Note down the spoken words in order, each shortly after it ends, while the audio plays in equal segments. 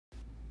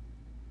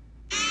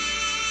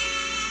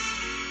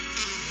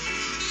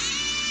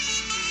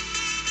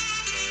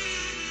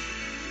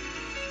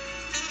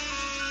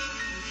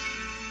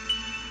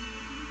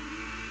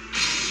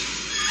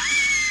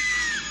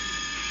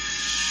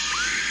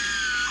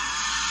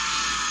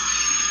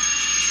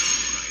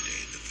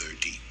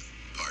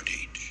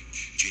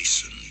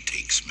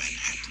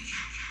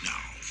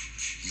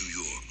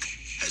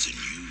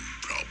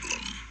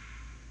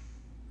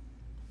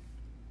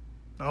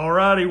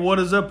Alrighty, what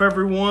is up,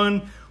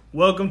 everyone?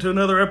 Welcome to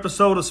another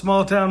episode of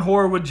Small Town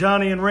Horror with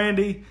Johnny and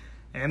Randy.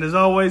 And as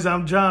always,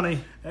 I'm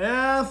Johnny.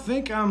 I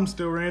think I'm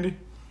still Randy.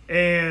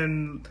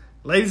 And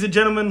ladies and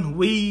gentlemen,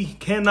 we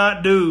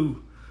cannot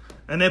do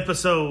an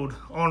episode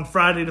on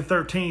Friday the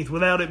 13th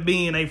without it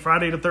being a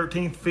Friday the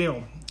 13th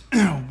film.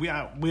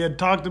 We had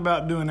talked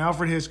about doing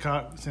Alfred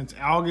Hitchcock since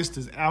August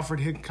is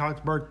Alfred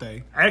Hitchcock's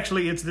birthday.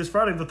 Actually, it's this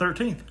Friday the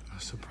 13th.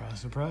 Surprise,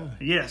 surprise.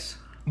 Yes.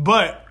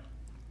 But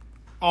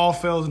all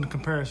fails in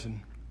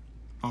comparison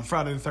on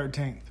Friday the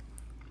 13th.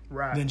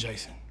 Right. Then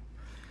Jason.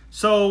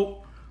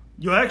 So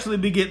you'll actually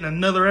be getting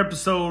another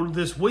episode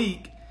this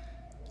week.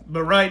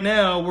 But right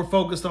now, we're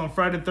focused on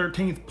Friday the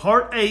 13th,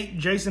 Part 8,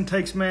 Jason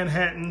Takes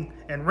Manhattan.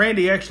 And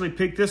Randy actually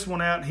picked this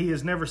one out. He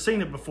has never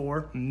seen it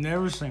before.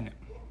 Never seen it.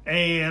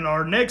 And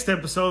our next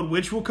episode,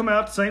 which will come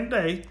out the same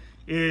day,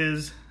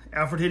 is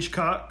Alfred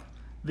Hitchcock,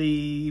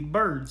 The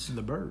Birds.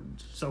 The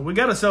Birds. So we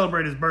got to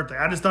celebrate his birthday.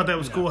 I just thought that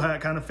was cool how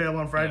it kind of fell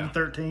on Friday the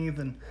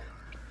 13th.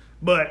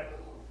 But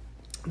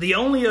the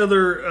only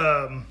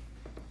other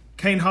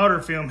Kane Hodder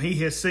film he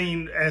has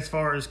seen as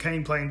far as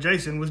Kane playing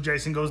Jason was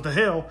Jason Goes to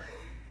Hell.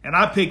 And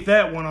I picked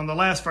that one on the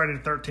last Friday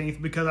the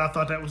 13th because I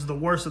thought that was the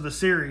worst of the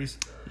series.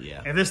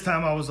 Yeah. And this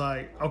time I was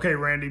like, okay,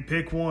 Randy,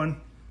 pick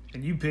one.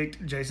 And you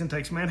picked Jason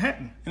Takes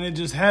Manhattan. And it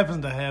just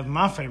happens to have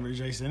my favorite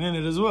Jason in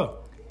it as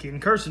well.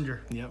 Ken Kersinger.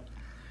 Yep.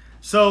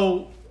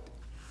 So,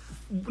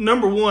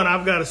 number one,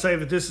 I've got to say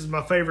that this is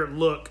my favorite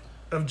look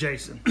of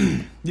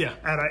Jason. Yeah.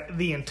 Out of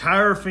the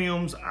entire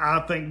films,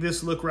 I think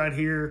this look right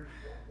here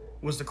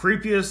was the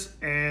creepiest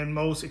and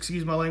most,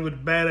 excuse my language,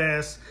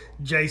 badass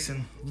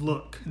Jason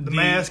look. The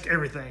mask,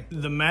 everything.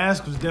 The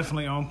mask was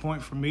definitely on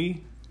point for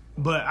me.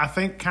 But I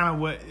think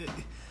kind of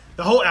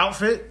the whole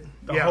outfit,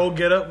 the whole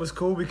getup was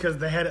cool because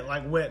they had it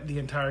like wet the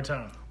entire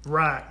time.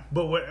 Right.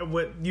 But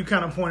what you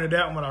kind of pointed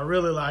out and what I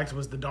really liked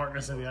was the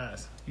darkness in the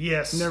eyes.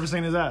 Yes. Never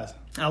seen his eyes.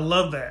 I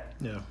love that.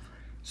 Yeah.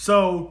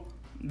 So,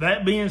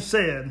 that being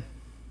said,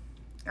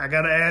 I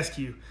got to ask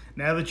you,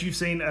 now that you've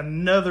seen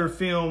another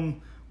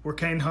film where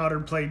Kane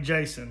Hodder played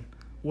Jason,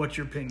 what's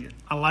your opinion?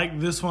 I like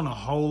this one a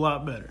whole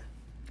lot better.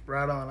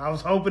 Right on. I was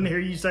hoping to hear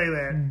you say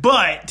that.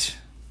 But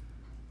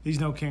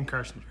he's no Ken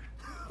Kersinger.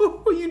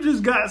 You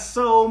just got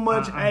so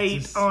much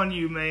hate on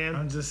you, man.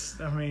 What's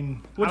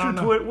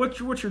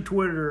your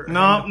Twitter? No,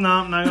 I'm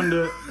not gonna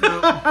do it.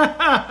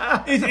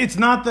 No. It's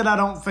not that I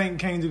don't think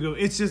Kane's a good.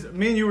 It's just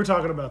me and you were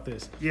talking about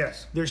this.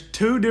 Yes. There's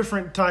two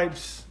different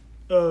types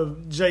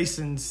of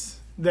Jasons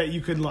that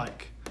you could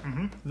like.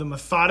 Mm-hmm. The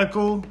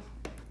methodical,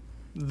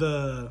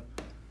 the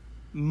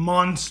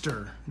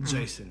monster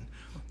Jason.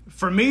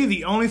 For me,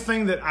 the only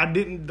thing that I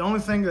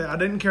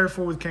didn't care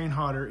for with Kane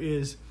Hodder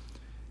is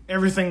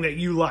everything that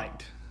you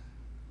liked.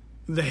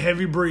 The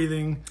heavy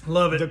breathing.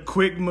 Love it. The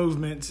quick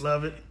movements.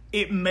 Love it.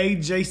 It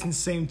made Jason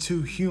seem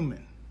too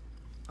human.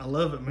 I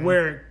love it, man.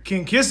 Where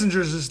Ken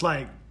Kissinger's just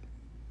like,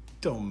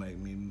 don't make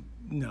me.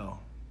 No.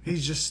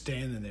 He's just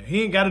standing there.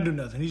 He ain't got to do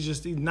nothing.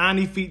 He's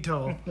 90 feet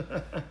tall.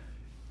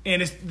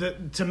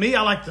 And to me,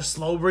 I like the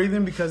slow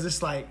breathing because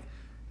it's like,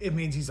 it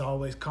means he's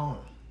always calm.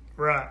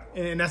 Right.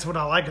 And that's what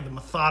I like of the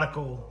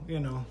methodical,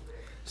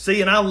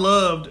 See, and I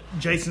loved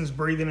Jason's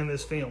breathing in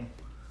this film.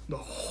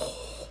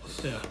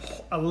 Yeah.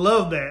 I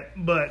love that,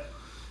 and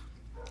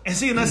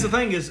that's the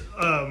thing is,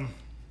 I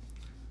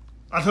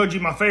told you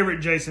my favorite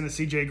Jason is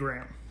C.J.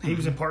 Graham. He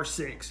was in Part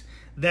 6.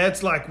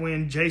 That's like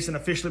when Jason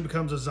officially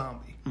becomes a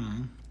zombie.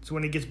 Mm-hmm. So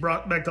when he gets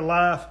brought back to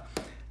life,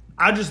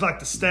 I just like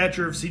the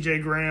stature of C.J.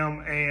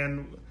 Graham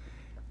and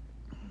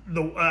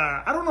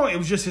I don't know, it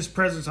was just his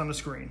presence on the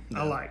screen.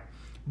 Yeah. I like.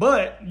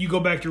 But you go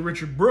back to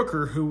Richard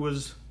Brooker, who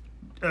was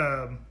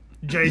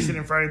Jason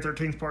in Friday the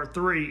 13th Part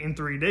 3 in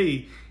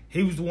 3D.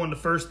 He was the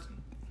first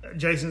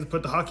Jason to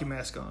put the hockey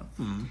mask on.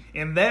 Mm-hmm.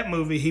 In that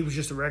movie, he was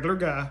just a regular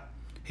guy.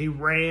 He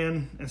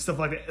ran and stuff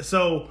like that.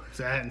 So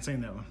I hadn't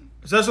seen that one.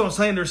 So that's what I'm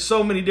saying. There's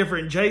so many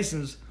different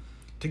Jasons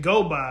to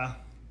go by.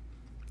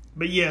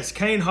 But yes,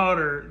 Kane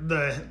Hodder,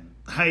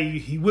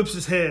 he whips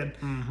his head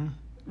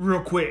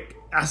real quick.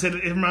 I said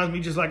it reminds me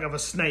just like of a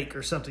snake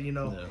or something,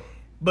 No.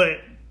 But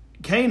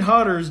Kane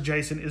Hodder's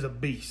Jason is a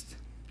beast.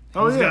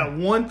 He's got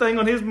one thing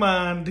on his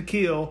mind to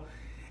kill.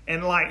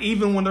 And like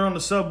even when they're on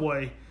the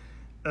subway,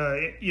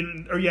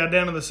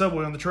 down in the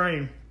subway on the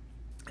train,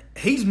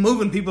 he's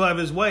moving people out of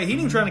his way. He ain't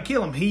even trying to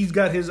kill him. He's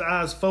got his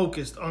eyes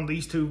focused on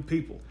these two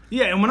people.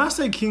 Yeah, and when I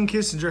say Ken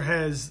Kissinger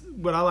has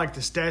what I like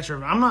the stature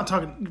of, I'm not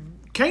talking.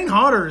 Kane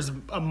Hodder is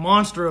a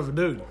monster of a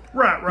dude.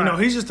 Right.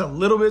 He's just a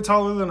little bit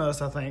taller than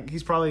us, I think.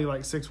 He's probably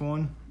like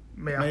 6'1",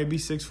 maybe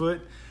 6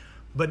 foot.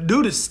 But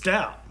dude is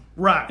stout.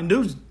 Right. And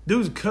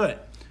dude's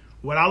cut.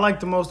 What I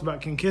like the most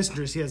about Ken Kissinger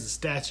is he has the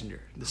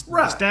stature. The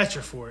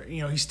stature for it.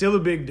 He's still a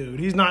big dude.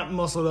 He's not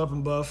muscled up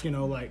and buff,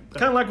 like...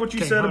 Kind of like what you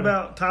Kane said Hodder.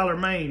 About Tyler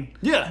Mane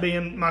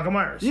being Michael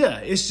Myers. Yeah,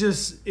 it's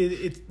just...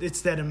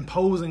 It's that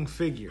imposing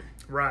figure.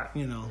 Right.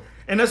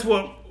 And that's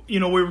what, we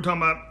were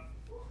talking about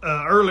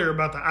earlier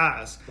about the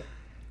eyes.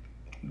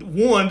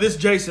 One, this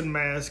Jason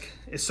mask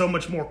is so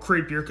much more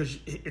creepier because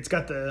it's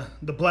got the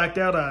blacked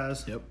out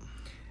eyes. Yep.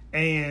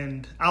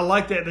 And I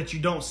like that you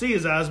don't see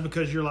his eyes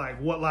because you're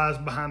like, what lies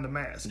behind the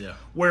mask? Yeah.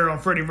 Where on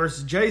Freddy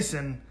vs.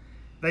 Jason,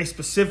 they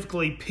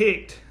specifically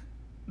picked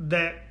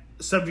that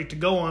subject to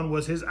go on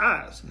was his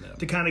eyes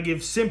to kind of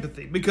give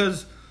sympathy.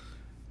 Because,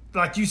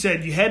 like you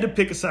said, you had to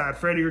pick a side,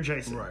 Freddy or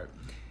Jason. Right.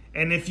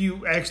 And if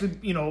you actually,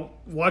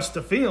 watch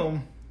the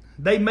film,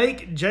 they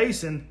make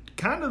Jason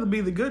kind of to be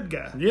the good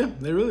guy. Yeah,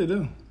 they really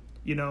do.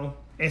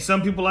 And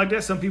some people like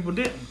that, some people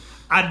didn't.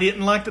 I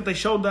didn't like that they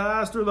showed the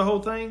eyes through the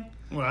whole thing.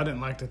 Well, I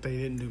didn't like that they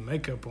didn't do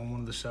makeup on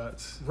one of the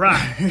shots.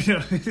 Right.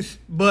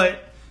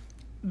 But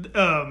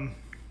Ken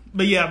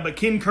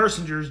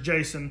Kirsinger's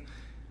Jason,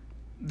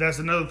 that's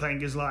another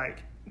thing, is like,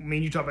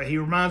 you talk about, he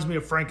reminds me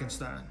of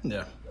Frankenstein.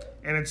 Yeah.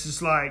 And it's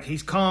just like,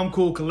 he's calm,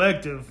 cool,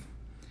 collective,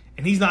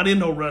 and he's not in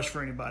no rush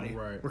for anybody.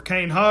 Right. Where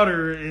Kane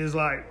Hodder is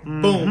like,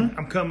 boom,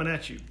 I'm coming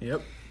at you.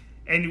 Yep.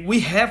 And we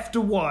have to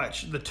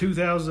watch the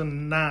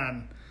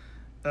 2009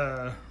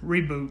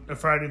 reboot of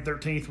Friday the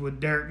 13th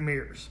with Derek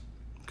Mears.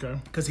 Okay.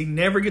 Because he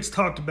never gets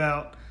talked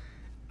about.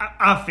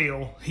 I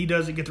feel he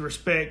doesn't get the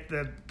respect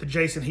that the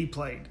Jason he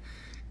played.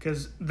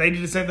 Because they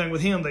did the same thing with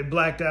him. They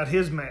blacked out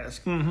his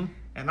mask. Mm-hmm.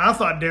 And I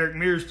thought Derek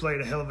Mears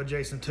played a hell of a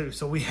Jason too.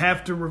 So we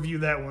have to review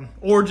that one.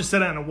 Or just sit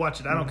down and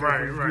watch it. I don't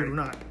care if we review it or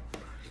not.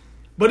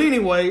 But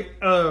anyway,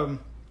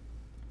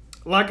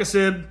 like I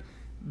said,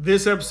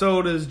 this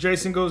episode is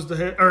Jason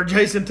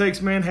Jason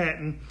Takes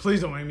Manhattan.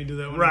 Please don't make me do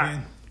that one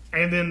again.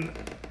 And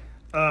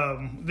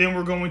then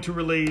we're going to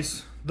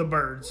release The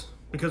Birds.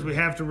 Because we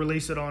have to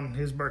release it on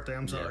his birthday.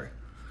 I'm sorry. Yeah.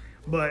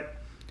 But,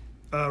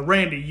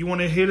 Randy, you want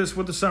to hit us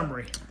with the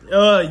summary?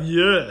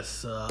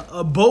 Yes.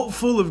 A boat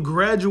full of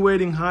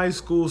graduating high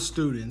school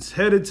students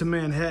headed to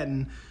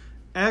Manhattan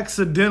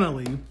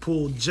accidentally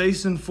pulled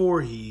Jason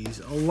Voorhees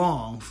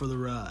along for the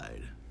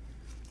ride.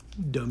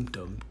 Dum,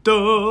 dum,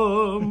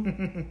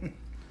 dum.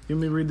 You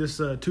want me to read this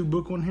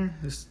 2-book one here?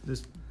 This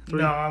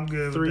No, I'm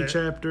good with that.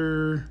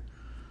 3-chapter,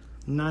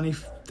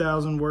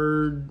 90,000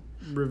 word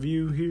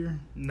review here?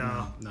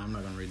 No, I'm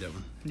not gonna read that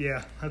one.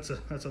 Yeah, that's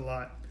a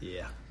lot.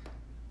 Yeah.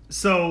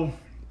 So,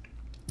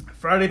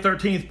 Friday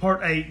 13th,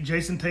 Part 8,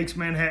 Jason Takes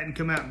Manhattan,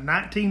 come out in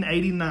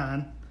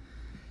 1989.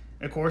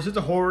 Of course, it's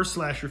a horror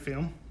slasher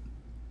film.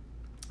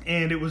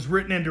 And it was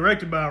written and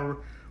directed by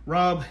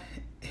Rob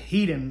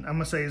Hedden. I'm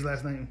going to say his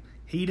last name.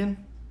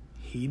 Hedden?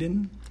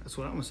 Hedden? That's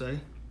what I'm going to say.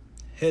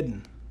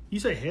 Hedden.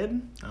 You say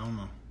Hedden? I don't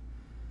know.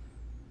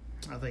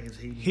 I think it's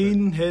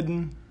Hedden.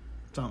 Hedden,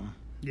 something.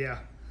 Yeah.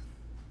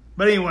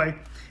 But anyway,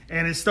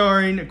 and it's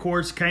starring, of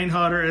course, Kane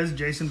Hodder as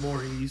Jason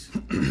Voorhees.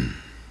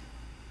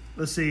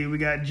 Let's see, we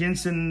got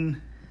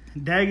Jensen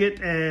Daggett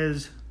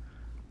as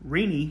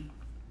Rennie.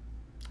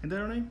 Is that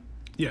her name?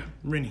 Yeah,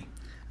 Rennie.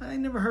 I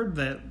ain't never heard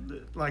that,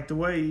 like the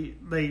way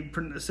they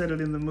said it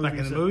in the movie. Like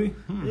in the movie?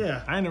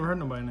 Yeah. I ain't never heard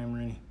nobody named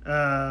Rennie.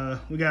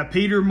 We got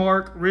Peter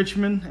Mark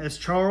Richmond as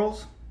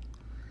Charles.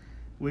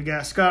 We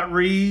got Scott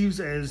Reeves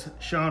as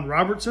Sean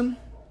Robertson.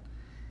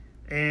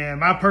 And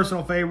my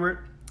personal favorite,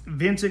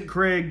 Vincent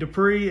Craig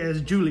Dupree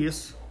as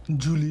Julius.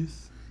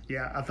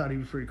 Yeah, I thought he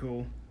was pretty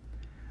cool.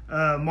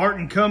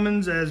 Martin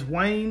Cummins as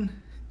Wayne.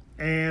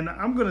 And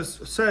I'm going to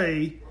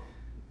say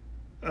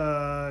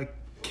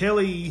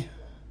Kelly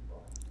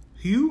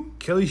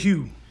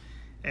Hugh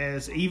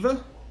as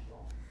Eva.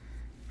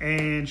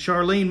 And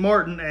Charlene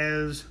Martin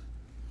as,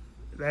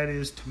 that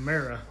is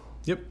Tamara.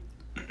 Yep.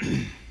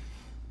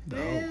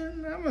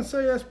 And I'm going to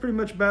say that's pretty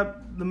much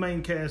about the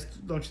main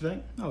cast, don't you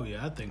think? Oh,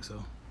 yeah, I think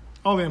so.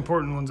 All the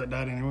important ones that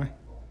died anyway.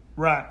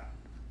 Right.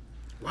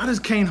 Why does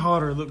Kane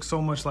Hodder look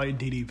so much like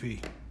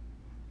DDP?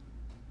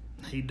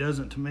 He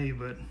doesn't to me,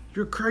 but...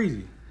 You're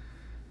crazy.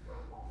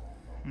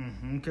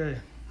 Okay.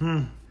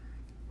 Nah.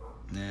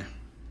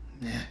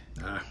 Yeah.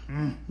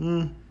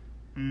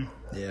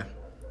 Yeah.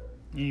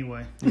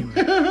 Anyway.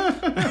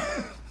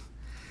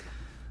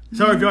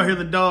 Sorry if y'all hear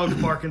the dogs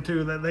barking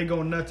too. That they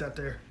going nuts out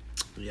there.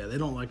 Yeah, they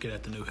don't like it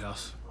at the new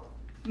house.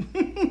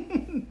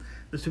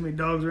 There's too many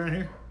dogs around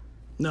here.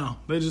 No,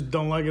 they just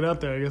don't like it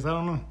out there. I guess I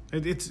don't know.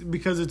 It's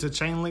because it's a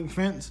chain link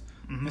fence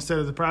instead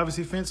of the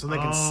privacy fence, so they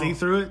can see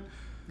through it.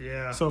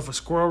 Yeah. So if a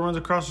squirrel runs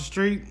across the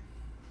street,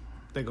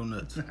 they go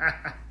nuts.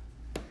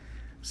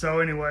 So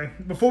anyway,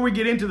 before we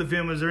get into the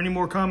film, is there any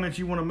more comments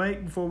you want to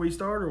make before we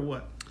start, or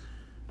what?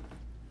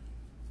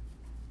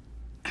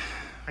 I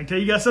can tell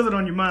you got something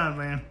on your mind,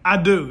 man. I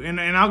do, and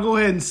I'll go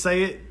ahead and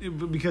say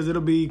it because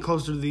it'll be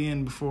closer to the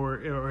end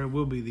or it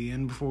will be the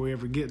end before we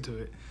ever get to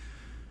it.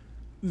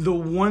 The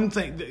one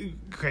thing,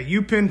 okay,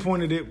 you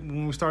pinpointed it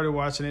when we started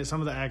watching it.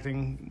 Some of the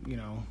acting,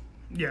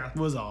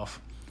 was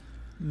off.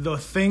 The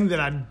thing that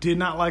I did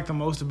not like the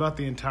most about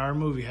the entire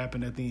movie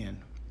happened at the end.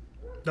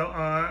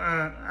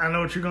 I know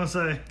what you're going to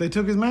say. They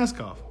took his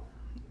mask off.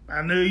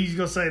 I knew you was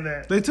going to say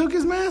that. They took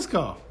his mask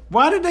off.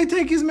 Why did they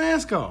take his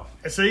mask off?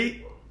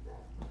 See,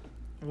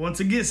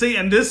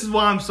 and this is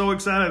why I'm so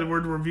excited that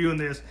we're reviewing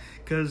this,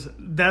 because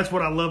that's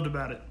what I loved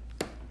about it.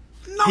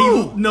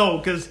 No,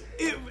 because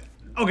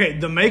okay,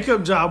 the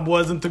makeup job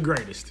wasn't the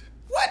greatest.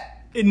 What?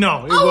 I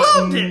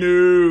loved it.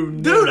 No,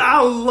 dude,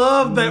 I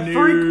love that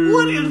freak.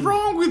 What is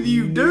wrong with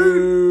you,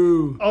 dude?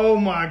 knew. Oh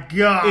my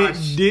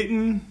gosh! It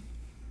didn't.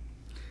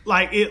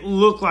 Like it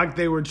looked like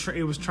they were.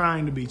 It was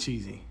trying to be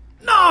cheesy.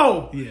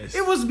 No. Yes.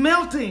 It was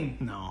melting.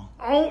 No.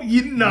 Oh,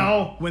 you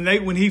no.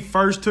 When he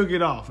first took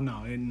it off,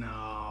 no.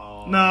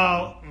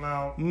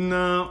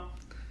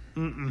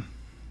 Mm-mm.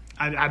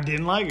 I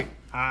didn't like it.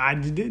 I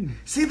just didn't.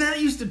 See, that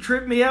used to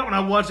trip me out when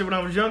I watched it when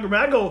I was younger.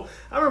 But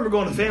I remember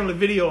going to Family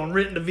Video and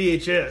renting the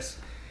VHS,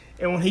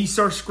 and when he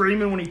starts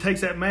screaming when he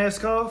takes that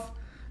mask off,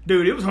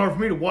 dude, it was hard for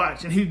me to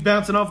watch. And he's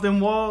bouncing off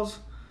them walls.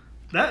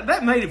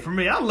 That made it for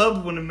me. I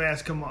loved when the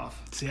mask come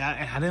off. See,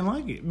 I didn't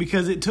like it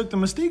because it took the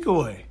mystique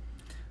away.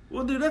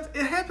 Well, dude, it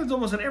happens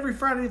almost on every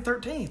Friday the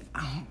 13th.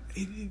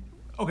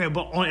 Okay,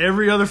 but on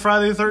every other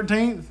Friday the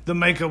 13th, the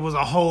makeup was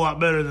a whole lot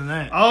better than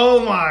that.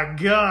 Oh my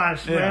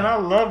gosh, man, I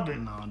loved it.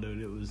 No, dude,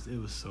 it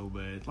was so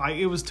bad. Like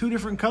it was two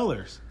different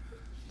colors.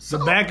 The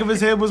back of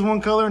his head was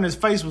one color and his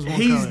face was one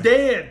color. He's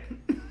dead.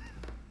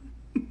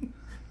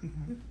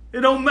 It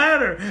don't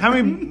matter. How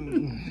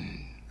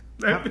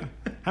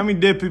many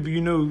dead people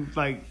you know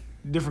like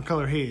different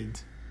color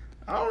heads?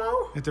 I don't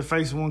know. If their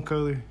face is one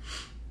color.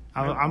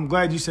 I'm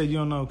glad you said you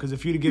don't know, because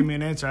if you'd have given me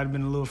an answer, I'd have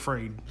been a little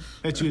afraid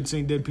that you had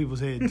seen dead people's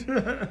heads.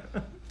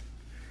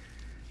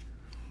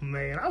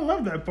 Man, I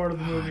love that part of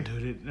the movie.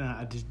 Dude,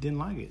 I just didn't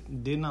like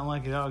it. Did not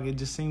like it at all. It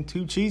just seemed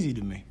too cheesy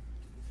to me.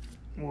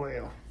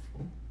 Well.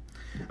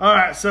 All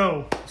right,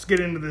 so let's get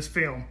into this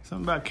film.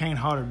 Something about Kane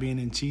Hodder being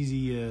in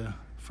cheesy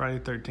Friday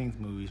the 13th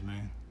movies,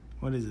 man.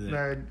 What is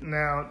that?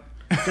 Now,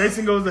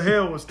 Jason Goes to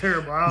Hell was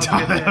terrible. I'll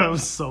admit that. That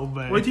was so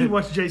bad. Wait till you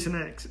watch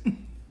Jason X.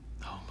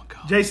 Oh, my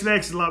God. Jason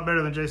X is a lot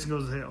better than Jason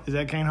Goes to Hell. Is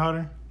that Kane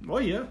Hodder?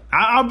 Well, yeah.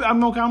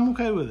 I'm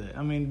okay with it.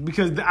 I mean,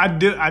 because I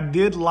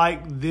did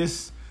like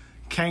this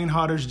Kane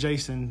Hodder's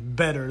Jason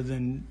better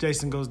than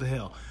Jason Goes to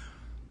Hell.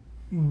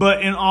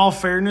 But in all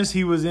fairness,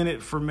 he was in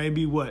it for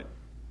maybe,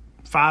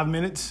 5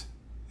 minutes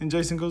in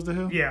Jason Goes to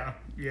Hell? Yeah.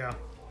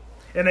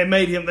 And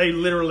they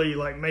literally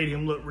made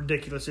him look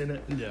ridiculous in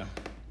it. Yeah.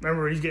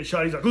 Remember when he's getting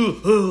shot, he's like,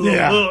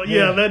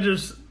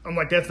 Yeah. I'm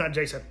like, that's not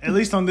Jason. At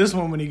least on this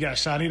one, when he got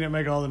shot, he didn't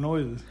make all the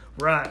noises.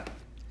 Right.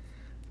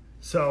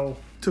 So.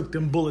 Took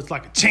them bullets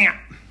like a champ.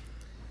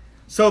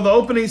 So the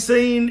opening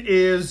scene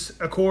is,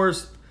 of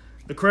course,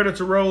 the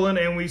credits are rolling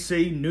and we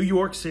see New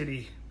York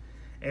City.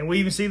 And we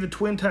even see the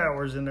Twin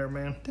Towers in there,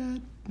 man.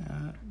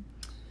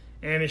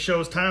 And it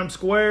shows Times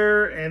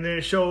Square, and then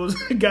it shows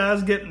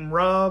guys getting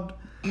robbed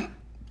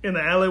in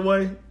the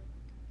alleyway.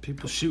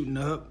 People shooting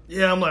up.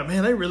 Yeah, I'm like,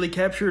 man, they really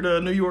captured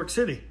New York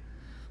City.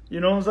 You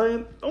know what I'm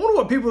saying? I wonder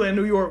what people in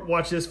New York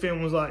watch this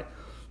film was like.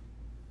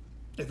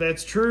 If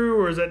that's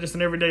true, or is that just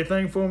an everyday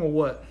thing for them, or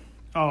what?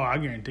 Oh, I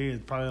guarantee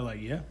it's probably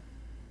like, yeah.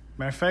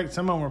 Matter of fact,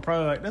 some of them were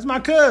probably like, that's my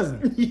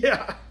cousin.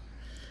 Yeah.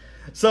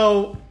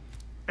 So,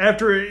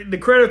 after the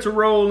credits are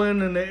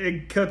rolling and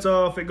it cuts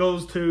off, it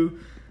goes to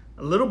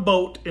a little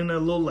boat in a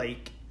little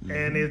lake. Mm-hmm.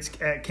 And it's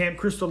at Camp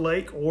Crystal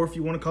Lake, or if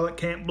you want to call it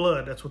Camp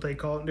Blood. That's what they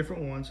call it in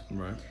different ones.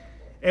 Right.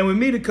 And we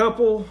meet a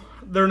couple.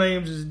 Their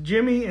names is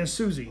Jimmy and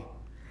Susie.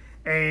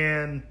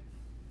 And,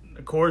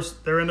 of course,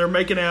 they're in there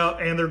making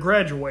out and they're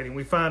graduating.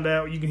 We find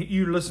out,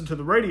 you listen to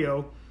the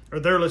radio, or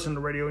they're listening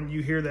to the radio, and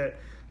you hear that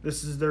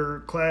this is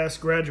their class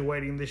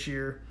graduating this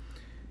year.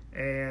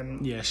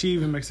 And yeah, she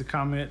even makes a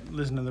comment,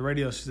 listening to the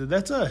radio. She said,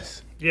 that's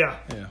us. Yeah.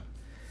 Yeah.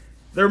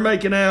 They're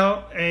making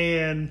out,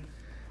 and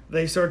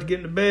they start to get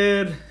into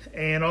bed,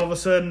 and all of a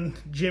sudden,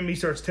 Jimmy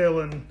starts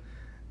telling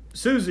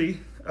Susie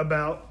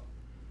about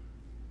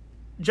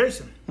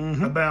Jason.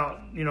 Mm-hmm.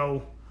 About,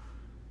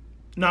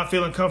 not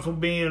feeling comfortable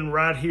being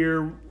right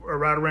here or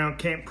right around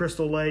Camp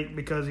Crystal Lake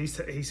because he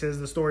says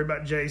the story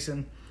about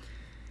Jason.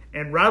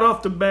 And right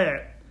off the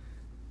bat,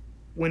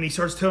 when he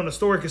starts telling the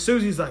story, because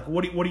Susie's like,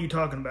 what are you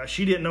talking about?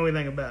 She didn't know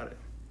anything about it.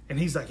 And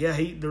he's like, yeah,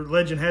 the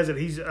legend has it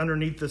he's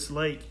underneath this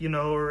lake,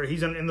 or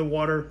he's in the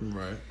water.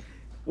 Right.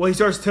 Well, he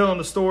starts telling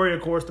the story,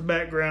 of course, the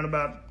background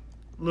about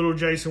little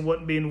Jason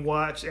wasn't being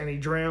watched and he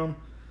drowned.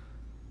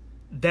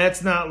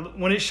 That's not,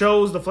 when it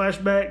shows the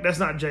flashback, that's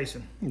not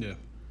Jason. Yeah.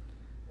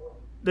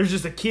 There's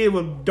just a kid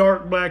with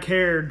dark black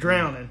hair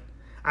drowning.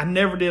 I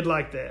never did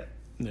like that.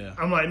 Yeah.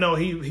 I'm like, no,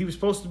 he was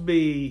supposed to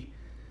be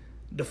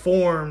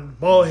deformed,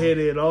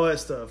 bald-headed, all that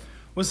stuff.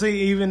 Well,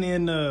 see, even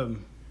in,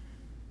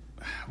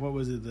 what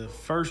was it, the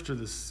first or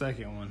the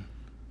second one,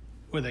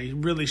 where they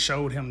really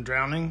showed him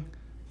drowning,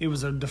 it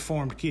was a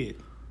deformed kid.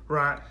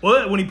 Right.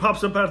 Well, when he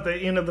pops up at the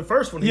end of the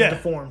first one, he's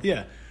deformed.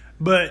 Yeah.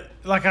 But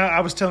like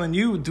I was telling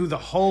you, through the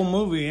whole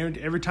movie,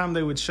 every time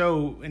they would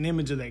show an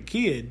image of that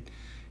kid,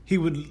 he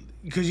would,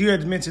 because you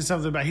had mentioned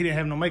something about he didn't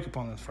have no makeup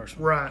on in the first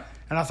one. Right.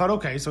 And I thought,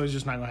 okay, so he's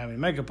just not going to have any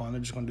makeup on.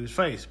 They're just going to do his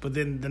face. But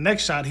then the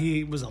next shot,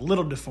 he was a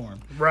little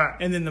deformed. Right.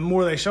 And then the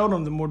more they showed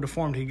him, the more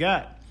deformed he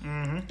got.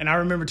 Mm-hmm. And I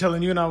remember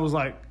telling you, and I was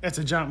like, that's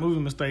a giant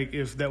movie mistake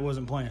if that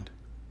wasn't planned.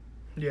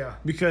 Yeah.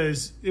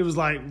 Because it was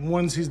like,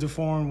 once he's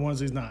deformed, once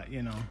he's not,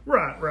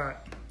 Right.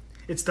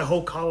 It's the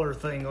whole collar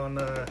thing on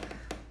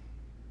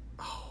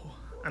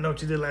I know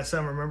what you did last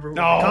summer, remember?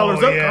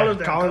 Collars up,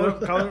 collars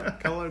down.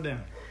 Collar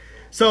down.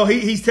 So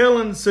he's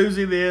telling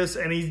Susie this,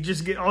 and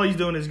all he's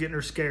doing is getting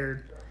her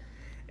scared.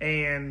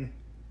 And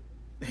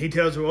he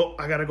tells her, "Oh,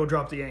 I got to go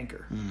drop the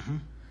anchor." Mm-hmm.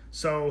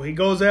 So he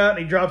goes out and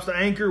he drops the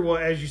anchor. Well,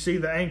 as you see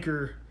the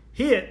anchor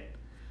hit,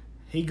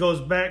 he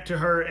goes back to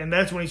her, and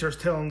that's when he starts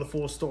telling the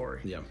full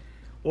story. Yeah.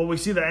 Well, we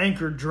see the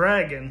anchor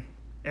dragging,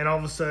 and all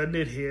of a sudden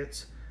it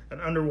hits an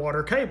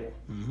underwater cable.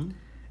 Mm-hmm.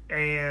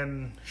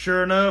 And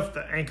sure enough,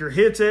 the anchor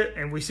hits it,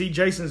 and we see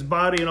Jason's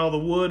body, and all the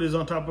wood is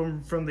on top of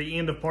him from the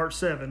end of part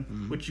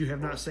 7, which you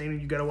have not seen,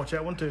 and you got to watch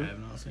that one too. I have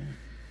not seen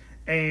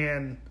it.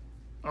 And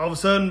all of a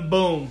sudden,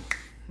 boom,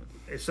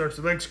 it starts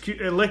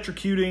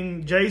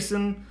electrocuting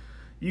Jason.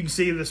 You can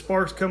see the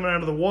sparks coming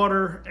out of the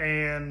water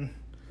and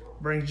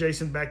brings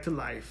Jason back to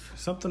life.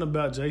 Something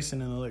about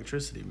Jason and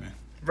electricity, man.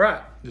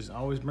 Right. Just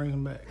always brings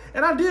him back.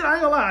 And I ain't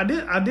gonna lie,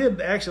 I did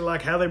actually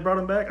like how they brought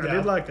him back. I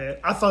did like that.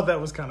 I thought that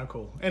was kind of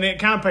cool. And it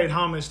kind of paid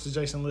homage to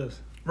Jason Lives.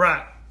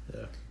 Right.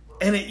 Yeah.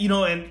 And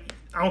and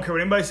I don't care what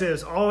anybody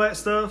says, all that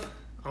stuff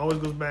always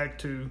goes back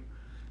to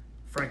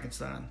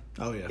Frankenstein.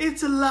 Oh, yeah.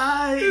 It's a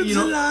lie. It's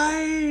a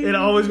lie. It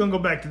always gonna go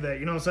back to that,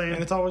 you know what I'm saying?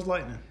 And it's always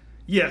lightning.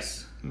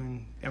 Yes.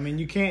 I mean,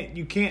 you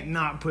can't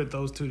not put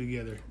those two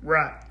together.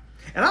 Right.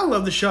 And I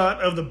love the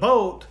shot of the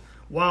boat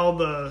while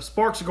the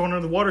sparks are going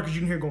under the water because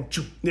you can hear it going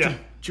choo, Yeah.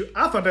 choo, choo.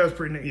 I thought that was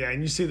pretty neat. Yeah,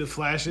 and you see the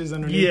flashes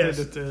underneath Yes.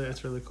 it.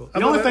 That's really cool.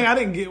 The only thing I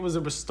didn't get was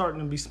it was starting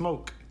to be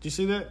smoke. Did you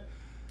see that?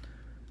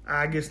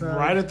 I guess not.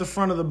 Right at the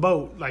front of the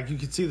boat, like you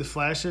could see the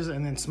flashes,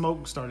 and then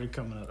smoke started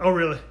coming up. Oh,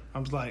 really? I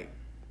was like,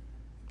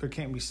 there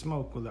can't be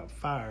smoke without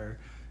fire,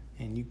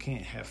 and you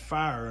can't have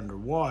fire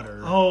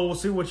underwater. Oh, well,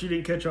 see what you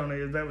didn't catch on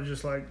is that was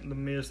just like the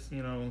mist,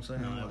 you know what I'm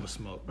saying? No, that was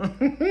smoke.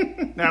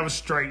 That was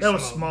straight That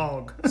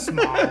smoke. was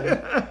smog.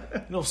 Smog.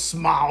 No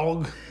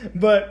smog.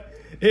 But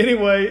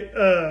anyway,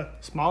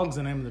 Smog's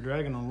the name of the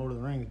dragon on Lord of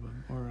the Rings,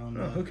 but or on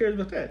who cares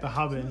about that? The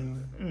Hobbit.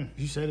 Anyway.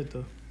 You said it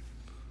though.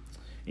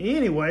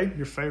 Anyway,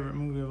 Your favorite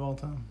movie of all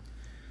time?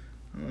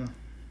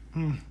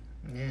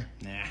 yeah,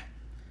 Nah.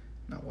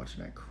 not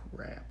watching that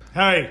crap.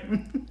 Hey,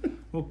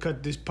 we'll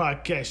cut this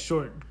podcast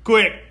short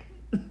quick.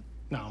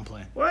 No, I'm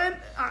playing. Well,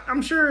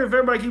 I'm sure if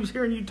everybody keeps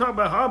hearing you talk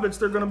about hobbits,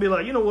 they're going to be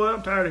like, you know what?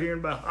 I'm tired of hearing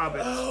about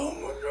hobbits. Oh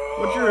my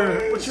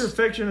god. What's your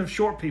affection of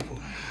short people?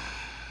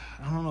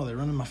 I don't know. They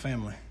run in my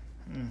family.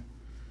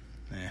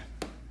 Yeah.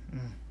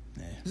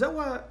 Is that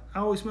why I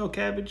always smell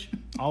cabbage?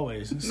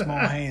 Always small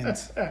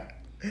hands.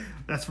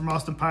 That's from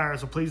Austin Powers,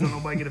 so please don't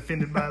nobody get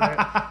offended by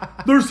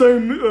that. They're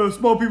saying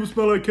small people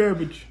smell like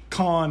cabbage.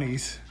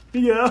 Connies.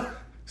 Yeah.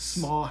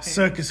 Small hands.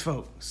 Circus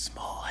folk.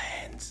 Small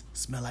hands.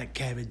 Smell like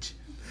cabbage.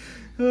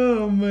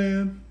 Oh,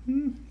 man.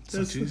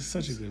 Such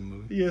a good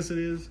movie. Yes, it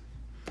is.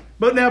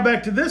 But now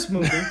back to this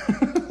movie.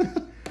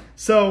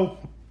 So,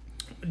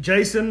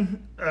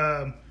 Jason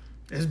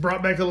is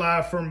brought back to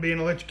life from being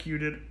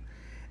electrocuted.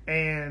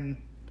 And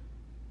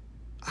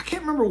I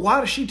can't remember, why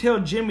does she tell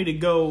Jimmy to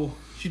go...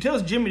 She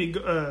tells Jimmy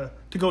to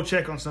go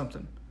check on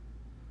something.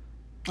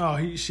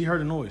 Oh, she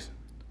heard a noise.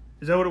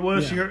 Is that what it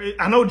was? Yeah. She heard,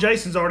 I know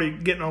Jason's already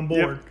getting on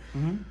board.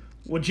 Yep. Mm-hmm.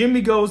 Well, Jimmy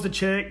goes to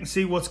check and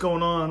see what's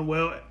going on.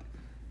 Well,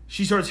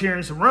 she starts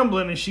hearing some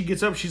rumbling, and she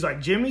gets up. She's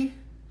like, Jimmy?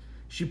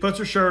 She puts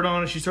her shirt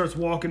on, and she starts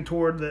walking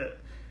toward the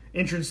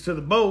entrance to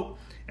the boat.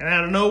 And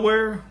out of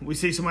nowhere, we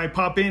see somebody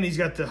pop in. He's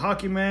got the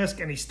hockey mask,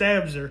 and he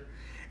stabs her.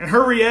 And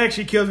her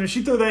reaction kills me.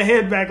 She threw that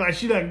head back like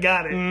she done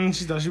got it.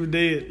 She thought she was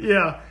dead.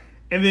 Yeah.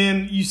 And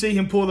then you see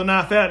him pull the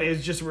knife out.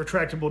 It's just a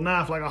retractable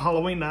knife, like a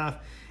Halloween knife.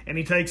 And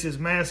he takes his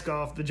mask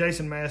off, the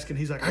Jason mask, and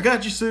he's like, I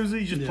got you,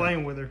 Susie. He's just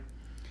playing with her.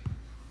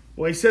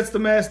 Well, he sets the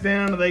mask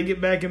down, and they get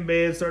back in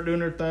bed, start doing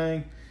their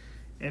thing.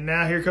 And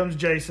now here comes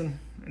Jason.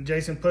 And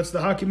Jason puts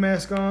the hockey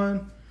mask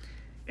on,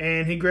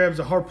 and he grabs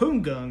a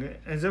harpoon gun.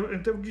 Is that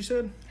what you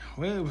said?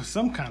 Well, it was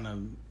some kind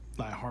of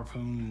like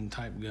harpoon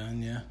type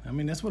gun, yeah. I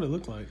mean, that's what it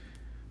looked like.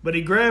 But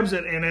he grabs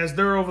it, and as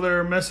they're over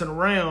there messing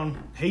around,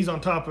 he's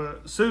on top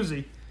of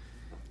Susie.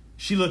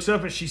 She looks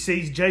up, and she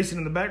sees Jason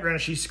in the background,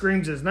 and she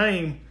screams his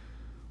name.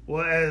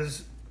 Well,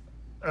 as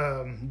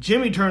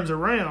Jimmy turns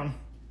around,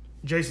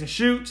 Jason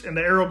shoots, and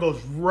the arrow goes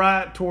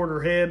right toward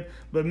her head,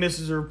 but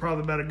misses her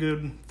probably about a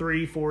good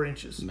 3-4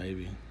 inches.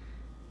 Maybe.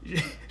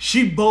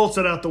 She bolts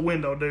it out the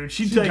window, dude.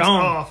 She takes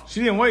gone. off.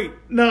 She didn't wait.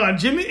 No, and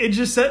Jimmy is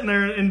just sitting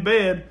there in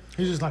bed.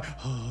 He's just like,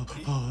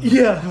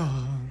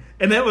 Yeah.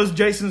 And that was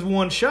Jason's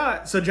one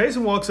shot. So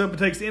Jason walks up and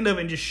takes the end of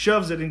it and just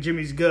shoves it in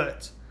Jimmy's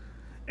guts.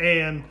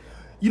 And,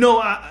 you know,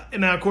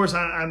 now, of course,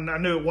 I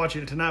knew it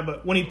watching it tonight,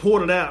 but when he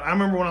pulled it out, I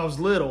remember when I was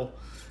little,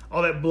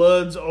 all that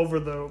blood's over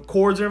the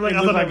cords and everything.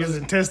 It looked like his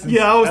intestines.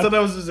 Yeah, I always thought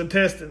that was his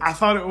intestines. I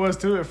thought it was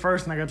too at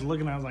first, and I got to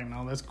looking, and I was like,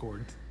 no, that's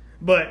cords.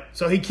 But,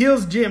 so he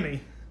kills Jimmy,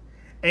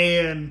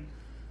 and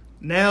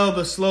now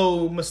the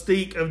slow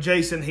mystique of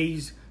Jason,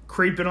 he's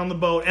creeping on the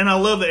boat. And I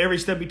love that every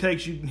step he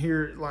takes, you can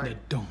hear it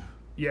like... Dum.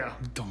 Yeah.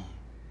 Dum.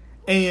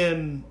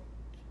 And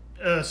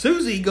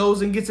Susie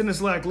goes and gets in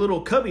this like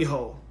little cubby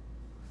hole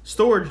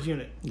storage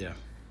unit. Yeah.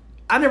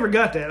 I never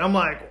got that. I'm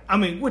like, I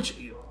mean, which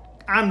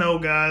I know,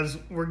 guys,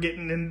 we're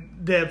getting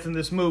in depth in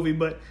this movie,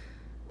 but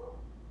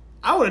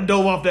I would have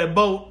dove off that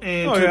boat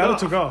and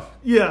took off.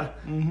 Yeah.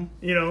 Mm-hmm.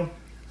 You know.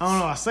 I don't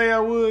know. I say I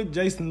would.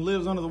 Jason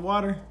lives under the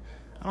water.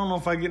 I don't know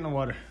if I get in the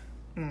water.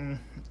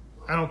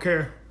 I don't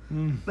care.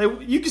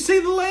 You can see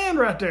the land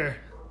right there.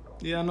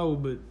 Yeah, I know,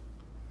 but...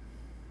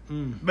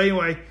 But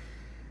anyway,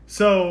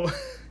 so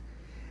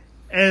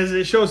as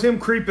it shows him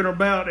creeping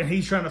about and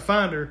he's trying to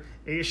find her,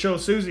 it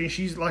shows Susie, and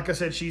she's, like I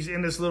said, she's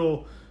in this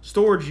little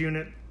storage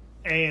unit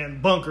and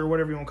bunker,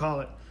 whatever you want to call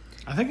it.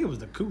 I think it was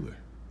the cooler.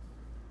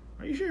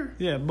 Are you sure?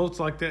 Yeah, boats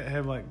like that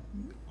have like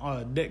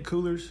deck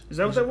coolers. Is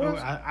that what that was?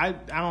 I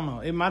don't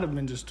know. It might have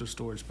been just a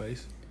storage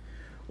space.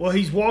 Well,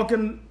 he's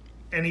walking,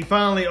 and he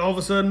finally, all of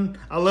a sudden,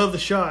 I love the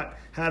shot,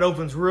 how it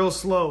opens real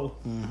slow.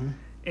 Mm-hmm.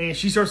 And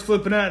she starts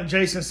flipping out, and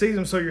Jason sees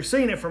him, so you're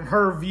seeing it from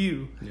her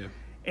view. Yeah.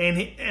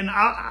 And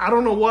I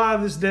don't know why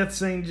this death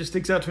scene just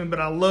sticks out to me, but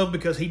I love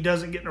because he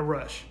doesn't get in a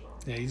rush.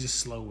 Yeah, he's just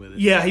slow with it.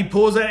 Yeah, he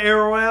pulls that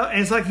arrow out, and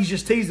it's like he's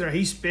just teasing her.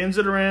 He spins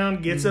it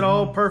around, gets it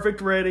all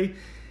perfect ready,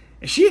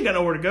 and she ain't got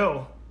nowhere to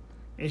go.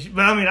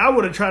 But, I mean, I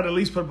would have tried to at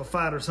least put up a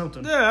fight or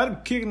something. Yeah, I'd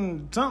have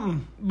kicked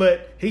something.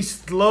 But he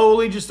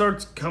slowly just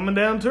starts coming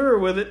down to her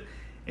with it,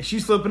 and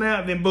she's flipping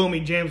out, and then boom,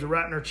 he jams it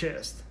right in her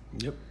chest.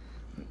 Yep.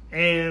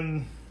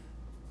 And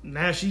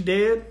now she's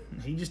dead.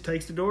 And he just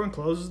takes the door and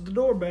closes the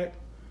door back.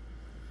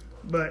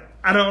 But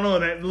I don't know,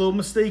 that little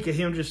mystique of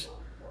him just,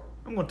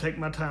 I'm going to take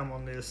my time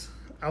on this.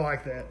 I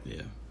like that.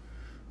 Yeah.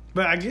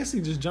 But I guess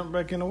he just jumped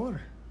back in the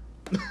water.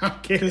 I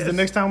guess. Because the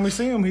next time we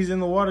see him, he's in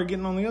the water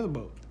getting on the other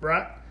boat.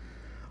 Right.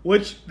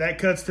 Which, that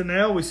cuts to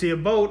now, we see a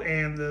boat,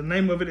 and the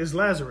name of it is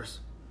Lazarus.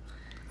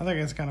 I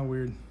think that's kind of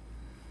weird.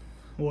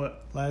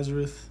 What?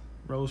 Lazarus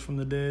rose from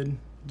the dead.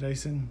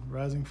 Jason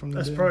rising from the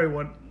dead. That's probably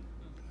what...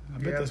 I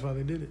bet that's why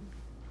they did it.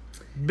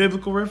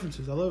 Biblical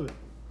references. I love it.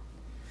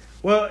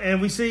 Well, and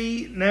we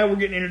see, now we're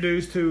getting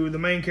introduced to the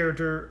main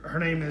character. Her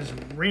name is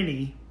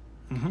Rennie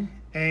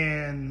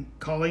and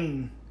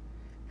Colleen.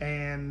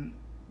 And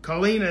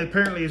Colleen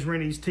apparently is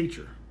Rennie's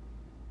teacher.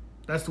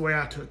 That's the way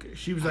I took it.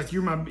 She was like,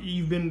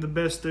 you've been the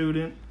best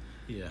student.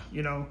 Yeah.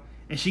 You know,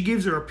 and she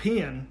gives her a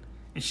pen,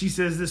 and she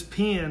says this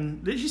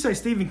pen, did she say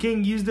Stephen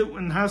King used it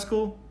in high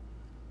school?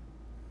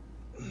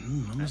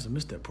 I must have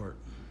missed that part.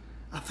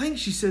 I think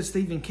she said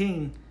Stephen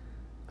King.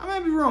 I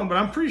might be wrong, but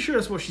I'm pretty sure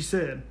that's what she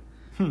said.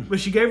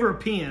 But she gave her a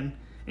pen,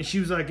 and she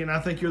was like, and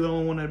I think you're the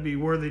only one that'd be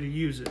worthy to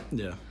use it.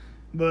 Yeah.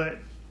 But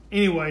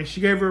anyway,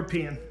 she gave her a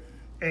pen,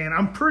 and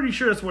I'm pretty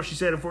sure that's what she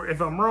said.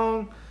 If I'm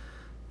wrong,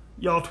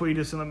 y'all tweet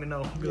us and let me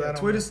know. Yeah,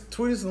 tweet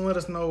us and let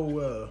us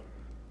know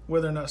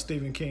whether or not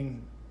Stephen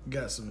King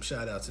got some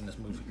shout-outs in this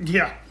movie.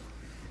 Yeah.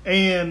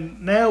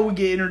 And now we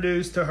get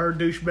introduced to her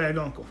douchebag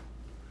uncle.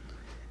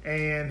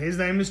 And his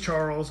name is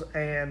Charles,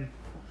 and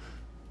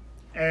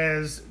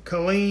as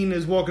Colleen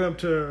is walking up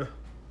to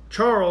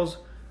Charles,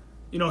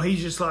 you know,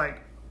 he's just like,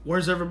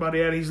 where's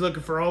everybody at? He's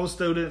looking for all the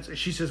students. And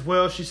she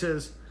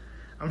says,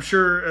 I'm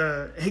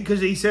sure,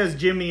 because he says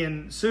Jimmy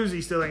and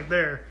Susie still ain't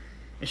there.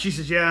 And she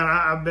says, yeah, and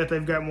I bet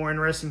they've got more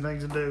interesting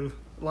things to do,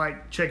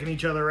 like checking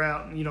each other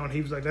out. And, you know, and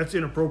he was like, that's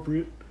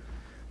inappropriate.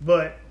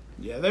 But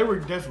yeah, they were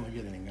definitely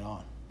getting it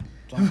on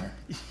somewhere.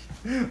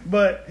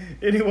 But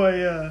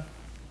anyway,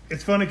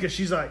 it's funny because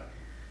she's like,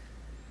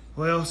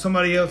 well,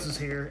 somebody else is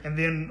here. And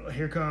then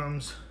here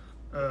comes...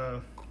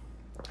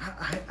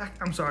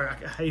 I'm sorry, I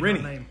hate Rennie.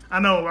 her name.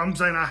 I know, I'm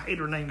saying I hate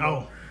her name.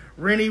 Though.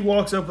 Rennie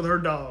walks up with her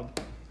dog,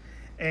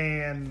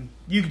 and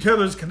you can tell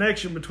there's a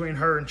connection between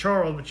her and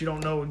Charles, but you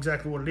don't know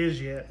exactly what it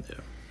is yet. Yeah.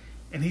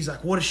 And he's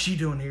like, what is she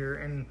doing here?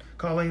 And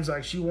Colleen's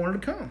like, she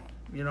wanted to come.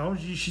 You know,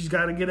 she's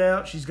got to get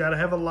out. She's got to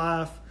have a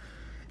life.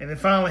 And then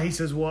finally he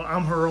says, well,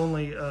 I'm her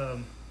only...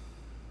 I'm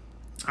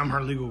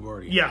her legal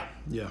guardian. Yeah.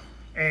 Yeah.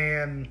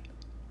 And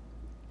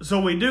so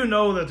we do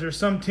know that there's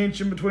some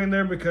tension between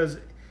there because...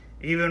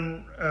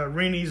 Even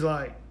Rennie's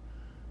like,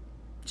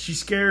 she's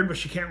scared, but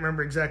she can't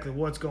remember exactly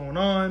what's going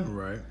on.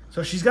 Right.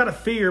 So she's got a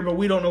fear, but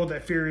we don't know what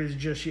that fear is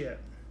just yet.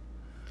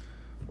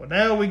 Well,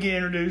 now we get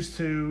introduced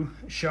to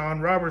Sean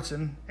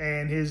Robertson,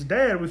 and his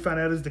dad, we find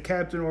out, is the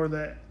captain or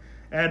the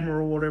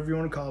admiral, whatever you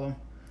want to call him.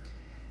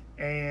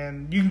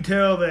 And you can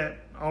tell that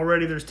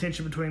already there's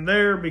tension between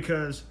there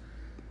because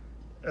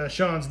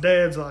Sean's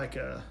dad's like,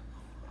 son,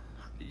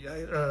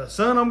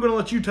 I'm going to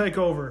let you take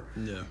over.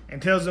 Yeah.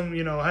 And tells him,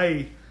 you know,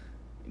 hey,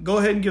 go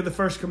ahead and give the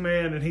first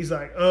command. And he's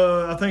like,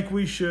 I think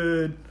we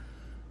should,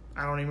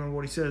 I don't even remember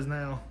what he says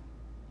now.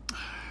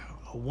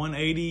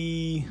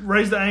 180.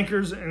 Raise the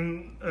anchors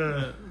and...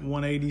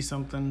 180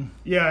 something.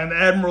 Yeah, and the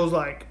admiral's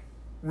like,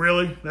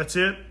 really? That's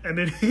it? And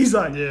then he's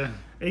like... Yeah.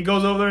 He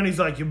goes over there and he's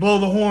like, you blow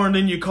the horn,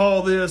 then you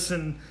call this.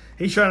 And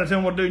he's trying to tell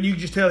him what to do. And you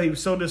can just tell he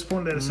was so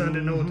disappointed that his son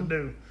didn't know what to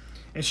do.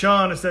 And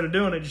Sean, instead of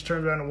doing it, just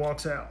turns around and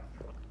walks out.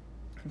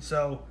 And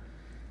so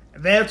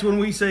that's when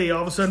we see,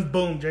 all of a sudden,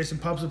 boom, Jason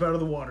pops up out of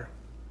the water.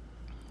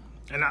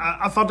 And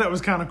I thought that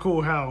was kind of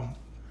cool how,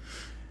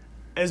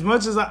 as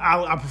much as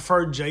I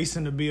prefer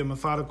Jason to be a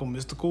methodical,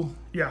 mystical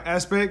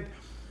aspect,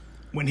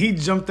 when he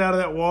jumped out of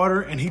that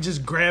water and he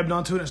just grabbed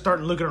onto it and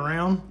started looking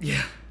around,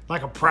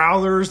 like a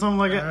prowler or something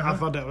like that, I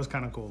thought that was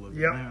kind of cool.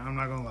 Yeah, I'm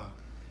not going to lie.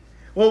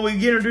 Well, we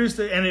get introduced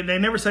to, and they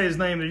never say his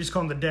name, they just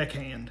call him the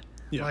deckhand.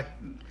 Yeah.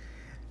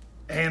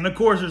 And of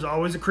course, there's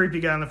always a creepy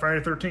guy in the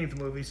Friday the 13th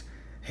movies.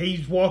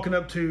 he's walking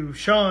up to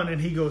Sean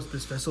and he goes,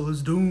 "This vessel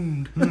is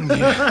doomed."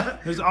 Yeah.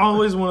 There's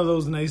always one of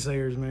those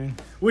naysayers, man.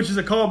 Which is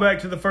a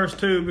callback to the first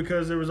two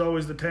because there was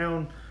always the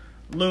town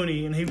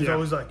loony and he was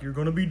always like, "You're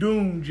going to be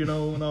doomed," and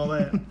all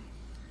that.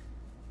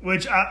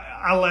 Which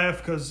I laugh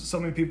because so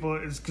many people,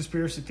 it's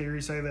conspiracy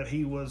theory, say that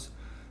he was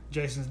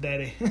Jason's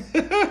daddy.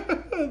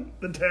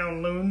 The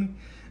town loon.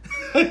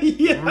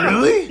 Yeah.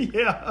 Really?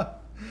 Yeah.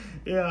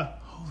 Yeah.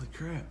 Holy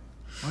crap.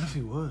 What if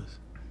he was?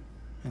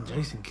 And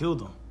Jason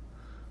killed him.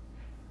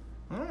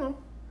 I don't know.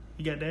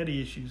 He got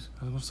daddy issues.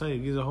 I was going to say, it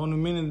gives a whole new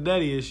meaning to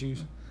daddy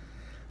issues.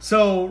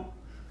 So,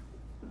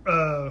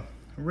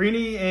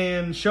 Renee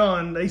and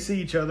Sean, they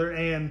see each other,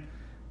 and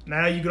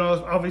now you can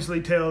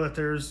obviously tell that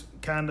there's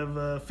kind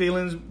of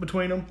feelings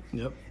between them.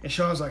 Yep. And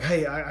Sean's like,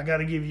 "Hey, I got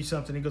to give you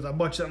something." He goes, "I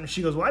bought you something."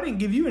 She goes, "Well, I didn't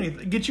get you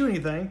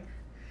anything.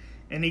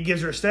 And he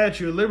gives her a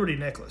Statue of Liberty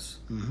necklace.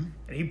 Mm-hmm.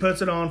 And he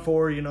puts it on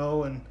for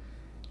her, and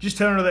just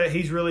telling her that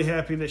he's really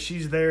happy that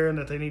she's there and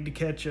that they need to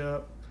catch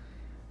up.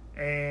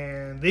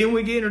 And then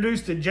we get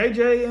introduced to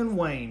JJ and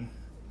Wayne.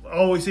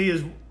 All we see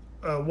is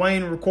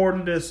Wayne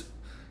recording this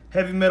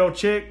heavy metal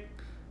chick,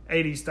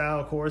 80s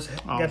style, of course.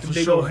 Got the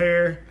big old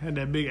hair. Had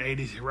that big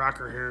 80s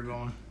rocker hair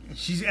going.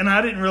 And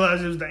I didn't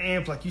realize it was the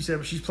amp, like you said,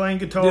 but she's playing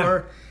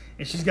guitar. Yeah.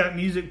 And she's got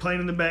music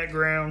playing in the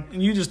background.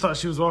 And you just thought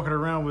she was walking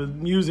around with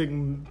music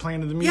and playing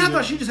the music. Yeah, I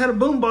thought she just had a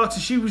boombox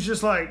and she was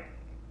just like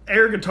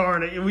air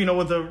guitar it,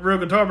 with a real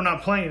guitar, but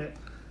not playing it.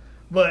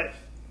 But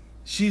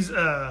she's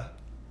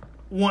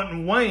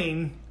wanting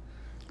Wayne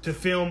to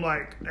film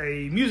like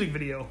a music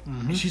video.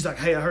 Mm-hmm. And she's like,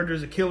 "Hey, I heard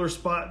there's a killer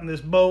spot in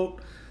this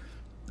boat."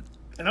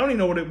 And I don't even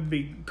know what it would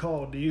be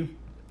called. Do you?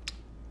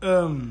 I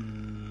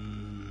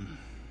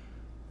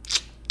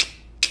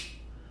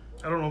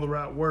don't know the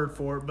right word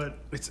for it, but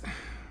it's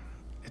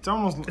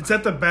almost... It's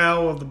at the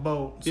bow of the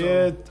boat. So.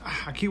 Yeah,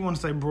 I keep wanting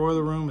to say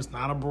broiler room. It's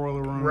not a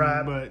broiler room.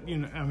 Right. But,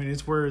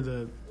 it's where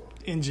the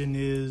engine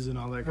is and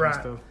all that kind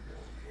of stuff.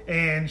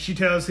 And she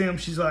tells him,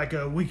 she's like,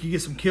 "We could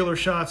get some killer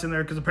shots in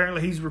there," because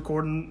apparently he's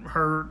recording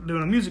her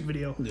doing a music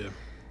video. Yeah.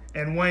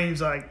 And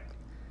Wayne's like,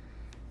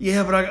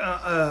 "Yeah, but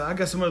I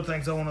got some other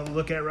things I want to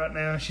look at right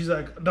now." And she's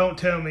like, "Don't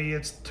tell me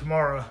it's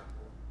tomorrow."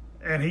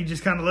 And he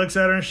just kind of looks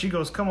at her and she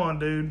goes, "Come on,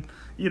 dude."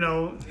 He's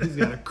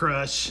got a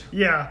crush.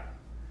 Yeah.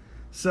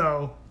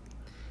 So,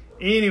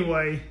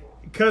 anyway,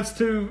 cuts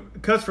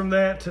from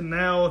that to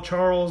now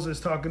Charles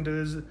is talking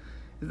to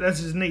that's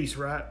his niece,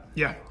 right?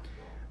 Yeah.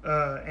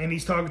 And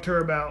he's talking to her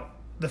about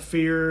the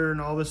fear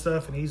and all this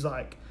stuff, and he's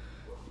like,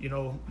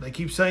 "They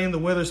keep saying the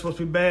weather's supposed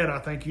to be bad. I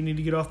think you need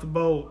to get off the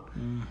boat."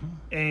 Mm-hmm.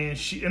 And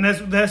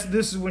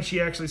this is when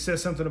she actually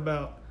says something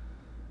about,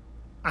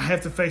 "I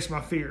have to face my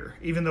fear,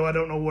 even though I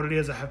don't know what it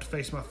is. I have to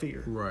face my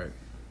fear." Right.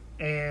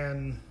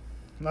 And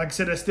like I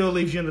said, that still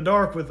leaves you in the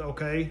dark with,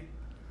 okay,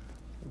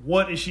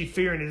 what is she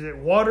fearing? Is it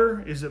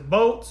water? Is it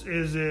boats?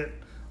 Is it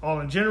all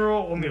in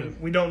general? I mean,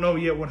 we don't know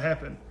yet what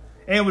happened.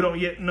 And we don't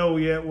yet know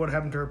what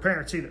happened to her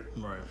parents either.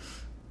 Right.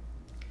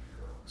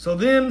 So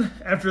then,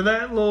 after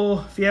that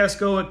little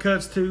fiasco, it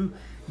cuts to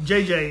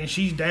JJ, and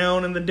she's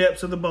down in the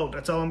depths of the boat.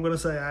 That's all I'm going to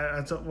say.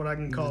 That's what I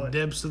can call it.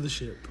 The depths of the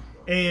ship.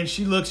 And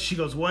she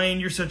goes, "Wayne,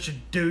 you're such a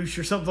douche,"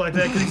 or something like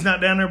that, because he's not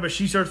down there, but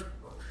she starts...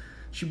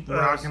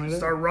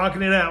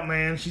 rocking it out,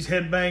 man. She's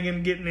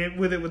headbanging, getting it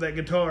with that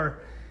guitar.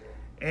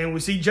 And we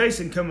see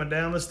Jason coming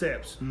down the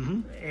steps.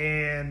 Mm-hmm.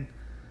 And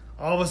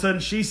all of a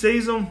sudden she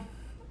sees him.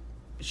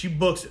 She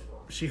books it.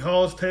 She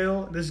hauls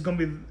tail. This is going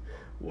to be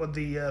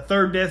the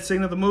third death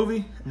scene of the movie.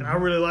 Mm-hmm. And I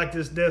really like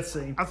this death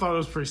scene. I thought it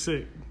was pretty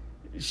sick.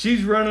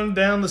 She's running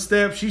down the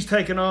steps. She's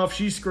taking off.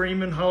 She's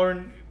screaming,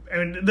 hollering.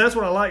 And that's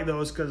what I like,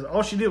 though, is because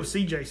all she did was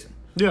see Jason.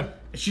 Yeah.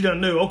 And she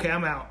done knew, okay,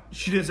 I'm out.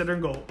 She didn't sit there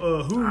and go,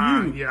 "Who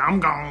are you?" Yeah, I'm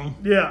gone.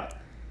 Yeah.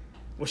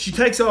 Well, she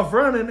takes off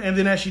running, and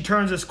then as she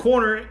turns this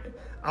corner,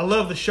 I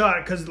love the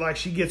shot because, like,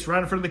 she gets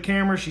right in front of the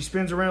camera. She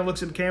spins around,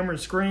 looks at the camera, and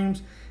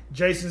screams.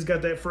 Jason's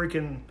got that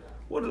freaking...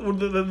 What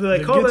do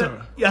they call guitar.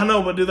 that? Yeah, I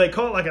know, but do they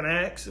call it like an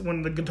axe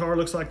when the guitar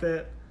looks like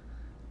that?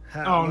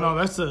 No,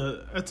 that's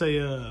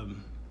a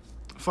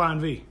Flying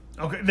V.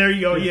 Okay, there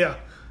you go, yeah.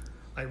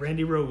 Like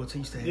Randy Rhoads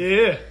used to have.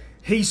 Yeah.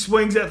 He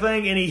swings that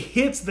thing and he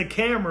hits the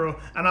camera,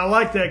 and I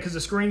like that because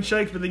the screen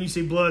shakes, but then you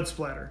see blood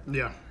splatter.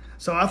 Yeah.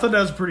 So I thought that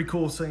was a pretty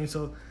cool scene.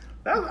 So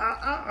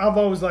I've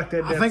always liked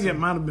that. I think it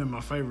might have been my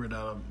favorite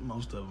out of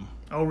most of them.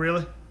 Oh,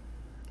 really?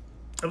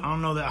 I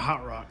don't know that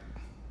Hot Rock.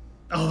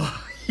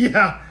 Oh,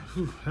 yeah.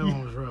 Whew, that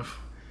one was rough.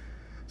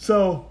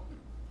 So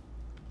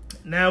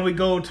now we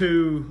go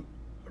to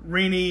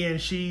Renee, and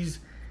she's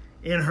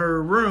in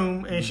her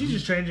room, and she's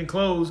just changing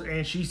clothes,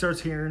 and she starts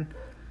hearing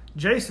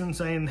Jason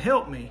saying,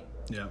 "Help me."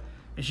 Yeah.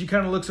 And she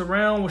kind of looks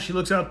around. Well, she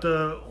looks out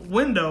the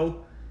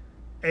window,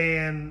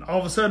 and all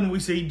of a sudden we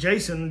see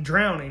Jason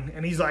drowning,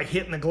 and he's like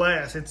hitting the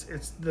glass.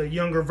 It's the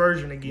younger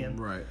version again.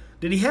 Right.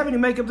 Did he have any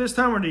makeup this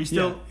time, or did he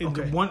still? Yeah,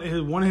 okay.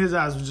 One of his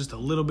eyes was just a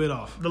little bit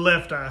off. The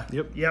left eye.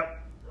 Yep.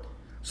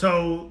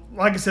 So,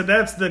 like I said,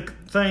 that's the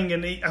thing,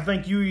 and I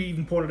think you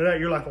even pointed it out.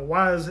 You're like, well,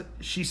 why is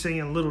she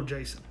seeing little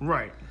Jason?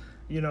 Right.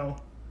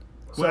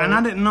 So, and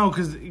I didn't know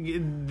because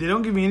they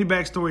don't give me any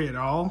backstory at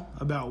all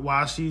about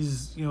why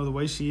she's, the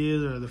way she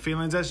is or the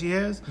feelings that she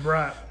has.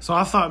 Right. So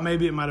I thought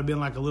maybe it might have been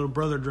like a little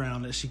brother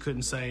drowned that she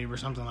couldn't save or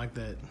something like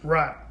that.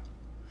 Right.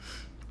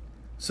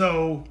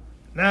 So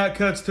now it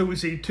cuts to we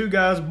see two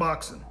guys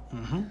boxing.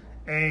 Mm-hmm.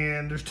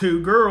 And there's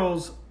two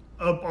girls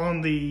up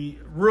on the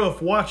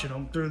roof watching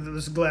them through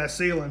this glass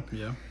ceiling.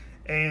 Yeah.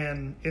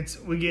 And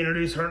we get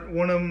introduced.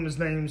 One of them, his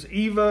name's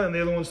Eva, and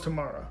the other one's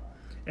Tamara.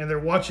 And they're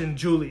watching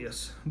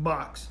Julius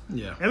box.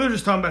 Yeah. And they're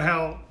just talking about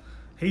how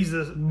he's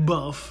the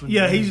buff.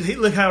 Yeah,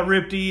 look how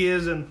ripped he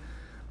is, and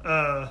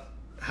how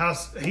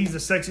he's the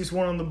sexiest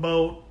one on the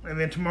boat. And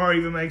then Tamara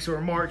even makes a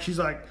remark. She's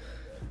like,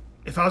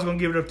 if I was going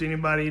to give it up to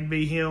anybody, it'd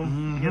be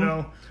him,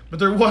 Mm-hmm. But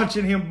they're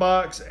watching him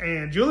box,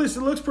 and Julius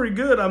looks pretty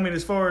good. I mean,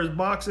 as far as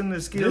boxing,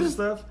 his skills and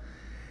stuff.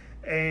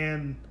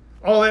 And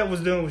all that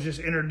was doing was just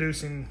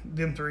introducing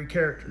them three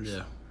characters.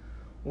 Yeah.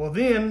 Well,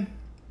 then,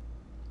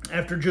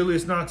 after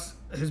Julius knocks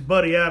his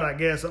buddy out, I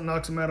guess,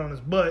 knocks him out on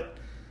his butt,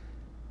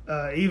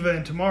 Eva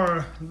and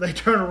Tamara, they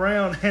turn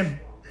around and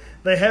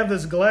they have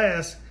this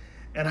glass,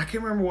 and I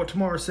can't remember what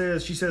Tamara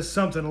says. She says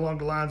something along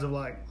the lines of,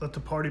 like, let the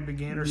party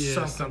begin or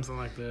something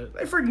like that.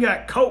 They freaking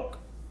got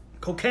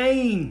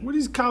cocaine. What are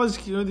these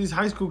these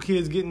high school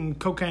kids getting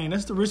cocaine?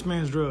 That's the rich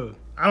man's drug.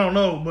 I don't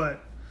know,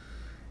 but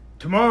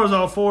Tamara's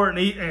all for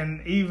it,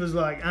 and Eva's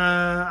like,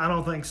 I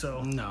don't think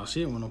so. No,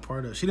 she didn't want no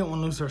part of it. She didn't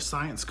want to lose her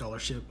science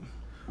scholarship.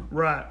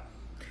 Right.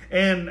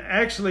 And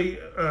actually,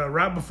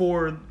 right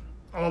before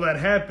all that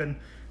happened,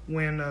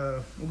 when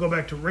we'll go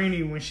back to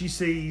Renee, when she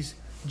sees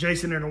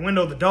Jason in the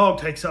window, the dog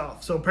takes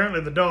off. So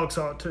apparently the dog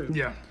saw it too.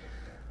 Yeah.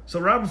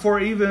 So right before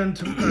Eva and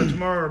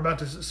Tamara are about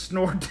to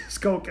snort this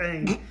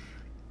cocaine,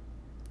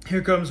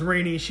 here comes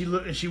Renee.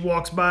 She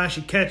walks by,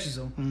 she catches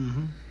them.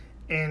 Mm-hmm.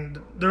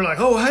 And they're like,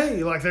 oh,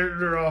 hey. Like,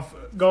 they're off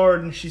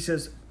guard. And she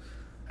says,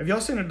 have y'all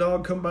seen a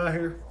dog come by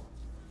here?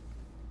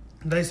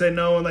 And they say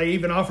no, and they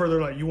even offer,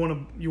 they're like, you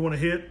want to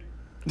hit?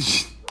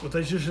 But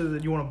they just said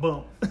that you want to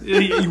bump.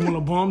 You want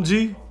to bump,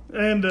 G?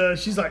 And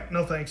she's like,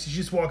 no thanks. She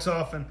just walks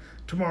off, and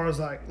Tamara's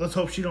like, let's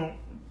hope she don't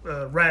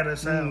rat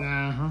us out.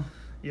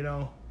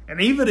 Uh-huh.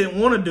 And Eva didn't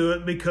want to do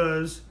it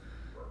because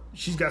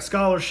she's got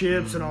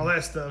scholarships and all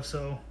that stuff.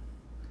 So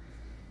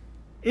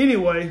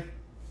anyway,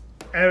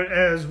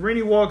 as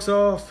Renee walks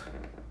off,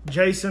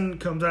 Jason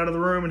comes out of the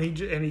room, and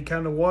he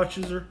kind of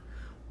watches her.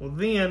 Well,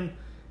 then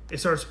it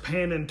starts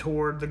panning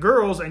toward the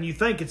girls, and you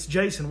think it's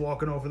Jason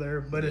walking over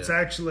there, but it's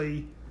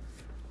actually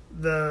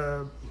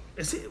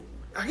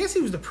I guess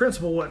he was the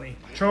principal, wasn't he?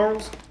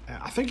 Charles?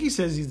 I think he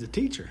says he's the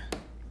teacher.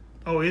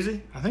 Oh, is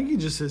he? I think he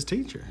just says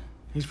teacher.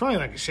 He's probably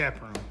like a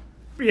chaperone.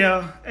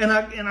 Yeah, and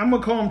I'm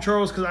going to call him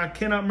Charles because I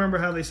cannot remember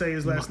how they say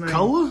his last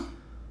McCullough?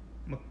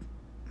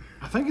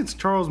 I think it's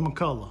Charles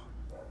McCullough.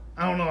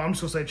 I don't know. I'm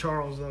just going to say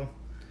Charles, though.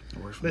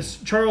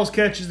 Charles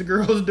catches the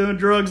girls doing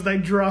drugs. They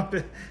drop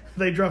it.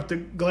 They drop the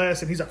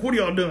glass, and he's like, what are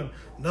y'all doing?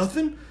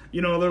 Nothing?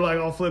 They're like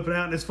all flipping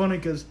out, and it's funny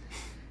because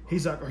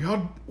he's like, are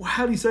y'all,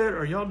 how do you say it?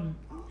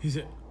 He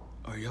said,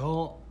 are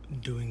y'all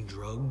doing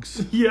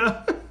drugs?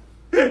 Yeah.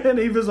 And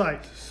Eva's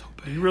like,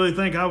 do you really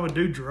think I would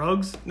do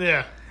drugs?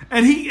 Yeah.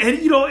 And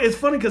it's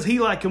funny because he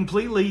like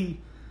completely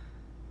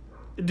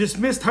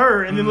dismissed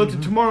her and then looked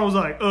at Tamara and was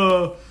like,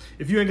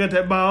 if you ain't got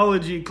that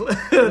biology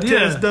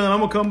test done, I'm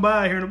going to come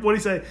by here. And what do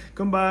you say?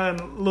 Come by in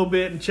a little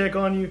bit and check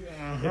on you.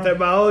 If that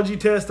biology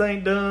test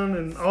ain't done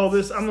and all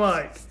this, I'm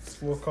like,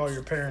 we'll call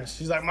your parents.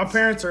 She's like, my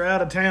parents are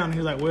out of town.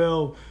 He's like,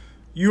 well,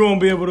 you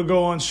won't be able to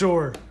go on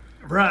shore.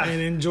 Right.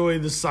 And enjoy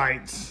the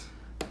sights.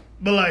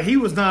 But like he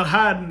was not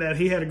hiding that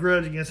he had a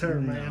grudge against her,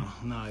 man.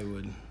 No, he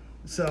wouldn't.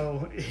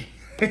 So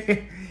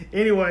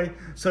anyway,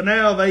 so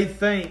now they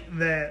think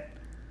that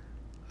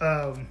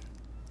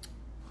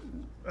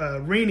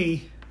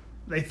Renee,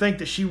 they think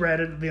that she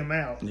ratted them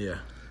out. Yeah.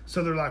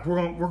 So they're like,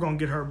 we're gonna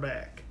get her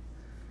back,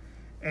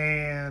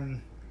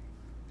 and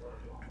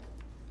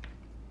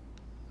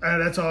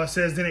that's all it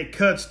says. Then it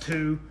cuts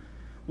to,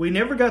 we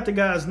never got the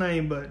guy's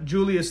name, but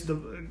Julius,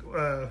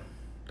 the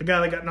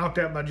guy that got knocked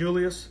out by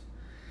Julius,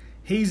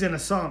 he's in a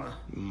sauna,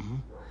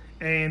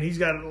 and he's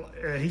got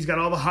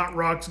all the hot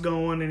rocks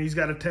going, and he's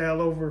got a towel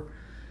over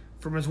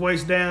from his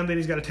waist down. Then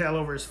he's got a towel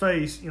over his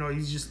face.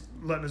 He's just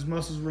letting his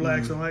muscles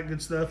relax and all that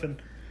good stuff.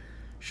 And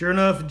sure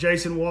enough,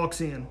 Jason walks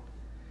in,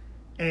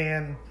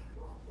 and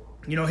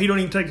he don't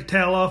even take the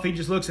towel off. He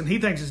just looks, and he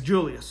thinks it's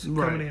Julius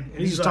coming in. And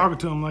he's just like, talking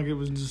to him like it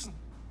was just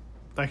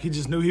like he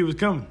just knew he was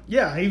coming.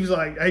 Yeah, he was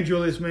like, "Hey,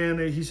 Julius, man,"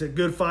 he said,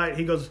 "Good fight."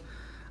 He goes,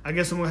 I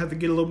guess I'm going to have to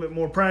get a little bit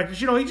more practice.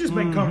 He just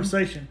made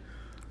conversation.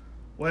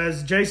 Well,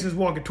 as Jason's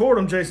walking toward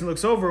him, Jason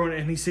looks over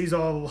and he sees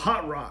all the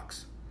hot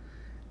rocks.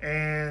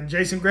 And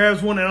Jason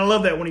grabs one, and I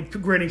love that when he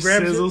grabs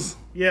Sizzles. it.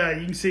 Yeah,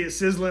 you can see it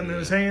sizzling in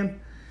his hand.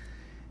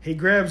 He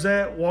grabs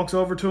that, walks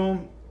over to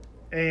him,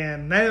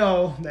 and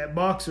now that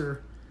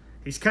boxer,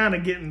 he's kind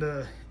of getting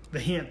the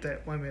hint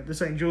that, wait a minute,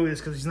 this ain't Julius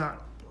because he's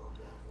not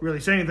really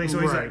saying anything. So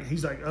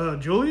he's like,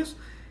 Julius?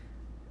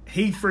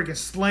 He freaking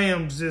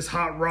slams this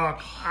hot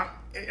rock.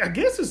 I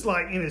guess it's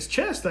like in his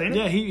chest, ain't it?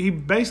 Yeah, he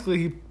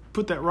basically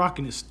put that rock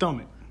in his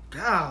stomach.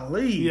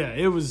 golly. Yeah,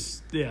 it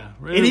was. Yeah,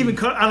 It even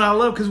cut, and I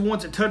love because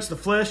once it touched the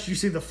flesh, you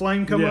see the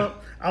flame come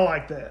up. I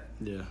like that.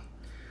 Yeah.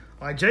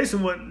 Like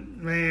Jason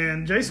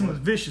was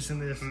vicious in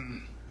this.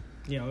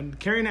 You know,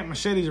 carrying that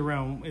machetes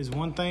around is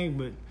one thing,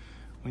 but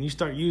when you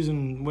start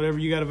using whatever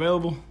you got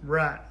available,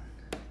 right?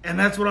 And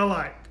that's what I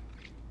like,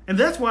 and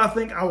that's why I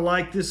think I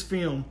like this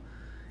film,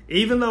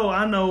 even though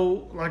I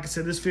know, like I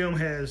said, this film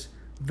has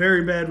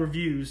very bad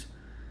reviews.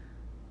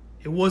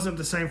 It wasn't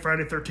the same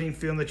Friday 13th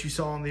film that you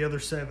saw in the other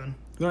 7.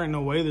 There ain't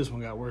no way this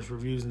one got worse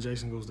reviews than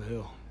Jason Goes to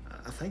Hell.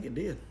 I think it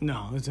did.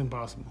 No, it's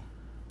impossible.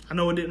 I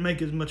know it didn't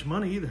make as much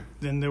money either.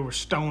 Then there were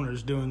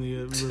stoners doing the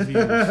reviews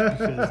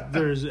because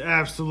there's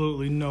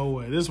absolutely no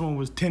way. This one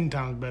was 10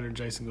 times better than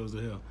Jason Goes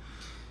to Hell.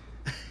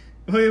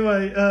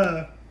 Anyway,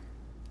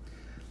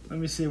 let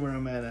me see where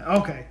I'm at.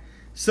 Okay,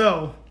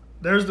 so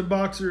there's the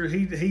boxer.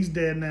 He's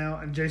dead now,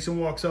 and Jason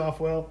walks off.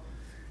 Well,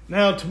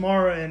 now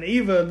Tamara and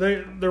Eva,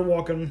 they're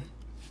walking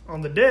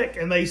on the deck,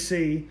 and they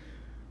see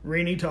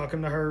Renee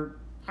talking to her.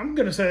 I'm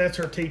going to say that's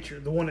her teacher,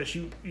 the one that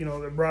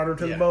that brought her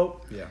to the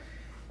boat. Yeah.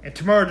 And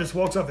Tamara just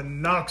walks up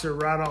and knocks her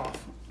right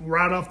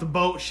off the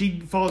boat. She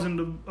falls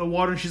into the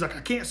water, and she's like,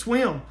 I can't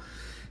swim.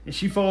 And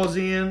she falls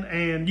in,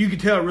 and you could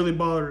tell it really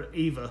bothered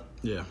Eva.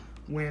 Yeah.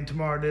 When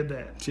Tamara did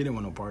that. She didn't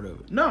want no part of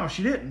it. No,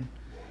 she didn't.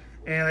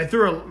 And they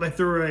threw a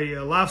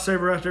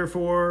lifesaver out there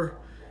for her.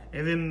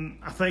 And then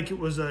I think it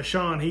was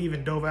Sean. He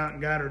even dove out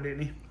and got her,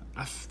 didn't he?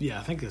 I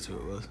think that's who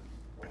it was.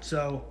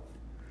 So,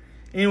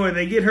 anyway,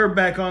 they get her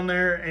back on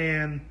there,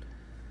 and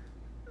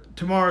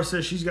Tamara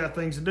says she's got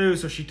things to do,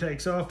 so she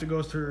takes off to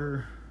go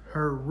to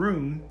her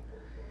room.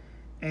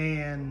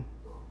 And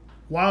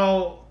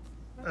while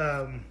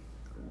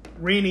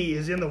Renee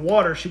is in the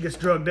water, she gets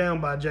drugged down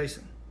by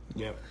Jason.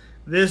 Yep.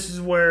 This is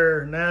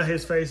where now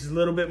his face is a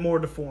little bit more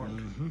deformed.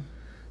 Mm-hmm.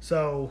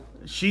 So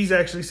she's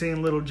actually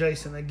seeing little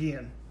Jason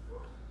again.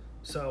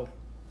 So,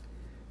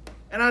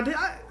 and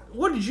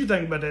what did you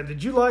think about that?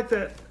 Did you like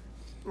that?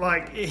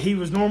 Like he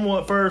was normal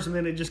at first, and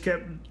then it just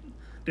kept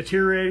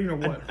deteriorating, or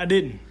what? I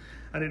didn't.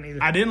 I didn't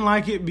either. I didn't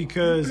like it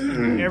because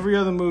in every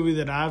other movie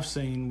that I've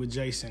seen with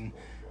Jason,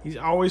 he's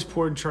always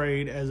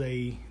portrayed as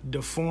a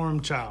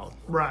deformed child.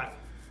 Right.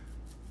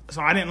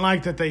 So I didn't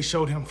like that they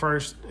showed him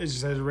first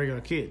just as a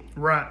regular kid.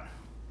 Right.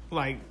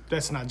 Like,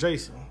 that's not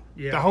Jason.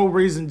 Yeah. The whole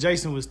reason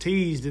Jason was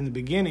teased in the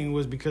beginning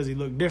was because he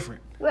looked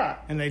different. Right.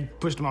 And they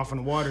pushed him off in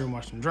the water and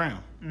watched him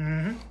drown.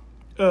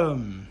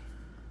 Mm-hmm.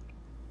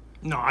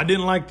 No, I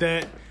didn't like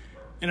that.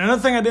 And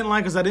another thing I didn't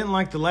like is I didn't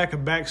like the lack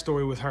of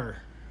backstory with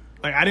her.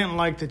 Like, I didn't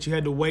like that you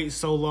had to wait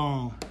so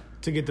long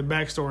to get the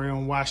backstory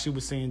on why she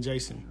was seeing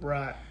Jason.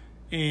 Right.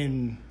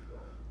 And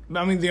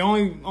I mean, the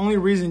only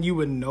reason you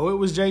would know it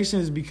was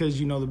Jason is because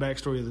you know the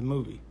backstory of the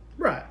movie.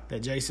 Right. That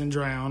Jason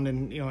drowned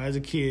and, as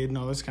a kid and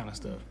all this kind of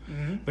stuff.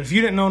 Mm-hmm. But if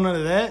you didn't know none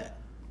of that,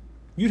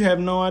 you'd have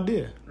no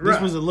idea. Right.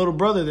 This was a little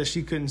brother that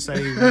she couldn't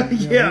save.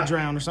 He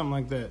drowned or something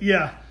like that.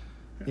 Yeah.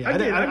 Yeah,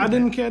 I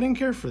didn't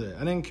care for that.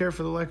 I didn't care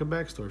for the lack of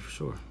backstory, for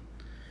sure.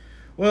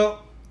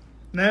 Well,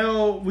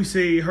 now we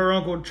see her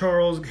Uncle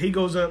Charles. He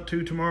goes up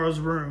to Tamara's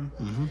room,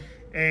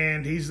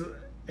 and he's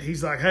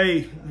like,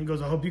 hey, he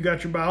goes, I hope you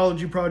got your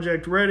biology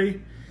project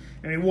ready.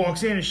 And he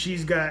walks in, and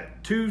she's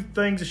got 2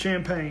 things of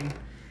champagne,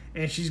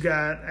 and she's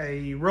got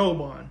a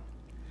robe on.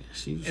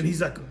 And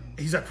he's like,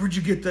 where'd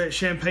you get that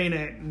champagne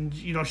at? And,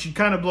 she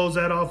kind of blows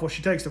that off while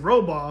she takes the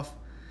robe off.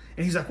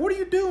 And he's like, what are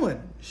you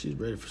doing? She's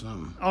ready for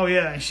something. Oh,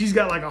 yeah. And she's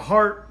got like a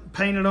heart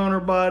painted on her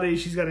body.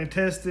 She's got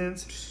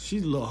intestines.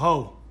 She's a little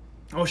hoe.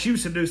 Oh, she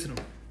was seducing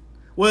him.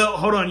 Well,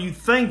 hold on. You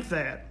think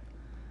that.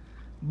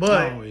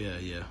 But. Oh,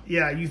 yeah.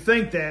 Yeah, you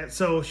think that.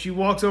 So she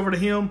walks over to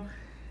him.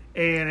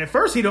 And at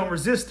first he don't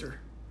resist her.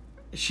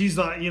 She's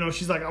like,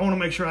 I want to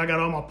make sure I got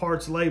all my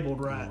parts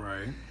labeled right.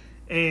 Right.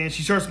 And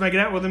she starts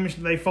making out with him. And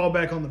they fall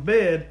back on the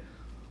bed.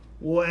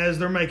 Well, as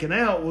they're making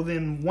out,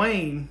 then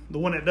Wayne, the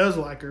one that does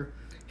like her,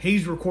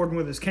 he's recording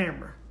with his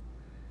camera.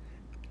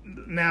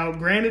 Now,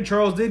 granted,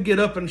 Charles did get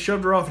up and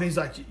shoved her off, and he's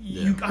like,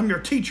 I'm your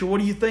teacher.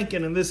 What are you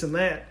thinking? And this and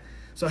that.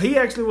 So he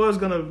actually was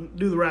going to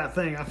do the right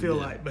thing, I feel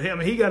like. But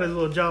he got his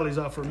little jollies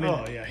off for a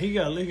minute. Oh, yeah. He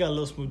got a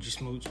little smoochy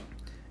smooch.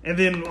 And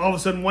then all of a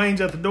sudden, Wayne's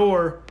at the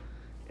door,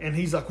 and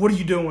he's like, what are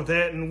you doing with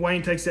that? And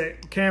Wayne takes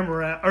that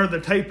camera out, or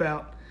the tape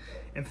out,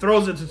 and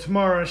throws it to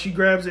Tamara, and she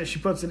grabs it, and she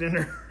puts it in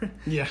her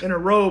in her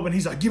robe, and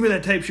he's like, give me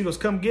that tape. She goes,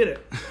 come get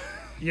it.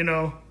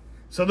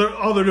 So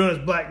all they're doing is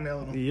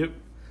blackmailing him. Yep.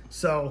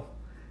 So,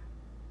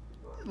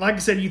 like I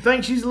said, you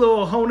think she's a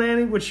little hoe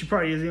nanny, which she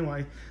probably is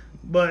anyway.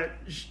 But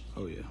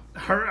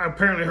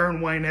apparently her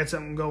and Wayne had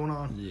something going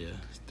on. Yeah,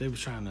 they were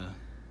trying to.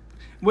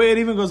 Well, it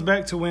even goes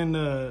back to when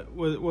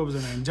what was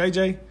her name,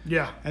 JJ?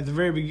 Yeah. At the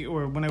very beginning,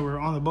 or when they were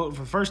on the boat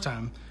for the first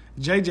time,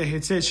 JJ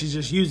had said she's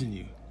just using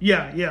you.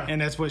 Yeah.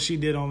 And that's what she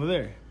did over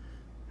there.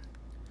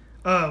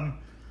 And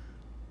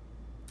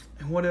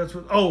what else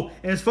was? Oh,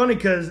 and it's funny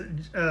because.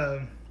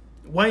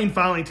 Wayne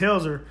finally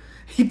tells her,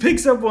 he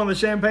picks up one of the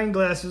champagne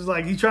glasses,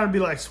 like he's trying to be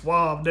like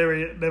suave,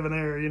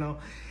 debonair, and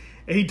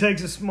he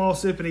takes a small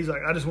sip and he's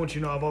like, I just want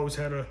you to know I've always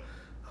had a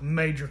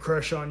major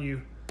crush on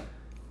you.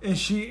 And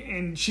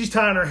she's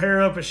tying her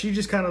hair up, and she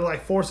just kind of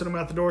like forcing him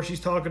out the door. She's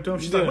talking to him.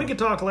 She's like, "We can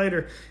talk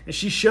later." And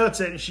she shuts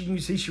it, and you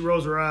see she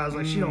rolls her eyes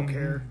like she don't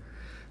care.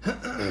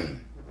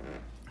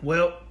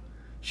 Well,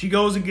 she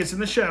goes and gets in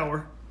the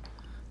shower,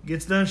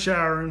 gets done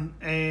showering,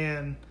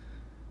 and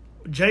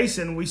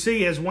Jason, we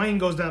see as Wayne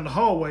goes down the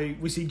hallway,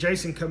 we see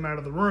Jason come out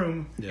of the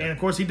room, and of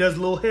course he does a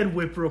little head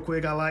whip real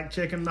quick. I like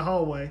checking the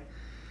hallway.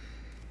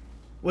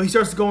 Well, he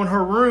starts to go in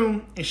her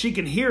room, and she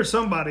can hear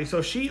somebody,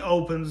 so she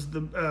opens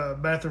the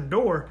bathroom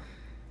door,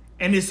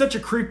 and it's such a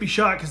creepy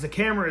shot because the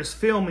camera is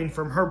filming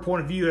from her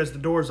point of view as the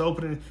door is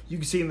opening. You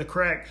can see in the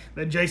crack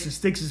that Jason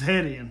sticks his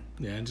head in.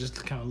 Yeah, and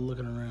just kind of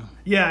looking around.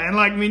 Yeah, and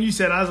like you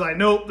said, I was like,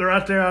 nope, they're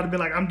out there. I'd have been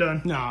like, I'm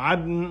done. No,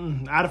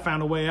 I'd have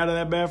found a way out of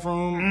that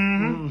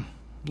bathroom.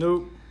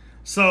 Nope.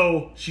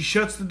 So she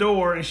shuts the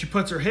door, and she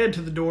puts her head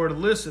to the door to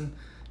listen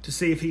to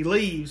see if he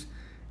leaves.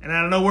 And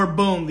out of nowhere,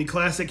 boom, the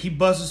classic, he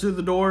busts through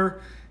the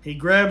door, he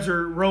grabs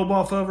her robe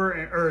off of her,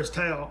 or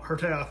her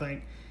towel, I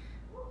think,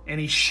 and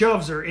he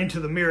shoves her into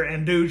the mirror.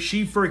 And, dude,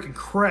 she freaking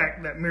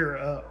cracked that mirror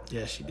up.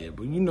 Yeah, she did,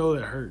 but you know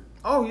that hurt.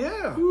 Oh,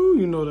 yeah. Ooh,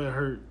 you know that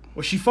hurt.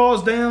 Well, she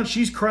falls down,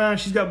 she's crying,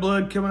 she's got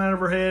blood coming out of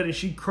her head, and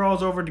she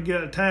crawls over to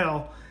get a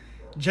towel.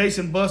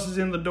 Jason busts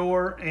in the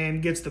door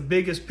and gets the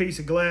biggest piece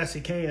of glass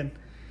he can.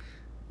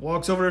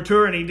 Walks over to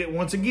her, and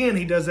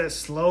he does that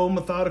slow,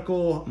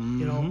 methodical,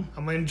 I'm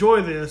going to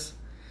enjoy this.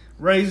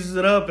 Raises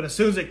it up, and as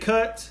soon as it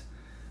cuts,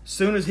 as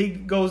soon as he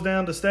goes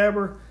down to stab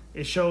her,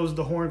 it shows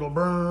the horn go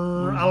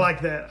burn. I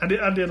like that. I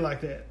did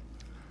like that.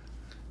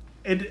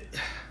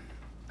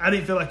 I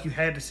didn't feel like you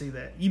had to see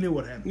that. You knew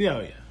what happened. Yeah,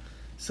 yeah.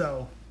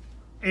 So,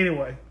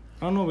 anyway.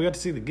 I don't know. We got to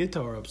see the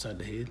guitar upside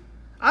the head.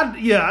 I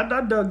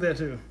dug that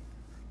too.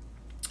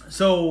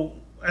 So,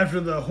 after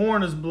the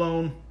horn is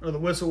blown, or the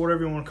whistle,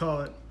 whatever you want to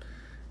call it,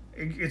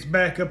 it's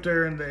back up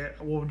there in the,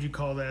 what would you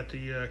call that?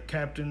 The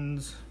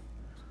captain's...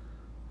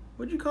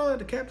 What'd you call it?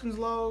 The captain's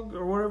log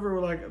or whatever,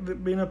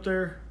 like being up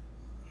there?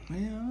 Yeah, I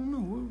don't know.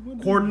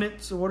 What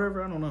Coordinates or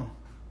whatever? I don't know.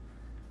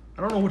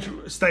 I don't know which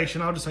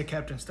station. I'll just say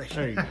captain station.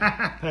 There you go.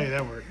 Hey,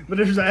 that worked. But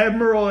there's an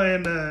admiral,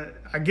 and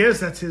I guess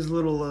that's his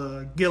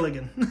little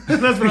Gilligan.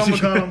 That's what I'm going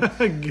to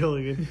call him.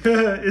 Gilligan.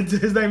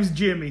 His name's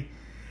Jimmy.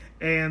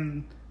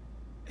 And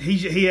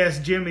he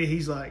asked Jimmy,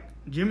 he's like,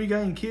 "Jimmy,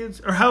 got any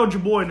kids? Or how old's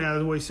your boy now?"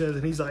 is what he says.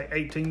 And he's like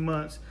 18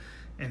 months.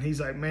 And he's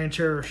like, "Man,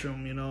 cherish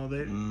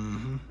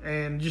them,"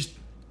 And just...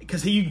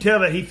 because you can tell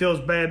that he feels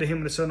bad that him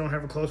and his son don't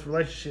have a close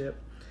relationship.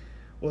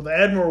 Well, the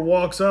admiral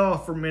walks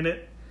off for a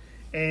minute,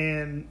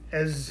 and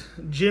as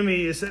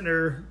Jimmy is sitting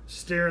there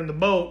steering the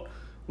boat,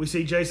 we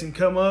see Jason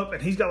come up,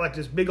 and he's got like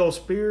this big old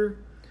spear.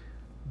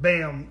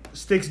 Bam!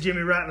 Sticks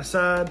Jimmy right in the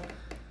side.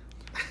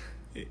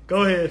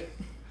 Go ahead.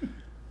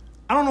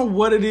 I don't know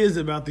what it is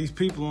about these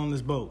people on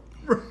this boat.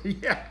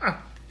 Yeah.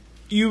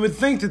 You would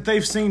think that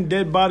they've seen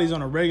dead bodies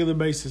on a regular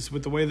basis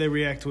with the way they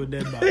react to a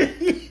dead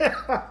body.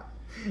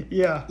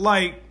 Yeah.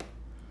 Like,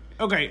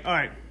 okay, all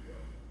right.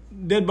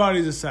 Dead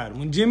bodies aside,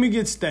 when Jimmy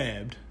gets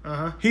stabbed,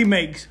 he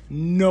makes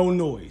no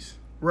noise.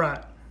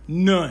 Right.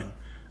 None.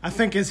 I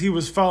think as he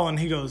was falling,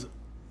 he goes,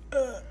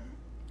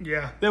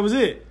 Yeah. That was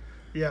it.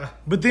 Yeah.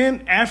 But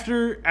then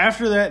after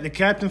that, the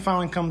captain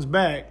finally comes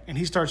back, and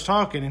he starts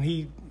talking, and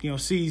he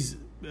sees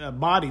a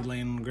body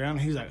laying on the ground,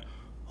 and he's like,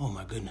 "Oh,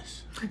 my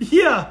goodness."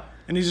 Yeah.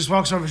 And he just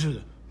walks over and says,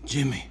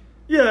 "Jimmy."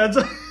 Yeah.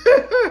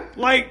 It's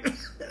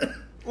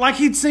like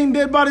he'd seen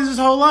dead bodies his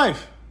whole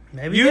life.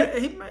 Maybe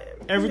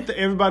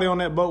everybody on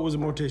that boat was a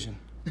mortician.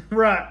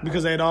 Right.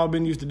 Because they had all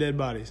been used to dead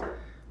bodies.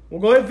 Well,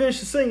 go ahead and finish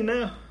the scene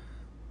now.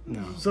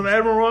 No. So the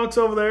admiral walks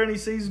over there and he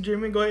sees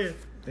Jimmy. Go ahead.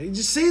 He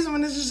just sees him,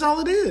 and that's just all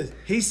it is.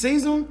 He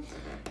sees him,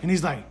 and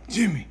he's like,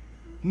 "Jimmy,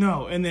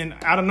 no." And then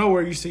out of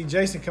nowhere, you see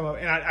Jason come up.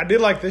 And I did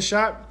like this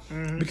shot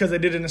because they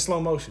did it in slow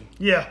motion.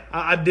 Yeah.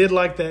 I did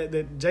like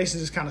that Jason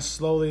just kind of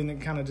slowly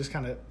and kind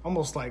of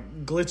almost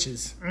like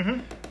glitches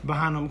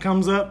behind him,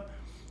 comes up.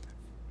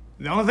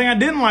 The only thing I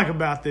didn't like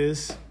about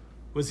this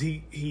was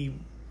he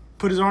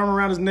put his arm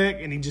around his neck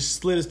and he just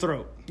slit his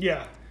throat.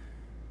 Yeah.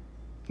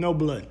 No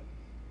blood.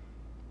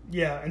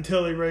 Yeah,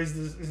 until he raised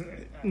his...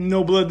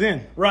 No blood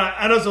then. Right,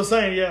 I know what I'm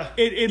saying, yeah.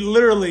 It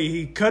literally,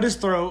 he cut his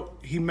throat,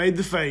 he made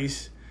the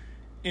face,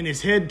 and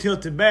his head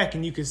tilted back,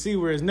 and you could see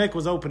where his neck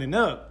was opening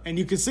up, and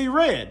you could see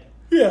red.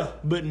 Yeah.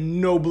 But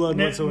no blood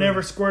whatsoever.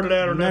 Never squirted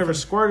out or nothing. Never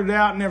squirted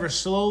out, never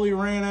slowly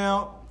ran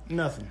out,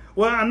 nothing.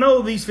 Well, I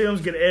know these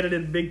films get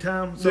edited big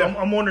time, so Yeah.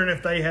 I'm wondering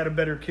if they had a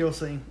better kill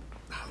scene.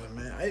 Oh,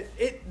 man,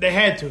 they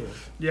had to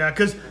have. Yeah,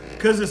 because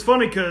it's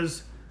funny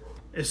because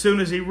as soon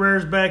as he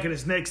rears back and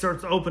his neck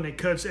starts to open, it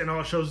cuts and all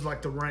it shows is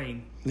like the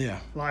rain. Yeah.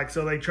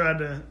 So they tried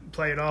to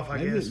play it off,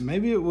 I guess.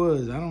 Maybe it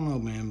was. I don't know,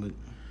 man, but...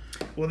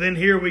 Well, then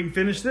here we can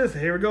finish this.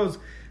 Here it goes.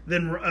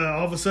 Then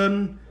all of a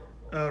sudden,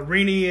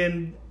 Renee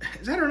and...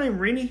 Is that her name,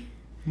 Renee?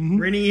 Mm-hmm.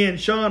 Renee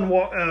and Sean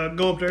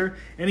go up there,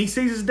 and he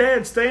sees his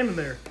dad standing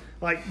there.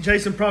 Like,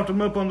 Jason propped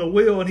him up on the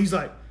wheel, and he's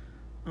like,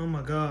 "Oh,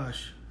 my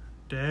gosh,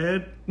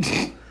 Dad?"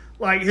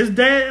 Like, his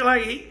dad,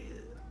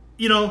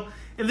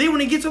 and then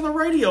when he gets on the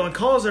radio and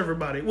calls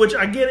everybody, which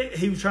I get it,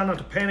 he was trying not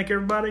to panic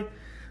everybody,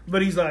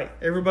 But he's like,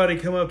 everybody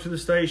come up to the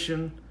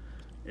station.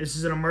 This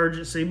is an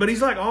emergency. But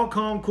he's like all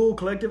calm, cool,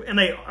 collective. And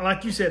they,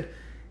 like you said,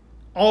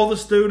 all the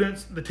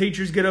students, the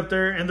teachers get up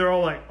there and they're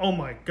all like, oh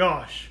my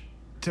gosh.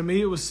 To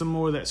me, it was some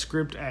more of that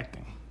script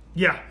acting.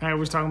 Yeah. I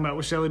was talking about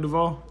with Shelley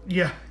Duvall.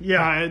 Yeah,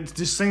 yeah. It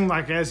just seemed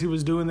like as he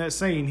was doing that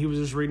scene, he was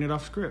just reading it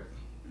off script.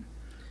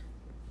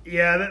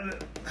 Yeah.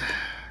 That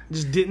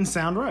just didn't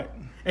sound right.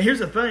 And here's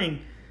the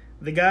thing.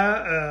 The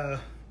guy,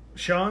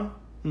 Sean,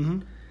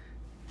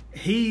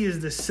 he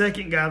is the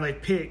second guy they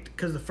picked.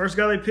 Because the first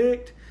guy they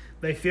picked,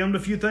 they filmed a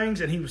few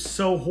things, and he was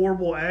so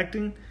horrible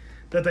acting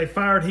that they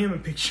fired him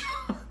and picked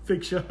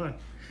Sean.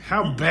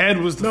 How bad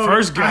was the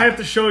first guy? I have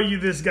to show you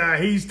this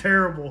guy. He's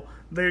terrible.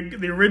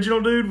 The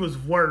original dude was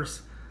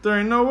worse. There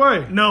ain't no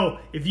way. No,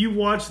 if you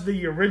watch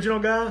the original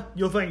guy,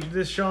 you'll think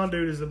this Sean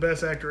dude is the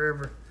best actor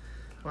ever.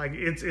 Like,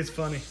 it's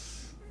funny.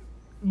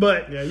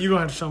 But yeah, you're going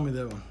to have to show me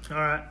that one. All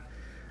right.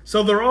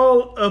 So they're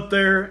all up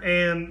there,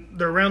 and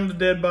they're around the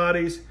dead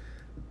bodies.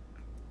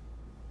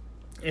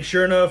 And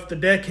sure enough, the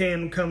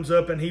deckhand comes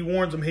up, and he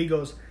warns them. He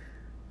goes,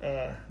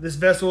 this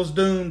vessel is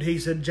doomed. He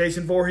said,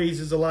 Jason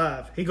Voorhees is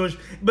alive. He goes,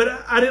 but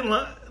I didn't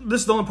like,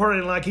 this is the only part I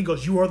didn't like. He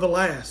goes, you are the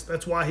last.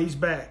 That's why he's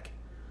back.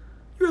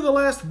 You're the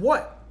last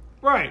what?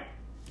 Right.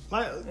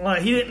 Like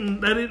that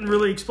didn't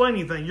really explain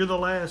anything. You're the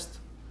last,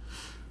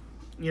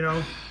 you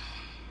know.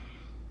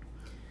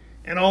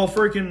 And all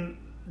freaking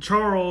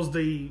Charles,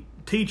 the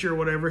teacher or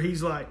whatever,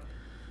 he's like,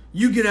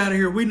 you get out of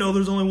here. We know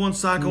there's only one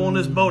psycho on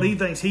this boat. He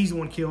thinks he's the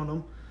one killing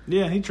them.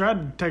 Yeah, he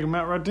tried to take him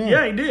out right then.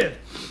 Yeah, he did.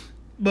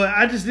 But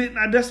I just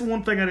didn't. That's the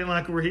one thing I didn't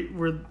like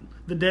where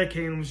the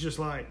deckhand was just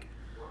like,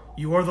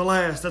 you are the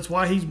last. That's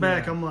why he's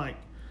back. Yeah. I'm like.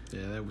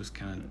 Yeah, that was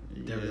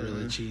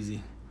really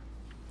cheesy.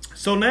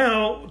 So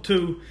now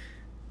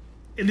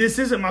this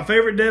isn't my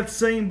favorite death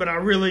scene, but I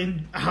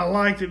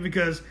liked it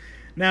because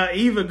now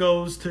Eva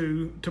goes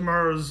to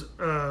Tamara's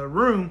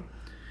room,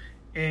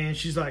 and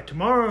she's like,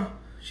 Tamara,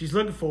 she's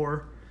looking for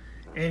her,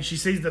 and she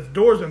sees that the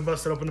door's been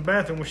busted open in the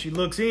bathroom. When she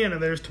looks in,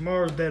 and there's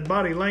Tamara's dead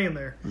body laying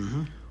there.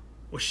 Mm-hmm.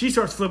 Well, she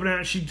starts flipping out,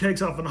 and she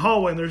takes off in the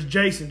hallway, and there's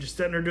Jason just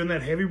sitting there doing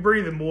that heavy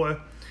breathing, boy.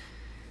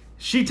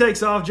 She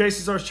takes off.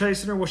 Jason starts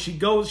chasing her. Well,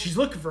 she's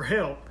looking for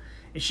help,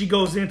 and she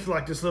goes into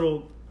like this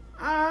little,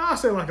 I'll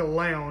say like a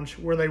lounge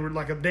where they were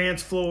like a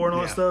dance floor and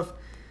all that stuff.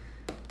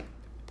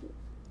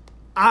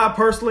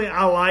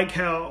 I like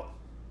how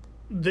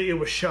it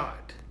was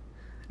shot.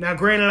 Now,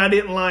 granted, I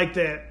didn't like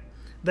that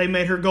they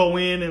made her go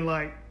in and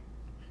like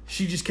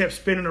she just kept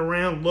spinning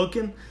around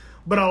looking,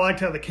 but I liked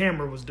how the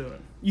camera was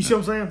doing. You see what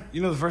I'm saying?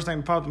 You know the first thing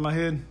that popped in my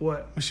head?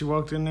 What? When she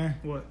walked in there?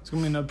 What? It's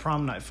going to be another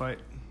prom night fight.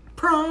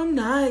 Prom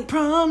night.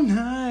 Prom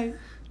night.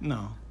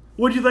 No.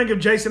 What'd you think of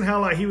Jason, how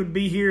like he would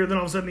be here, then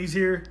all of a sudden he's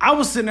here? I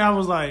was sitting there, I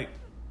was like,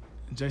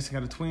 Jason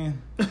got a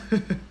twin?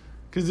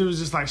 Because it was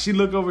just like, she'd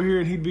look over here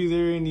and he'd be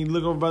there, and he'd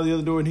look over by the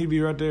other door and he'd be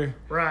right there.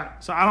 Right.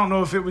 So I don't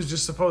know if it was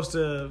just supposed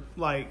to,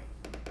 like,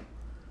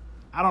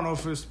 I don't know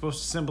if it was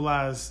supposed to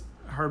symbolize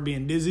her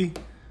being dizzy.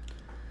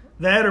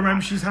 That, or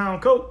maybe she's high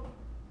on coke.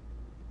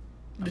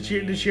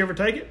 Did she ever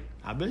take it?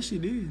 I bet she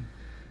did.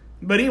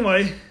 But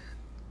anyway,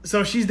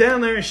 so she's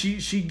down there and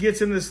she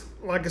gets in this,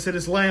 like I said,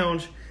 this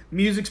lounge.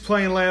 Music's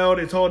playing loud.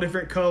 It's all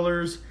different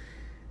colors.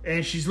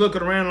 And she's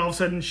looking around, and all of a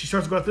sudden she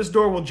starts to go out this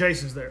door. Well,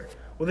 Jason's there.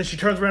 Well, then she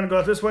turns around and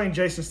goes out this way, and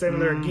Jason's standing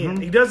there again.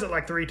 He does it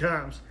like 3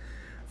 times.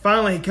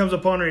 Finally, he comes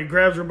up on her. He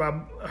grabs her by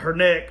her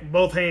neck,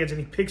 both hands, and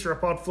he picks her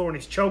up off the floor, and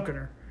he's choking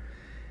her.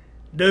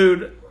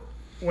 Dude,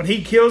 when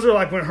he kills her,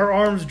 like when her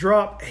arms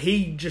drop,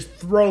 he just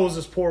throws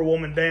this poor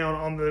woman down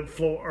on the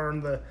floor, or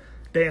on the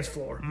dance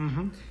floor.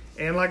 Mm-hmm.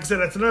 And like I said,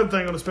 that's another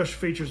thing on the special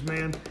features,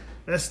 man.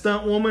 That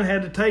stunt woman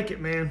had to take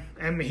it, man.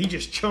 I mean, he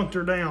just chunked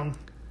her down.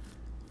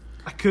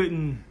 I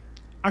couldn't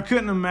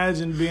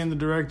imagine being the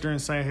director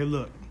and saying, hey,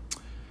 look,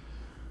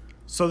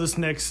 so this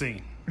next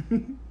scene,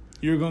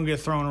 you're going to get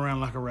thrown around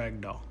like a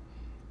rag doll.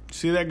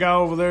 See that guy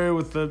over there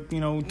with the,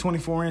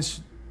 24-inch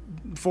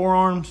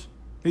forearms?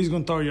 He's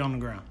going to throw you on the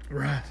ground.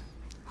 Right.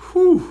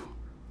 Whew.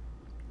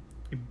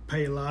 You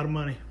pay a lot of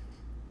money.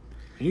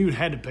 You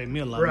had to pay me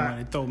a lot of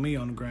money to throw me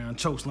on the ground,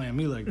 chokeslam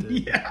me like that.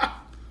 Yeah.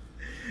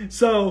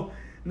 So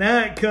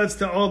now it cuts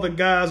to all the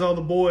guys, all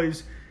the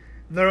boys.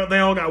 They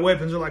all got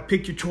weapons. They're like,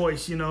 pick your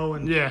choice,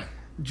 And yeah.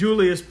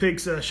 Julius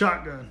picks a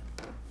shotgun.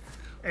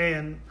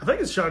 And I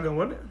think it's a shotgun,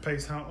 wasn't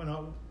it?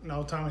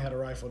 No, Tommy had a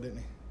rifle, didn't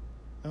he?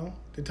 No?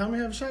 Did Tommy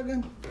have a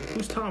shotgun?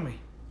 Who's Tommy?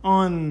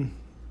 Tommy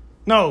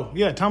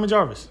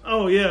Jarvis.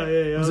 Oh,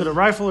 yeah. Was it a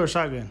rifle or a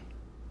shotgun?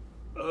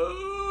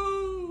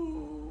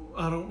 Oh,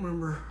 I don't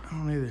remember. I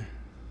don't either.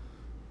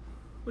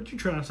 What you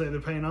trying to say? They're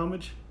paying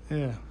homage?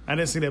 Yeah. I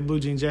didn't see that blue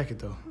jean jacket,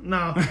 though.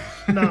 No.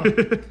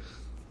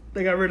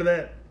 They got rid of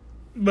that.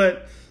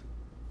 But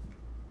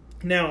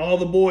now all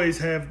the boys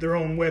have their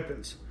own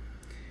weapons.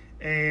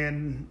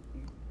 And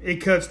it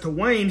cuts to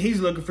Wayne.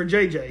 He's looking for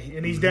JJ.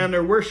 And he's down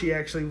there where she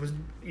actually was,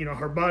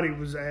 her body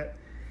was at.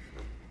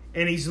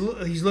 And he's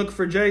looking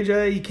for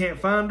JJ. He can't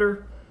find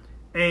her.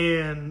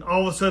 And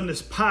all of a sudden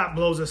this pipe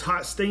blows this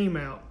hot steam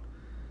out.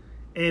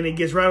 and it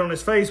gets right on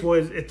his face. Well,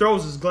 it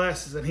throws his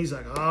glasses, and he's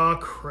like, oh,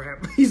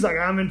 crap. He's like,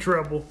 I'm in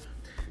trouble.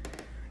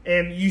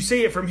 And you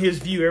see it from his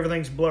view.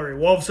 Everything's blurry.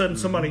 Well, all of a sudden,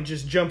 somebody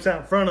just jumps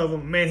out in front of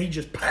him. Man, he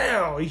just,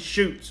 pow, he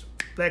shoots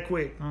that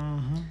quick.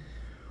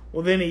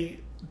 Well, then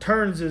he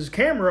turns his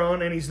camera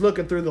on, and he's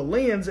looking through the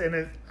lens,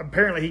 and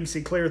apparently he can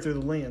see clear through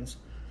the lens.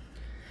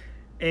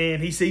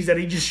 And he sees that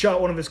he just shot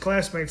one of his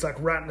classmates, like,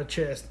 right in the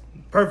chest.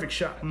 Perfect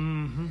shot.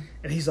 And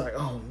he's like,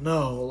 oh,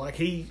 no. Like,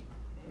 he,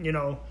 you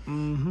know.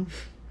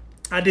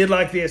 I did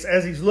like this.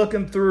 As he's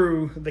looking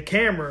through the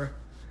camera,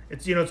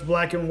 it's, you know, it's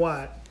black and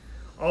white.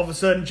 All of a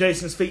sudden,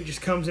 Jason's feet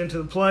just comes into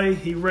the play.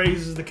 He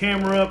raises the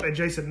camera up, and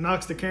Jason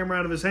knocks the camera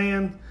out of his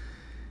hand.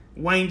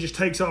 Wayne just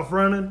takes off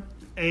running,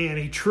 and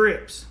he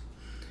trips.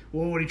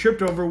 Well, what he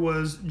tripped over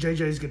was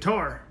JJ's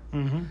guitar.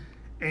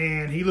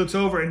 And he looks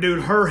over, and,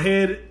 dude, her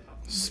head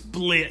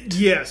split.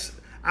 Yes.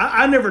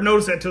 I never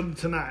noticed that till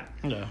tonight.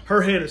 Yeah.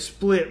 Her head is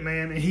split,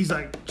 man. And he's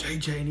like,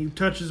 JJ, and he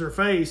touches her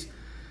face.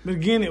 But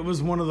again, it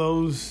was one of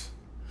those,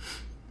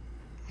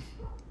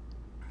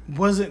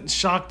 wasn't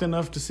shocked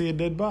enough to see a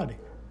dead body.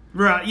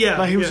 Right, yeah.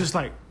 Like, he was just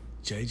like,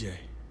 JJ.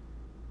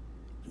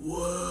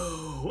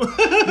 Whoa.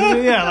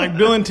 Yeah, like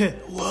Bill and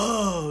Ted.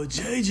 Whoa,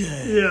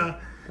 JJ. Yeah.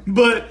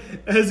 But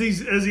as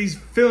he's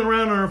feeling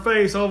around on her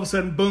face, all of a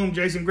sudden, boom,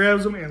 Jason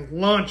grabs him and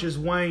launches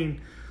Wayne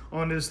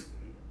on this,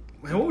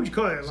 man, what would you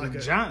call it? Like a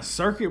giant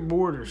circuit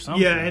board or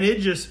something. Yeah, and it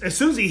just, as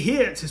soon as he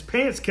hits, his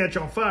pants catch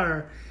on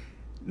fire.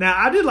 Now,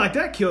 I did like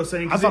that kill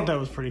scene. I thought that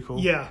was pretty cool.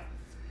 Yeah.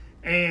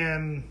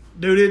 And,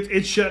 dude,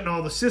 it's shutting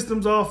all the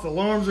systems off. The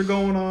alarms are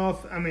going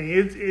off. I mean,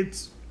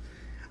 it's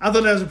I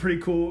thought that was a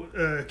pretty cool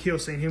kill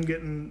scene, him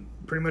getting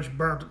pretty much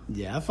burnt.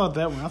 Yeah, I thought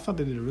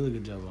they did a really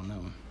good job on that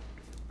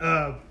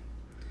one.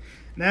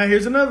 Now,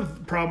 here's another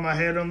problem I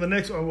had on the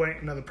next one. Oh, wait,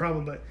 another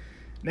problem. But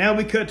now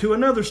we cut to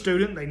another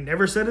student. They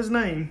never said his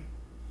name.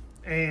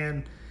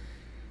 And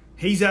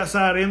he's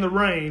outside in the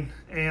rain.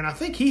 And I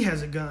think he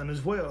has a gun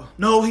as well.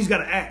 No, he's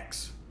got an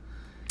axe.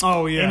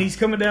 Oh, yeah. And he's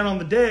coming down on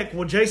the deck.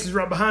 Well, Jason's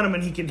right behind him,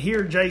 and he can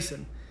hear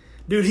Jason.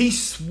 Dude, he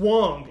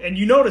swung. And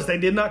you notice they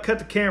did not cut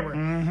the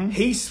camera.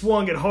 He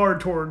swung it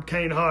hard toward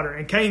Kane Hodder.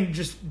 And Kane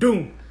just,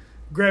 boom,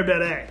 grabbed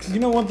that axe.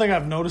 You know, one thing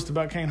I've noticed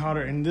about Kane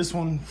Hodder, and this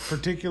one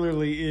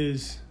particularly,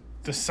 is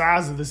the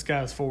size of this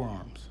guy's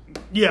forearms.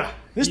 Yeah.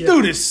 This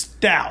dude is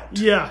stout.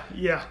 Yeah,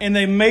 yeah. And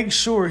they make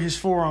sure his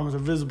forearms are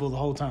visible the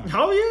whole time.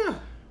 Oh, yeah.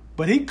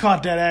 But he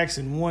caught that axe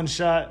in one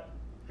shot.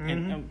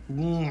 And,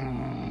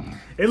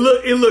 It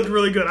looked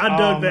really good. I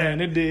dug that. Man,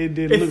 it did.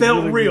 It felt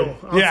really real.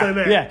 Good. I'll say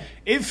that. Yeah,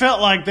 it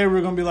felt like they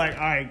were going to be like, all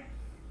right,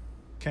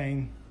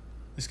 Kane,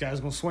 this guy's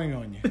going to swing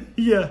on you.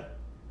 Yeah.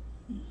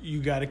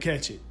 You got to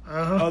catch it.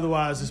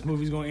 Otherwise, this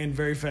movie's going to end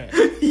very fast.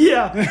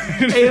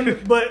 Yeah.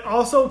 But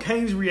also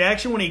Kane's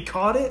reaction when he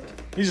caught it.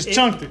 He just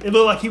chunked it. It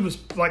looked like he was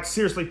like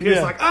seriously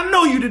pissed. Yeah. Like, I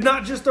know you did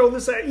not just throw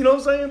this at, you know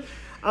what I'm saying?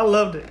 I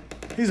loved it.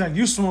 He's like,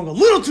 you swung a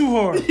little too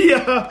hard.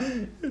 Yeah.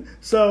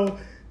 So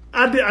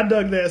I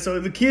dug that. So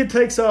the kid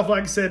takes off,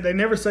 like I said, they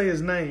never say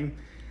his name.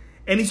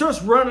 And he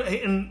starts running,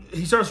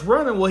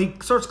 well, he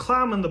starts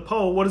climbing the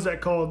pole. What is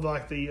that called?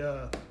 Like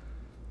the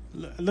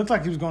It looked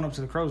like he was going up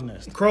to the crow's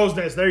nest. Crow's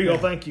nest. There you go.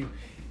 Thank you.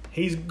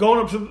 He's going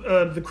up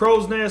to the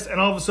crow's nest, and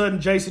all of a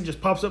sudden Jason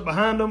just pops up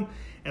behind him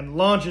and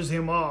launches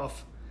him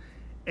off.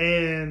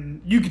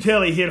 And you can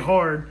tell he hit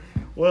hard.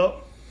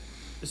 Well,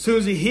 as soon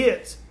as he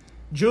hits,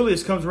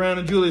 Julius comes around,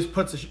 and Julius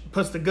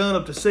puts the gun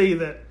up to see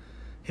that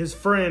his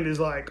friend is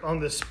like on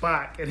this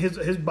spike, and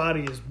his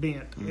body is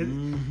bent.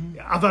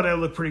 I thought that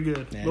looked pretty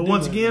good. Yeah, but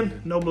once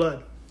again, no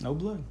blood. No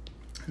blood.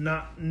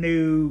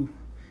 Nothing.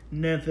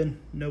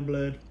 No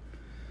blood.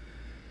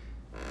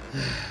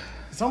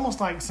 It's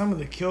almost like some of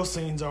the kill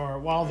scenes are,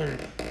 while they're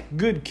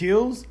good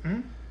kills,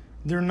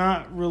 they're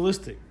not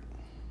realistic.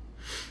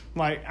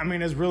 Like, I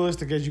mean, as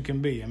realistic as you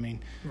can be. I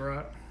mean,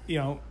 right. You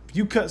know, if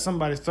you cut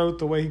somebody's throat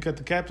the way he cut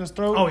the captain's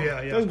throat,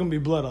 there's going to be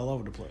blood all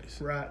over the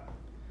place. Right.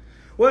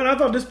 Well, and I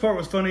thought this part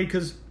was funny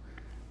because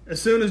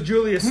as soon as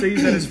Julius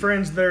sees that his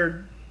friends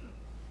they're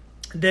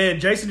dead,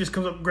 Jason just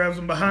comes up, grabs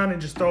him behind,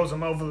 and just throws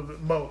him over the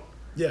boat.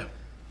 Yeah.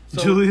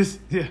 So, Julius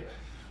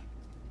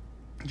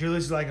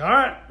is like, all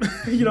right,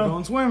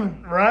 going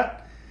swimming, right?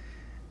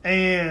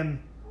 And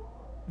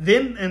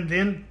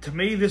then to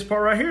me, this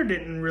part right here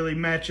didn't really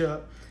match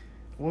up.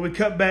 When we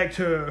cut back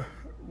to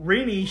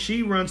Renee,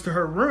 she runs to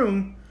her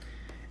room,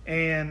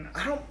 and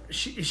is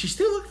she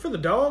still looking for the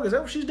dog? Is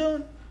that what she's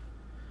doing?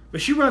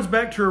 But she runs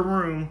back to her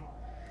room,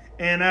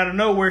 and out of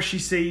nowhere, she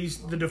sees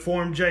the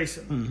deformed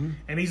Jason.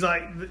 And he's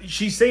like,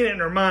 she's seen it in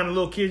her mind. The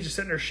little kid's just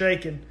sitting there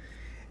shaking.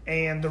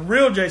 And the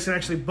real Jason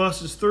actually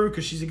busts through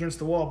because she's against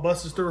the wall,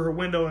 busts through her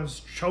window and is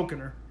choking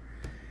her.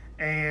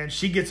 And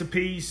she gets a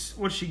piece.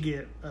 What'd she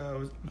get?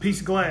 A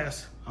piece of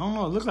glass. I don't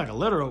know. It looks like a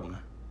letter opener.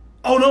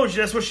 Oh, no,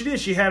 that's what she did.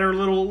 She had her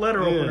little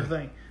letter opener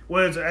thing.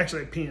 Well, it's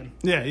actually a pen.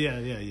 Yeah.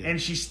 And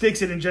she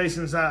sticks it in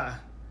Jason's eye.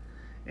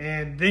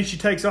 And then she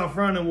takes off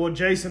running. Well,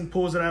 Jason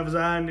pulls it out of his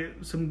eye,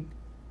 and some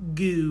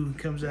goo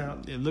comes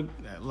out. It looked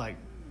like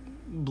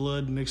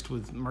blood mixed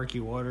with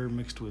murky water,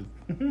 mixed with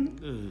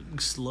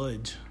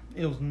sludge.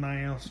 It was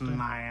nasty.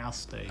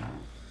 Nasty.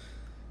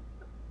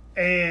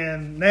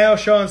 And now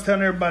Sean's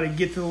telling everybody,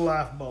 get to the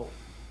lifeboat.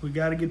 We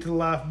got to get to the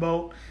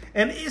lifeboat.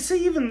 And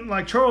see, even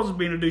like Charles is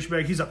being a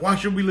douchebag. He's like, why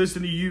should we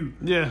listen to you?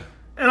 Yeah.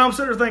 And I'm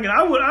sitting there thinking,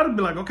 I'd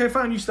be like, okay,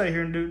 fine, you stay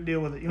here and deal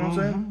with it. You know what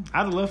I'm saying?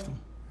 I'd have left him.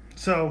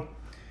 So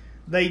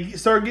they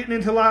start getting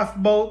into the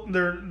lifeboat.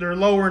 They're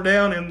lowering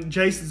down, and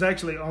Jason's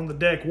actually on the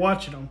deck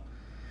watching them.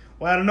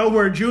 Well, out of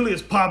nowhere,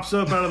 Julius pops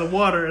up out of the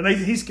water, and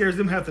he scares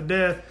them half to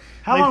death.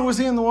 How long was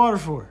he in the water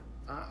for?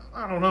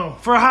 I don't know.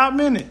 For a hot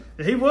minute.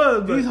 He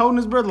was, but He's holding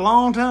his breath a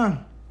long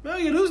time. no,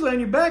 you lose laying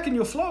your back and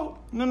you'll float.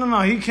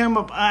 No. He came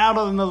up out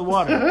of another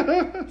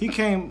water. He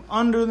came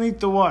underneath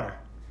the water.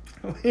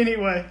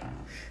 Anyway,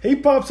 he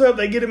pops up.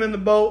 They get him in the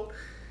boat,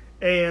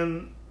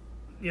 and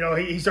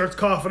he starts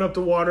coughing up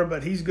the water,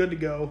 but he's good to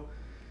go.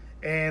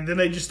 And then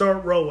they just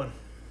start rowing.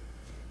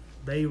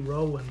 They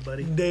rowing,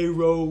 buddy. They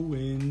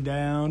rowing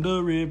down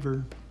the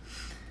river.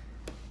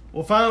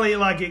 Well, finally,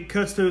 it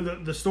cuts to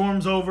the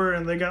storm's over,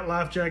 and they got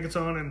life jackets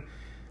on, and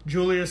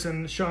Julius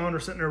and Sean are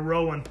sitting there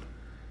rowing.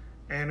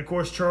 And, of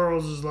course,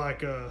 Charles is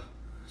like,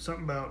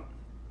 something about,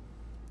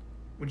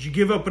 would you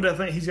give up with that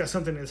thing? He's got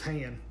something in his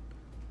hand.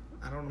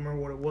 I don't remember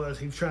what it was.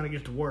 He was trying to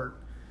get to work.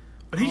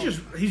 But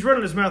he's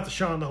running his mouth to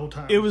Sean the whole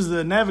time. It was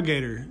the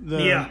navigator,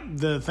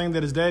 the thing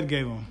that his dad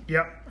gave him.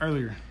 Yep.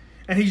 Earlier.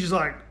 And he's just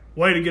like,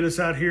 way to get us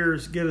out here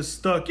is get us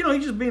stuck.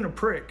 He's just being a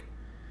prick.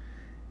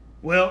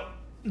 Well,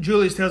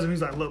 Julius tells him,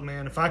 he's like, look,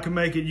 man, if I can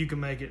make it, you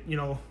can make it.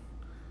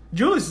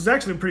 Julius is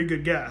actually a pretty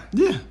good guy.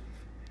 Yeah.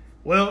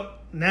 Well,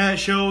 now it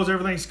shows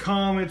everything's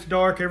calm, it's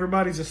dark,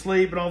 everybody's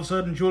asleep, and all of a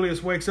sudden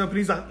Julius wakes up and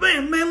he's like,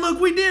 man, look,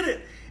 we did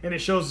it. And it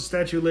shows the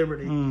Statue of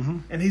Liberty. Mm-hmm.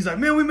 And he's like,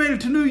 man, we made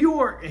it to New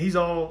York. And he's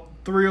all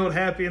thrilled,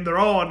 happy, and they're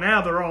all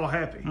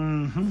happy.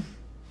 Mm-hmm.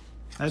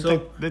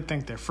 They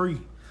think they're free.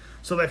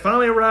 So they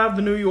finally arrive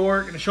to New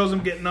York, and it shows them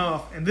getting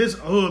off. And this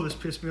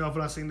pissed me off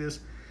when I seen this.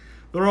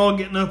 They're all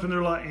getting up, and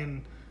they're like,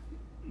 and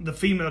the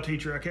female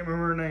teacher, I can't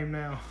remember her name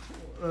now.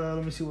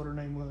 Let me see what her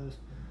name was.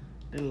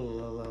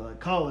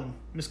 Colin.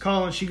 Miss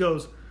Collins, she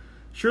goes,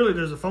 surely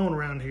there's a phone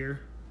around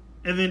here.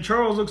 And then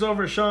Charles looks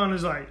over at Sean and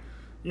is like,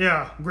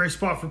 yeah, great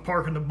spot for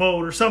parking the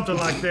boat or something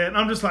like that. And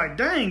I'm just like,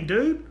 dang,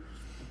 dude.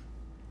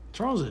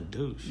 Charles is a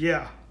douche.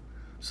 Yeah.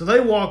 So they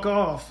walk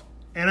off,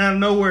 and out of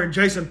nowhere,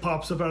 Jason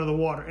pops up out of the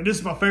water. And this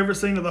is my favorite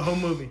scene of the whole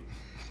movie.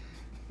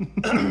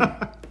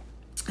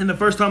 And the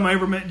first time I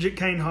ever met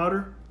Kane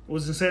Hodder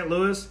was in St.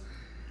 Louis.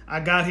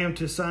 I got him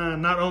to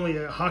sign not only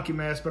a hockey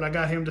mask, but I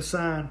got him to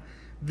sign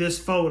this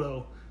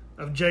photo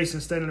of Jason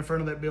standing in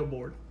front of that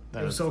billboard.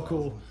 It was so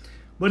cool.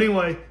 But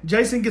anyway,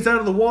 Jason gets out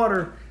of the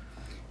water,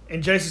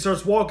 and Jason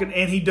starts walking,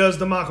 and he does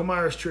the Michael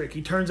Myers trick.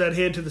 He turns that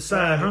head to the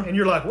side, and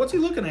you're like, what's he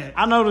looking at?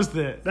 I noticed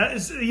that.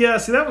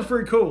 That was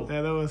pretty cool.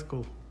 Yeah, that was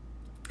cool.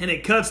 And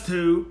it cuts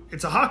to,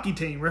 it's a hockey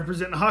team,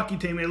 representing a hockey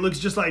team, and it looks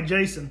just like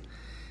Jason.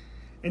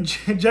 And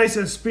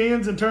Jason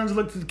spins and turns to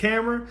look to the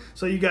camera.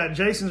 So you got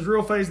Jason's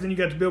real face, then you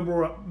got the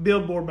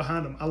billboard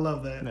behind him. I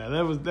love that. Yeah,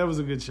 that was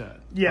a good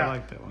shot. Yeah. I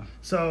like that one.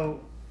 So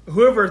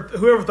whoever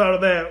thought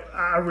of that,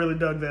 I really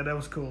dug that. That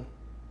was cool.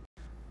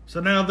 So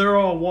now they're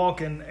all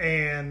walking,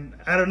 and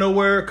out of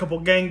nowhere, a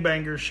couple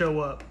gangbangers show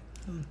up.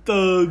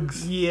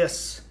 Thugs.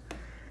 Yes.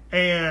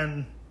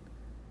 And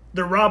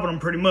they're robbing them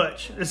pretty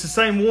much. It's the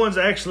same ones,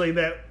 actually,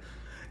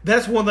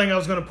 that's one thing I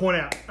was going to point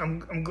out.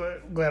 I'm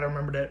glad I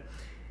remembered that.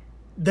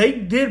 They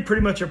did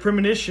pretty much a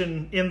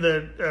premonition in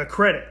the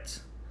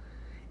credits.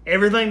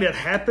 Everything that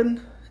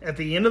happened at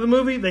the end of the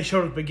movie, they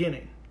showed at the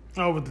beginning.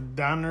 Oh, with the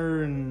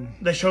diner and...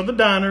 They showed the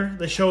diner.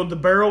 They showed the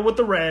barrel with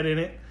the rat in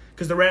it,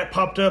 because the rat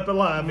popped up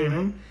alive in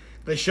it.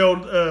 They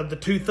showed the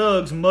two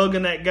thugs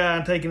mugging that guy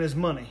and taking his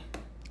money.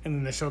 And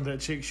then they showed that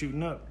chick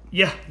shooting up.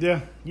 Yeah.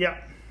 Yeah.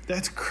 Yep.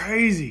 That's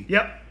crazy.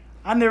 Yep.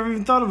 I never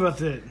even thought about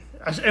that.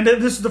 And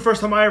this is the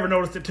first time I ever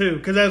noticed it, too.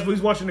 Because as we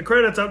was watching the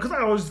credits, because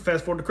I always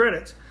fast forward the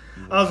credits,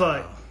 I was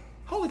like,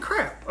 holy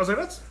crap. I was like,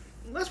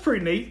 that's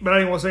pretty neat. But I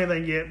didn't want to say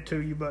anything yet to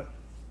you, but...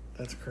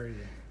 That's crazy.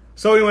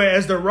 So anyway,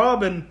 as they're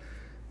robbing...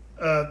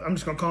 I'm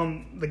just going to call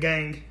them the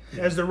gang.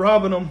 Yeah. As they're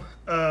robbing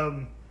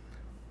them,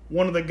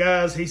 one of the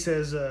guys, he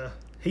says...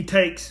 he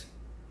takes...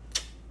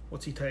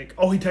 What's he take?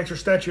 Oh, he takes her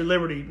Statue of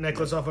Liberty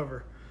necklace off of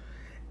her.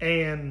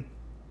 And...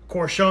 Of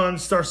course, Sean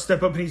starts to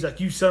step up, and he's like,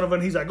 you son of a...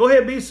 And he's like, go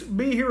ahead, be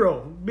a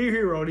hero. Be a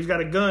hero. And he's got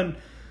a gun.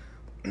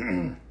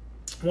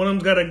 One of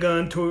them's got a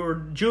gun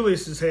toward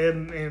Julius's head,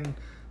 and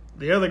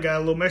the other guy, a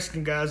little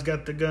Mexican guy's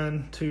got the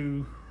gun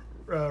to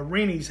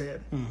Renee's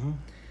head. Mm-hmm.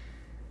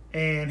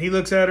 And he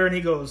looks at her, and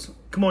he goes,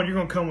 come on, you're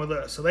going to come with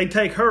us. So they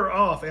take her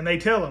off, and they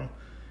tell him,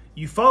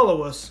 you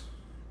follow us,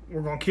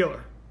 we're going to kill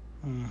her.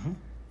 Mm-hmm.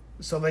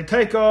 So they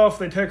take off,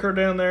 they take her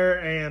down there,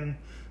 and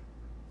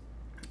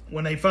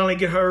when they finally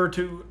get her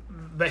to...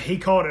 He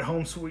called it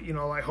home sweet,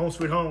 like home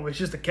sweet home. It's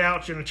just a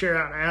couch and a chair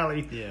out in the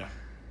alley. Yeah.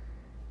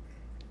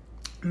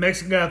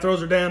 Mexican guy throws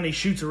her down and he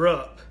shoots her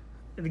up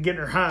and getting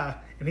her high.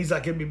 And he's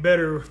like, it'd be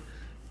better,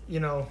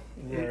 right.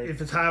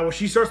 If it's high. Well,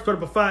 she starts to put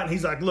up a fight, and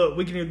he's like, look,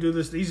 we can either do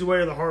this the easy way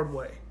or the hard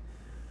way.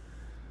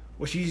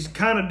 Well, she's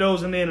kind of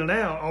dozing in and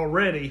out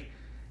already.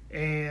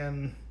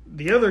 And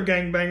the other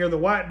gangbanger, the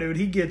white dude,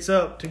 he gets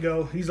up to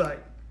go. He's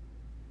like,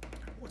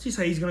 what's he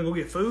say? He's going to go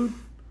get food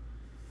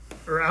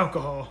or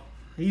alcohol.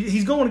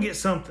 He's going to get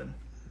something.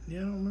 Yeah,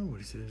 I don't remember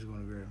what he said he was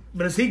going to grab.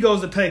 But as he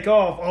goes to take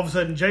off, all of a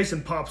sudden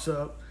Jason pops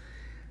up.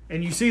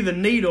 And you see the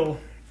needle,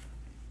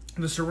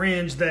 the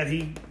syringe that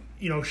he,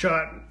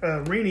 shot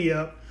Rennie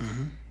up.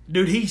 Mm-hmm.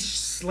 Dude, he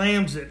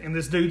slams it in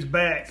this dude's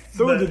back.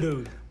 Through the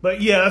dude.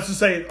 But yeah, that's to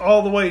say,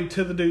 all the way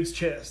to the dude's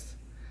chest.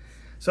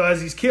 So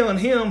as he's killing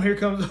him, here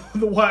comes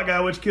the white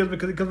guy, which kills me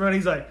because he comes around.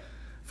 He's like,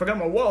 "Forgot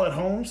my wallet,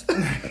 Holmes."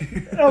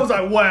 I was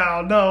like,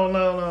 "Wow,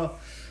 no."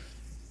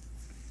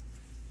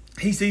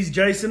 He sees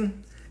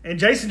Jason, and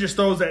Jason just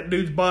throws that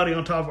dude's body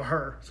on top of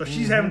her. So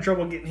she's having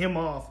trouble getting him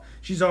off.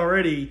 She's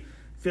already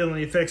feeling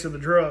the effects of the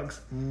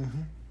drugs.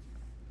 Mm-hmm.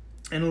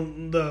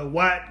 And the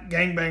white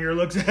gangbanger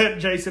looks at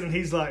Jason, and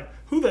he's like,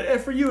 "Who the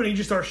F are you?" And he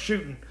just starts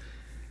shooting.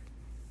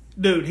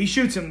 Dude, he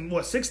shoots him,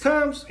 6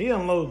 times? He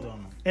unloads on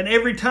him. And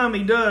every time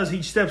he does,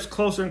 he steps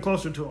closer and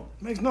closer to him.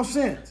 Makes no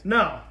sense.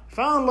 No. If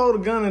I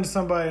unload a gun into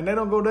somebody and they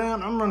don't go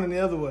down, I'm running the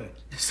other way.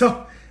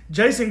 So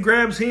Jason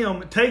grabs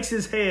him, takes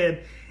his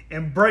head,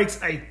 and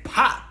breaks a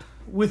pipe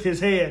with his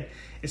head.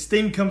 And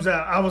steam comes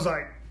out. I was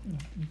like,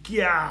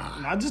 yeah.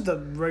 Not just a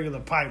regular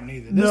pipe,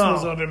 neither. This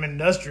was one of them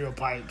industrial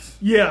pipes.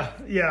 Yeah.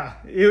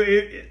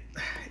 It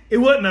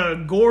wasn't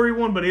a gory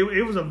one, but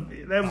that was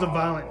a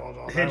violent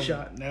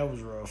headshot. That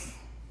was rough.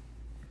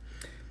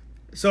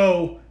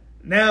 So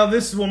now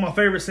this is one of my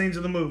favorite scenes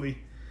of the movie.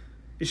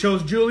 It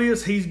shows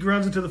Julius. He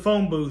runs into the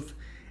phone booth,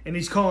 and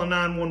he's calling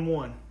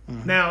 911.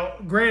 Mm-hmm. Now,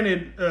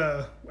 granted,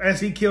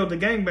 as he killed the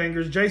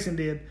gangbangers, Jason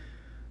did,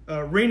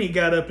 Rennie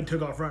got up and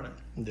took off running.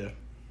 Yeah.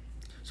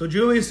 So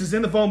Julius is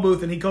in the phone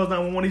booth, and he calls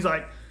 911. He's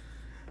like,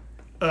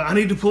 I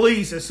need the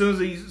police. As soon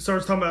as he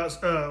starts talking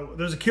about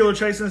there's a killer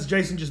chasing us,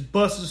 Jason just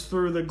busts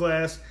through the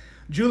glass.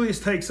 Julius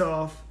takes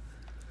off.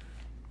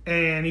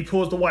 And he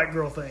pulls the white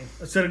girl thing.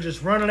 Instead of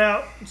just running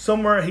out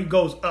somewhere, he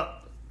goes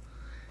up.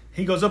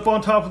 He goes up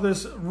on top of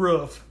this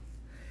roof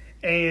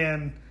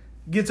and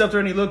gets up there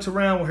and he looks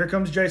around. Well, here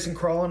comes Jason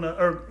coming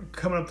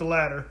up the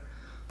ladder.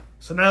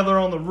 So now they're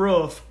on the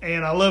roof,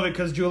 and I love it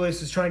because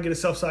Julius is trying to get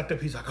himself psyched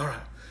up. He's like, all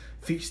right,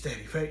 feet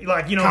steady.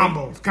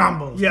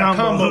 Combos. Yeah,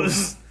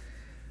 combos.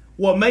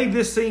 What made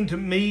this scene to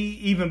me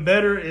even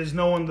better is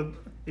knowing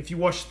if you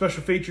watch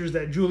special features,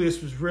 that Julius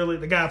was really,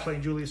 the guy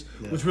playing Julius,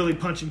 was really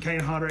punching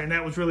Kane Hodder, and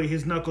that was really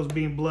his knuckles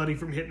being bloody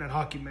from hitting that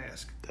hockey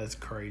mask. That's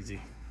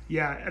crazy.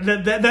 Yeah,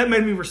 that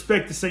made me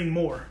respect the scene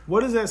more. What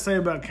does that say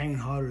about Kane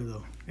Hodder,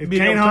 though? If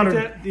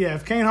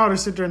Kane Hodder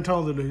sit there and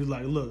told the dude, he's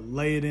like, look,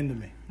 lay it into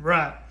me.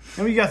 Right.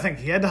 I mean, you got to think,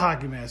 he had the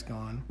hockey mask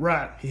on.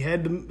 Right. He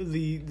had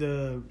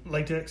the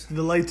latex.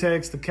 The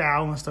latex, the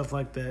cowl, and stuff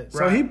like that. So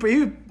right.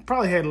 he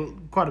probably had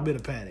quite a bit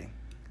of padding.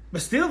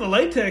 But still, the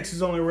latex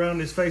is only around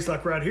his face,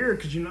 like right here,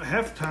 because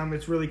half the time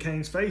it's really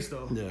Kane's face,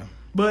 though. Yeah.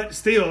 But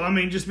still, I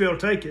mean, just be able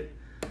to take it.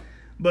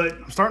 But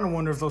I'm starting to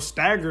wonder if those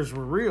staggers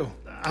were real.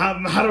 I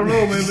don't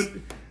know, man.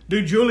 But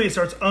dude, Julius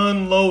starts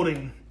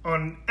unloading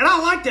on, and I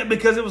like that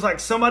because it was like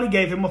somebody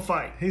gave him a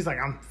fight. He's like,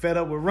 I'm fed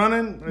up with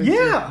running.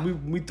 Yeah.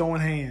 We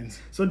throwing hands.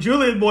 So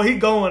Julius, boy, he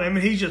going. I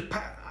mean, he's just.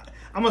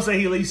 I'm gonna say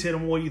he at least hit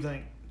him. What do you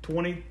think?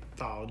 20,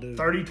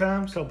 30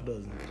 times? A couple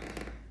dozen.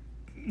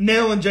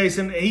 Nailing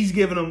Jason, he's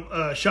giving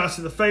him shots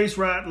to the face,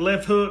 right,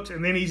 left hooks,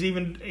 and then he's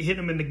even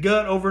hitting him in the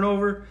gut over and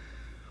over.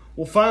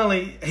 Well,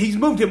 finally, he's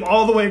moved him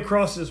all the way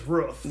across this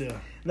roof. Yeah.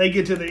 They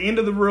get to the end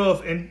of the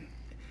roof, and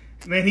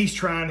man, he's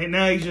trying. And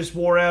now he's just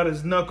wore out.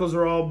 His knuckles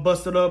are all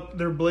busted up.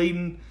 They're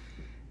bleeding.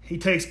 He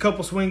takes a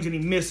couple swings, and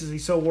he misses.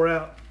 He's so wore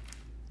out.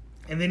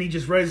 And then he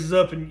just raises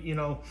up, and,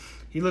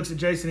 he looks at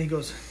Jason, and he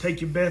goes,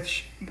 take your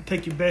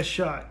best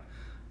shot,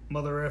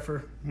 mother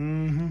effer.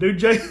 Mm-hmm.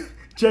 Dude,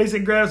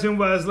 Jason grabs him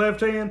by his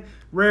left hand,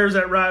 rears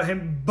that right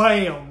hand,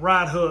 bam,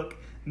 right hook,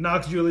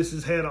 knocks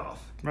Julius's head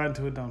off. Right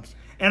into a dumpster.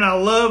 And I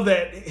love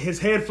that his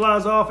head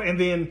flies off, and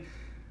then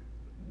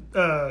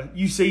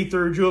you see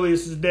through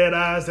Julius's dead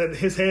eyes that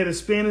his head is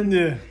spinning.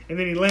 Yeah. And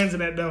then he lands in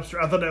that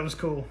dumpster. I thought that was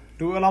cool.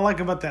 Dude, what I like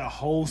about that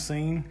whole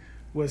scene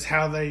was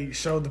how they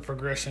showed the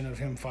progression of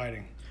him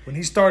fighting. When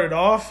he started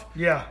off,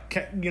 yeah,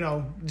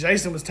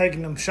 Jason was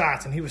taking them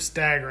shots and he was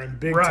staggering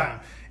big right. time.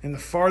 And the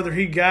farther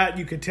he got,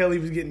 you could tell he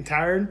was getting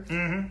tired.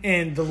 Mm-hmm.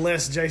 And the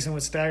less Jason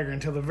would stagger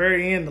until the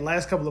very end. The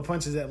last couple of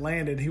punches that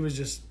landed, he was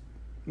just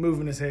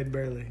moving his head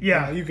barely.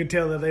 Yeah, you could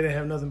tell that they didn't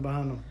have nothing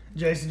behind them.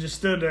 Jason just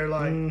stood there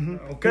like,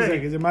 okay, he's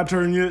like, is it my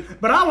turn yet?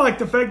 But I like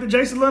the fact that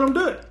Jason let him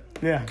do it.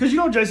 Yeah, because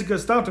Jason could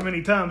have stopped him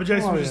any time, but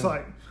Jason was just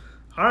like,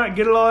 all right,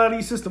 get it all out of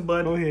your system,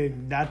 bud. Go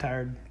ahead, die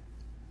tired.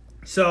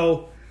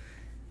 So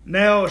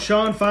now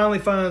Sean finally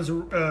finds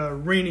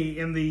Rennie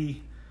in the.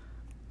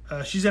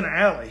 She's in an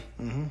alley.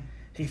 Mm-hmm.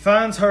 He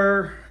finds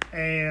her,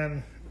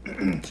 and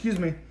excuse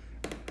me.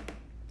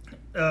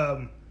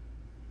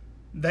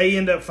 They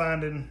end up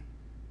finding.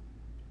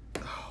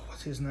 Oh,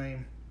 what's his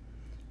name?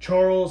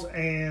 Charles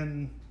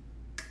and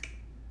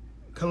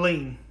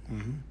Colleen.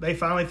 Mm-hmm. They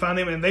finally find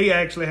him, and they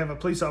actually have a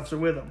police officer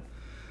with them.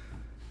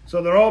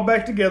 So they're all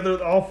back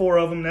together, all four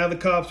of them. Now the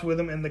cop's with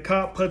him, and the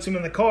cop puts him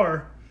in the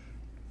car.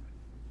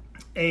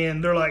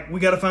 And they're like, we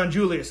got to find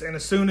Julius. And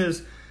as soon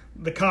as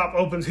the cop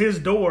opens his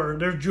door,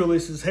 there's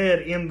Julius's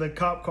head in the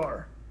cop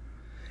car.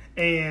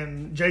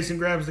 And Jason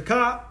grabs the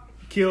cop,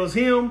 kills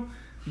him.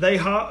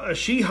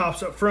 She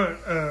hops up front.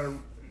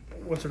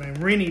 What's her name?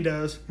 Rennie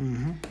does.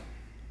 Mm-hmm.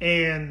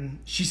 And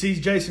she sees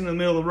Jason in the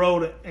middle of the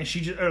road,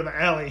 or the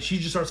alley, and she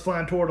just starts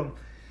flying toward him.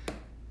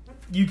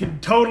 You can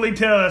totally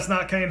tell that's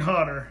not Kane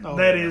Hodder. Oh,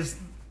 that is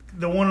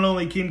the one and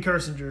only Ken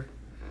Kersinger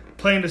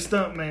playing the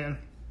stunt man.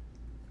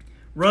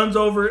 Runs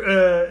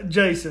over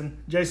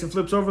Jason. Jason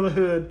flips over the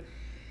hood,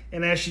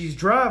 and as she's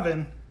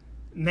driving,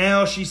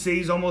 now she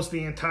sees almost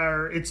the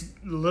entire. It's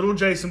little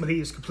Jason, but he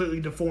is completely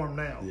deformed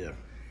now. Yeah.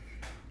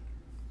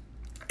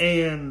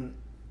 And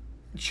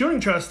she don't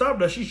even try to stop,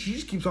 does she? She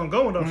just keeps on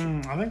going,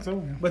 don't she? I think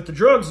so. Yeah. But the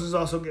drugs is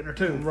also getting her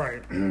too.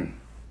 Right.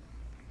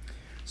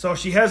 So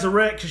she has a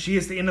wreck because she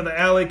hits the end of the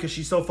alley because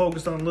she's so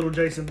focused on little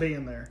Jason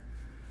being there.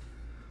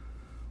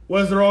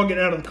 Well, as they're all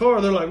getting out of the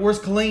car, they're like, where's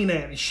Colleen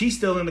at? And she's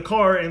still in the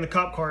car, and the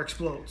cop car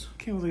explodes.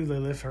 Can't believe they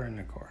left her in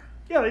the car.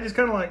 Yeah, they just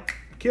kind of like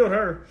killed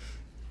her.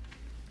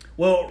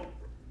 Well,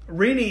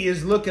 Rennie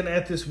is looking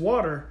at this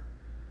water,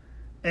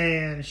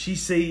 and she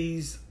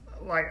sees,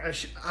 like,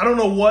 I don't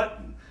know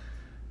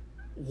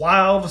why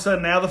all of a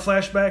sudden now the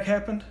flashback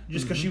happened,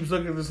 just because she was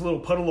looking at this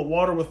little puddle of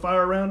water with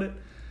fire around it.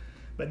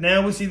 But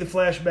now we see the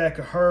flashback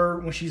of her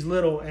when she's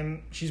little,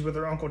 and she's with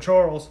her Uncle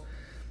Charles,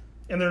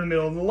 and they're in the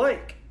middle of the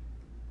lake.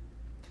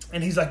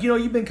 And he's like,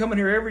 you've been coming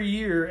here every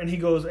year. And he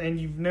goes, and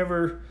you've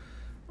never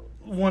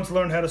once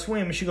learned how to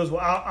swim. And she goes,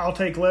 well, I'll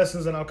take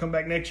lessons and I'll come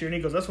back next year. And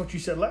he goes, that's what you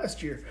said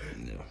last year.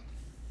 Yeah.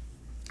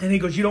 And he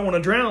goes, you don't want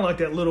to drown like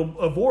that little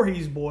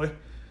Voorhees boy.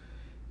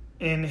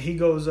 And he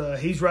goes,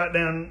 he's right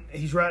down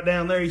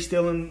there. He's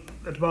still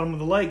at the bottom of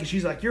the lake. And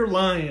she's like, you're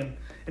lying.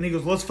 And he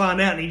goes, let's find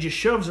out. And he just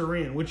shoves her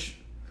in, which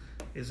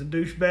is a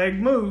douchebag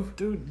move.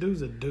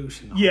 Dude's a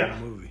douche in the whole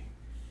movie.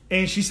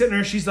 And she's sitting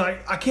there and she's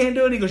like, I can't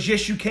do it. And he goes,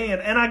 yes, you can.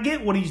 And I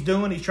get what he's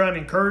doing. He's trying to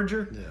encourage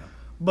her. Yeah.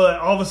 But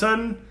all of a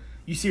sudden,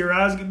 you see her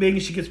eyes get big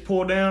and she gets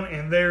pulled down.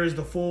 And there is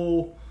the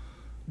full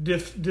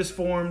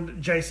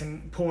disformed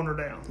Jason pulling her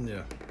down.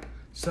 Yeah.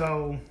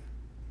 So,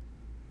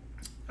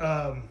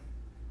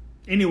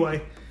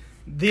 anyway,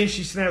 then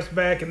she snaps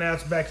back and now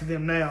it's back to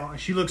them now. And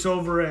she looks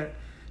over at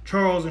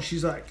Charles and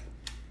she's like,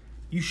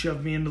 you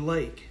shoved me in the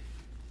lake.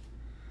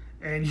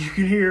 And you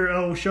can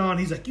hear, Sean,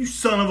 he's like, you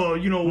son of a,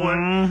 you know what?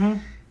 Mm-hmm.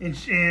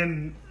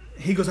 And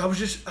he goes,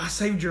 I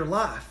saved your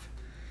life.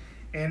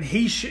 And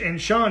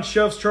Sean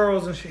shoves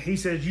Charles and he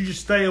says, you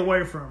just stay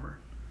away from her.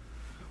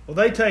 Well,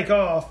 they take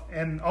off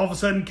and all of a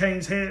sudden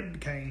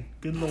Kane,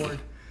 good Lord.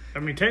 I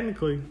mean,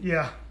 technically.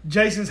 Yeah.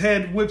 Jason's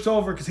head whips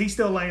over because he's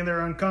still laying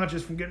there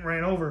unconscious from getting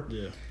ran over.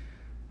 Yeah.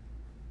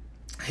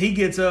 He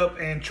gets up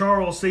and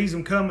Charles sees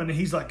him coming and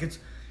he's like, it's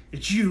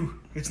you.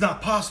 It's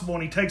not possible.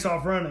 And he takes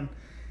off running.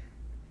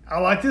 I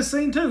like this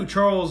scene too.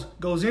 Charles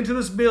goes into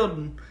this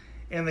building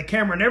and the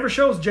camera never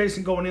shows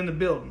Jason going in the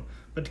building.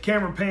 But the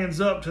camera pans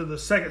up to the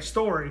second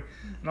story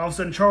and all of a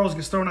sudden Charles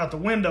gets thrown out the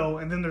window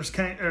and then there's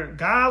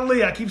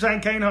golly, I keep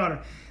saying Kane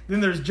Hodder.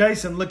 Then there's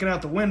Jason looking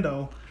out the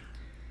window.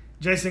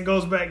 Jason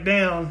goes back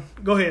down.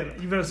 Go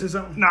ahead. You better say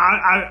something. No,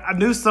 I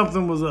knew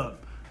something was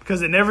up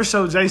because it never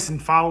showed Jason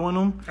following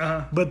him.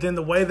 Uh-huh. But then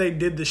the way they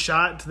did the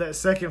shot to that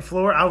second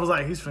floor, I was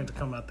like, he's finna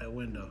come out that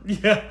window.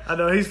 Yeah. I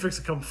know he's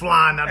finna come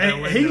flying out that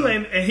window.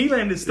 He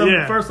landed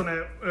stomach first on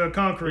that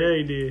concrete. Yeah,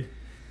 he did.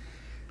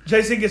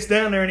 Jason gets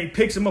down there and he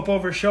picks him up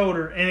over his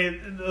shoulder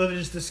and it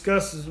just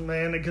disgustes him,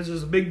 man, because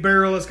there's a big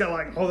barrel that's got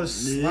like all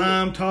this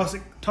slime,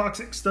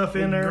 toxic stuff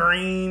in there.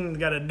 Green,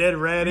 got a dead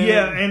rat in it.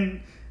 Yeah,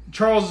 and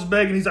Charles is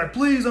begging. He's like,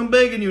 please, I'm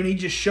begging you. And he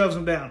just shoves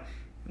him down.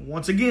 And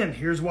once again,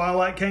 here's why I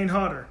like Kane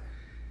Hodder.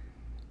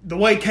 The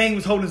way Kane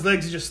was holding his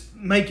legs is just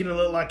making it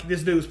look like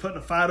this dude was putting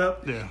a fight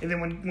up. Yeah. And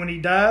then when he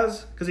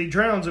dies, because he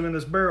drowns him in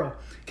this barrel,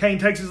 Kane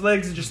takes his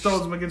legs and just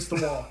throws him against the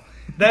wall.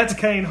 That's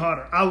Kane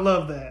Hodder. I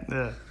love that.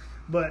 Yeah.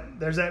 But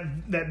there's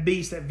that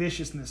beast, that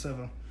viciousness of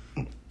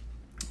him.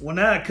 Well,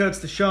 now it cuts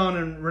to Sean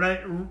and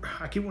Renee.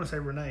 I keep wanting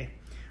to say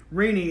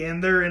Rennie,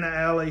 and they're in an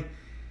alley.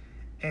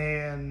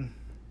 And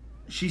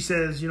she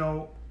says,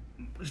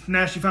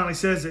 now she finally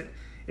says it.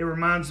 It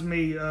reminds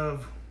me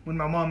of when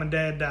my mom and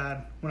dad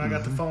died, when I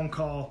got the phone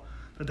call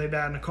that they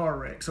died in a car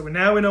wreck. So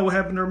now we know what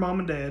happened to her mom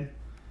and dad.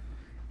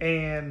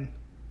 And,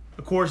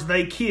 of course,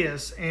 they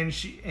kiss. And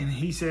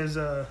she says,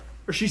 I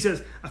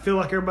feel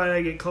like everybody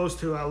I get close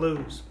to, I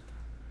lose.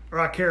 Or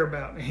I care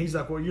about. And he's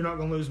like, well, you're not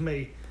going to lose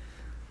me.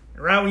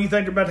 And right when you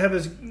think they're about to have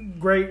this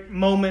great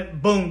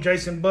moment, boom,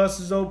 Jason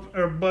busts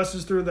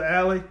through the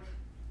alley.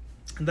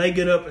 And they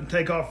get up and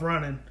take off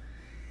running.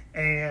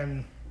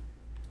 And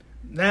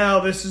now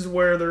this is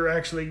where they're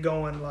actually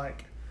going,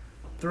 like,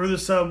 through the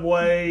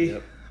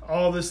subway,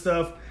 all this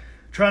stuff,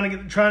 trying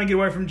to get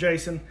away from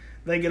Jason.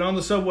 They get on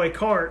the subway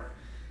cart.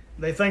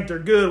 They think they're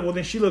good. Well,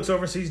 then she looks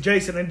over and sees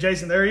Jason, and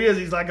Jason, there he is.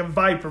 He's like a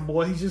viper,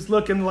 boy. He's just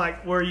looking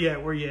like, where you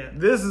at, where you at?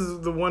 This is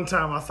the one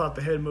time I thought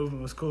the head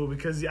movement was cool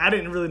because I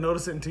didn't really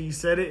notice it until you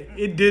said it.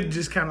 It did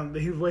just kind of,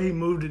 the way he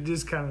moved it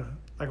just kind of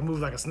like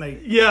moved like a snake.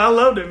 Yeah, I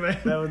loved it, man.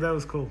 That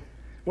was cool.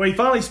 Well, he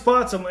finally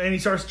spots them and he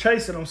starts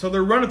chasing them. So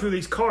they're running through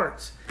these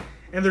carts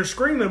and they're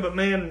screaming, but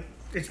man,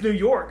 it's New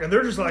York. And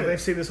they're just like,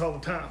 they've seen this all the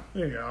time.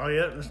 There you go. Oh,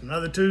 yeah, it's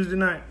another Tuesday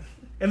night.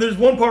 And there's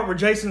one part where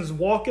Jason's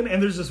walking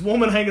and there's this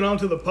woman hanging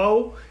onto the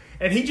pole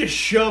and he just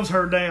shoves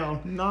her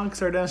down. Knocks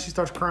her down. She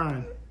starts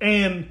crying.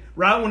 And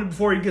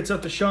before he gets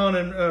up to Sean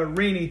and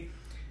Rennie,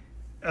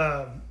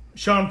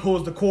 Sean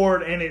pulls the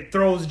cord and it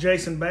throws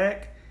Jason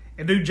back.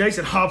 And dude,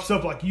 Jason hops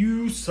up like,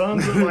 you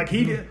sons of, like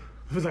he did.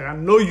 He was like, I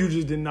know you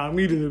just didn't knock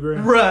me to the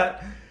ground. Right.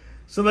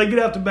 So they get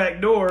out the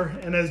back door,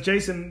 and as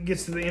Jason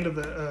gets to the end of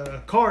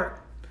the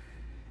cart,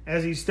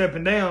 as he's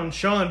stepping down,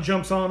 Sean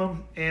jumps on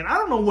him, and I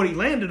don't know what he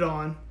landed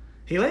on.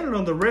 He landed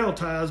on the rail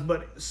ties,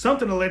 but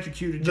something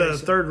electrocuted Jason. The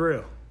third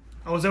rail.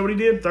 Oh, is that what he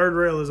did? Third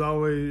rail is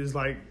always,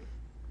 like,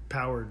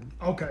 powered.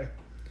 Okay.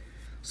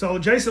 So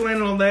Jason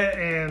landed on that,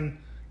 and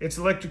it's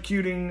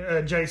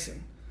electrocuting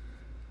Jason.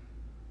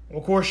 Well,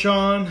 of course,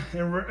 Sean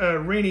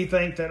and Rennie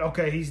think that,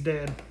 okay, he's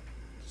dead.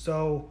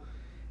 So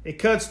it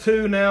cuts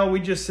to now we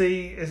just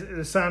see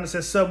a sign that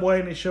says Subway,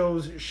 and it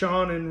shows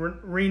Sean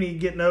and Rennie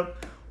getting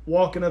up,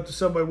 walking up the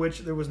subway, which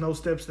there was no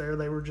steps there.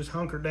 They were just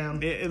hunkered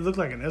down. It looked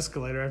like an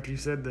escalator after you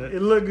said that.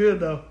 It looked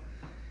good, though.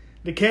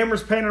 The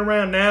camera's panning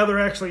around. Now they're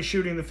actually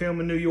shooting the film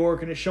in New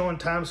York, and it's showing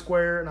Times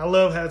Square. And I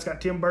love how it's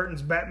got Tim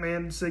Burton's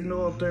Batman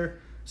signal up there,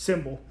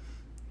 symbol.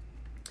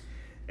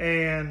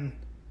 And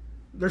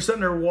they're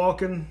sitting there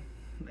walking.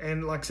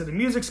 And like I said, the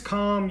music's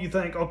calm. You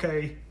think,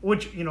 okay,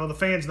 which, the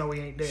fans know he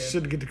ain't dead.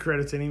 Should get the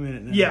credits any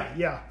minute now.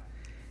 Yeah.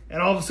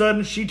 And all of a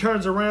sudden, she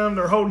turns around.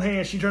 They're holding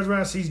hands. She turns around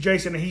and sees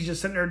Jason, and he's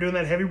just sitting there doing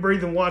that heavy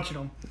breathing, watching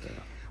him. Yeah.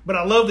 But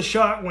I love the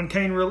shot when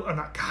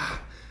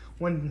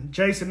when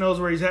Jason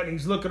knows where he's at, and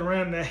he's looking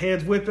around, and that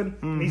head's whipping,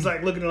 and he's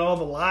like looking at all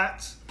the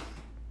lights.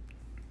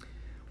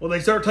 Well, they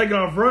start taking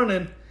off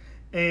running,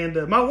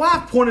 and my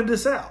wife pointed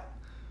this out.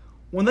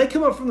 When they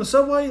come up from the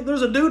subway,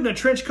 there's a dude in a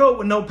trench coat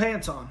with no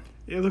pants on.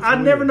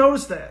 I'd never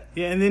noticed that.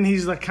 Yeah, and then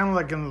he's like kind of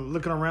like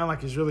looking around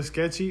like he's really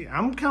sketchy.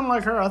 I'm kind of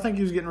like her. I think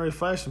he was getting ready to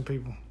flash some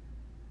people.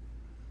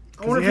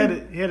 He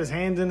had his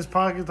hands in his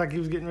pockets like he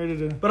was getting ready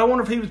to. But I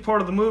wonder if he was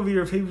part of the movie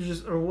or if he was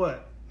just or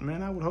what.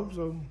 Man, I would hope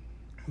so.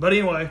 But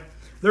anyway,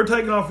 they're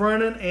taking off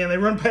running and they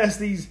run past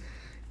these.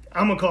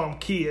 I'm gonna call them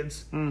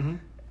kids.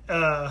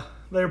 Mm-hmm.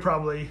 They're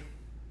probably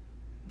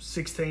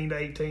 16 to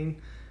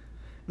 18.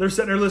 They're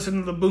sitting there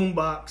listening to the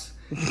boombox.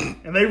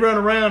 And they run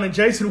around, and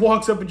Jason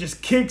walks up and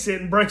just kicks it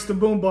and breaks the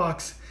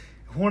boombox.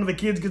 One of the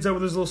kids gets up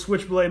with his little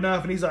switchblade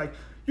knife, and he's like,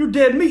 "You're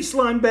dead meat,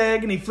 slime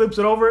bag," and he flips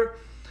it over it.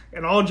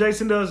 And all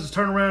Jason does is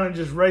turn around and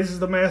just raises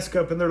the mask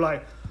up, and they're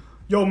like,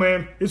 "Yo,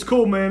 man, it's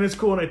cool, man, it's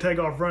cool." And they take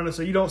off running,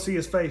 so you don't see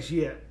his face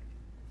yet.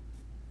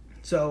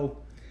 So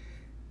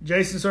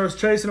Jason starts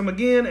chasing them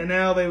again, and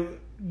now they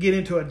get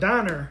into a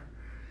diner.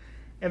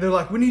 And they're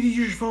like, "We need to use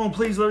your phone.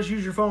 Please let us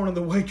use your phone." And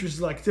the waitress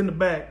is like, "It's in the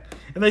back."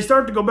 And they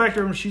start to go back to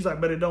her, and she's like,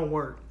 "But it don't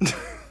work."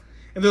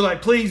 And they're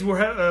like, "Please,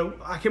 I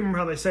can't remember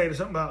how they say it. It's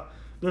something about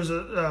there's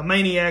a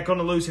maniac on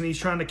the loose, and he's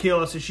trying to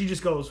kill us." And she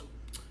just goes,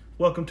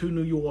 "Welcome to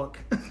New York."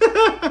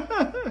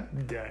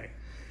 Dang.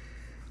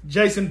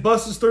 Jason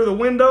busts through the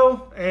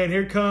window, and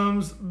here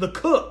comes the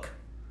cook,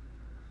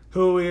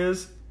 who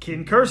is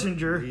Ken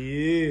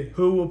Kersinger,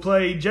 who will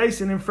play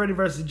Jason in Freddy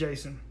vs.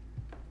 Jason.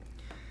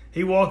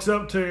 He walks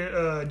up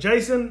to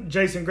Jason.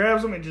 Jason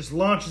grabs him and just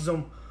launches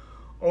him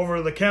over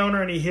the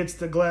counter, and he hits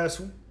the glass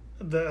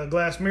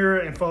mirror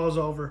and falls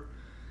over.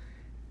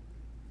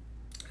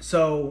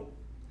 So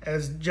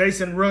as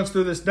Jason runs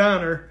through this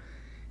diner,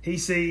 he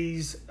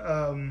sees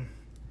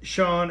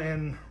Sean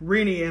and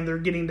Rennie, and they're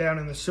getting down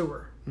in the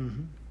sewer.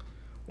 Mm-hmm.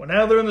 Well,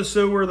 now they're in the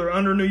sewer. They're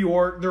under New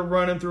York. They're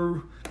running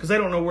through because they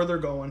don't know where they're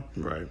going.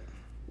 Right.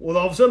 Well,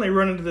 all of a sudden they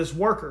run into this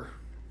worker,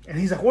 and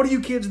he's like, "What are you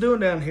kids doing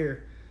down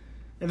here?"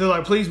 And they're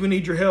like, "Please, we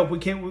need your help. We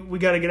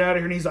got to get out of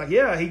here." And he's like,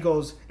 "Yeah." He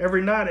goes,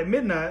 "Every night at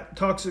midnight,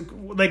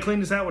 they clean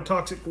this out with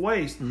toxic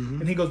waste." Mm-hmm.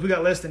 And he goes, "We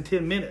got less than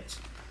 10 minutes."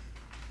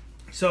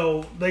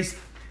 So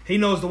he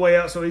knows the way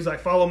out. So he's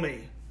like, "Follow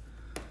me."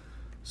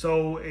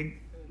 So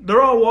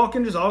they're all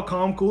walking, just all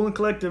calm, cool, and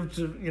collective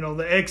to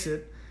the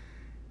exit.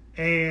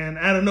 And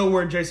out of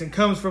nowhere, Jason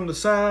comes from the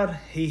side.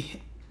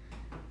 He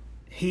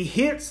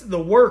hits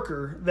the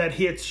worker that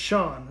hits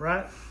Sean,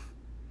 right?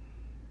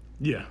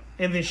 Yeah.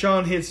 And then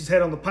Sean hits his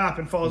head on the pipe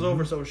and falls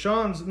over. So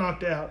Sean's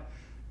knocked out.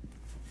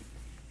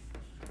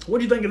 What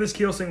do you think of this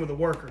kill scene with the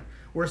worker?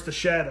 Where it's the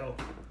shadow?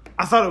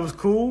 I thought it was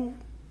cool.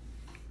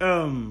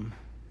 I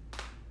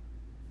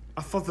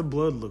thought the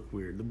blood looked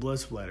weird. The blood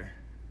splatter.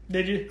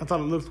 Did you? I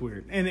thought it looked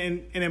weird. And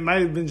it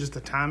might have been just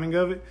the timing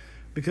of it.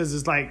 Because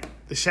it's like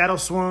the shadow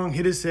swung,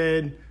 hit his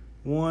head,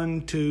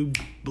 1, 2,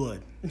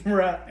 blood.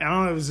 Right. I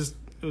don't know.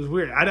 It was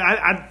weird.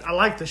 I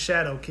liked the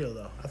shadow kill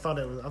though. I thought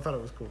it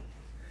was cool.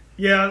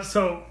 Yeah,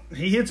 so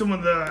he hits him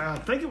with I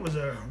think it was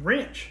a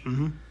wrench.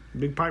 Mm-hmm.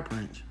 Big pipe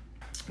wrench.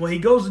 Well,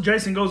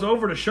 Jason goes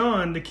over to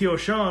Sean to kill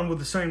Sean with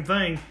the same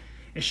thing,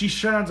 and she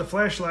shines a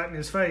flashlight in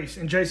his face,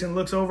 and Jason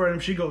looks over at him,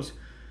 she goes,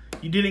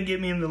 "You didn't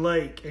get me in the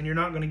lake, and you're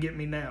not going to get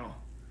me now."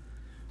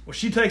 Well,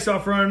 she takes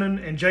off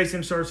running, and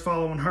Jason starts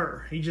following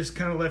her. He just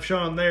kind of left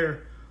Sean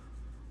there.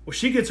 Well,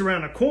 she gets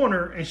around a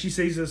corner and she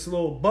sees this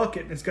little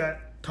bucket and it's got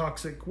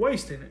toxic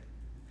waste in it.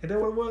 Is that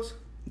what it was?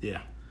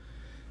 Yeah.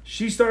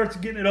 She starts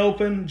getting it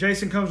open.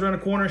 Jason comes around the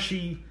corner.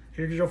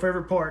 Here's your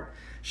favorite part.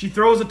 She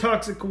throws the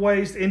toxic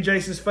waste in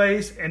Jason's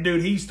face, and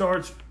dude, he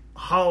starts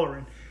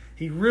hollering.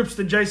 He rips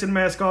the Jason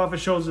mask off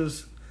and shows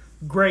his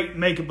great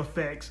makeup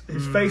effects.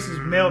 His face is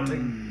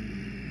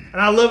melting.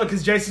 And I love it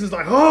because Jason's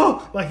like,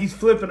 oh, like he's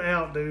flipping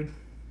out, dude.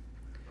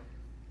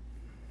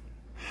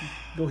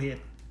 Go ahead.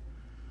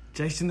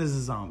 Jason is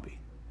a zombie.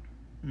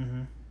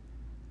 Mm-hmm.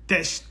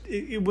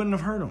 It wouldn't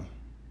have hurt him.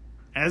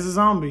 As a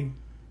zombie,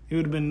 it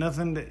would have been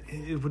nothing.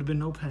 It would have been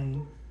no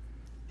pain.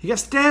 He got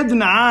stabbed in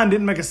the eye and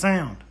didn't make a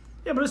sound.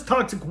 Yeah, but it's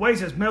toxic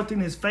waste that's melting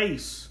his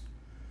face.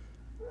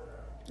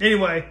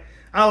 Anyway,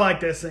 I like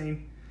that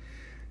scene.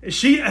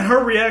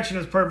 Her reaction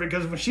is perfect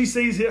because when she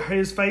sees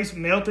his face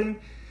melting,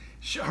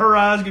 her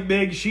eyes get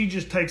big. She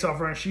just takes off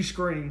running. She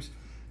screams.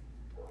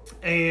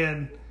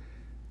 And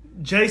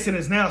Jason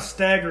is now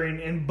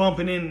staggering and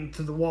bumping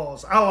into the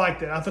walls. I like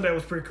that. I thought that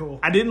was pretty cool.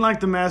 I didn't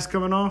like the mask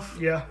coming off.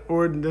 Yeah.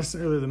 Or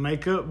necessarily the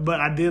makeup, but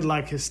I did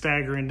like his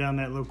staggering down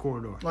that little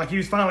corridor. Like he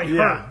was finally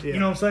hurt. Yeah. You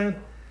know what I'm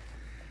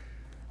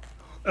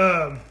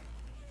saying?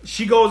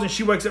 She goes and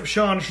she wakes up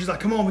Sean and she's like,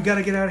 come on, we got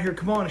to get out of here.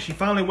 Come on. And she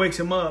finally wakes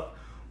him up.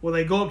 Well,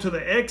 they go up to the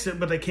exit,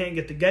 but they can't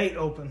get the gate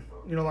open.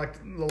 You know,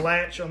 like the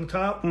latch on the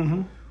top.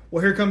 Mm-hmm.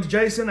 Well, here comes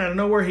Jason. Out of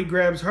nowhere, he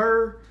grabs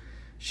her.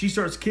 She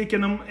starts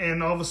kicking him,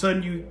 and all of a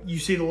sudden you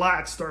see the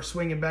lights start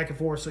swinging back and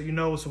forth, so you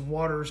know some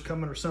water is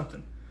coming or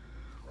something.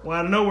 Well,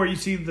 out of nowhere, you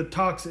see the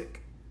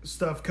toxic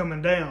stuff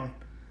coming down.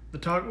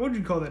 What would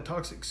you call that?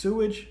 Toxic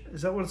sewage?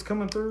 Is that what it's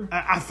coming through?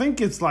 I think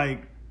it's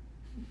like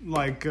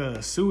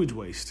sewage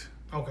waste.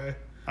 Okay.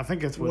 I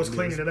think that's what was it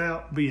cleaning is. it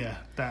out. But yeah,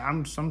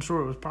 I'm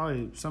sure it was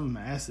probably some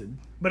acid.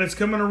 But it's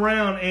coming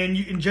around,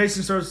 and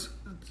Jason starts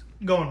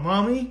going,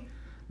 "Mommy,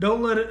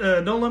 don't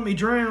let me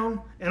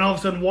drown!" And all of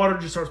a sudden, water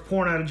just starts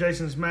pouring out of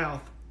Jason's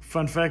mouth.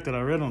 Fun fact that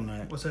I read on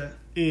that. What's that?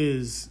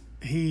 Is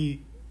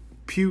he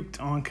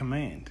puked on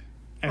command.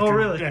 Oh,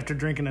 really? After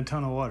drinking a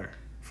ton of water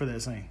for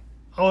that scene.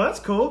 Oh, that's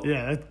cool.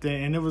 Yeah,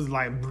 and it was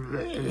like...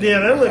 Yeah,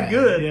 that looked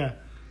good.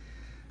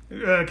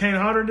 Yeah. Kane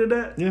Hodder did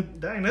that? Yeah.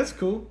 Dang, that's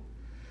cool.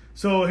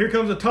 So here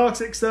comes the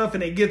toxic stuff,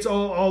 and it gets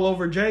all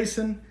over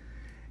Jason.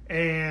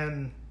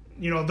 And,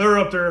 you know, they're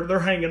up there, they're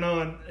hanging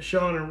on.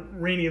 Sean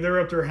and Renee, they're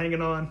up there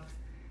hanging on.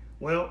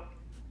 Well,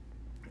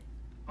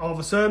 all of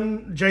a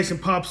sudden, Jason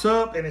pops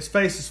up, and his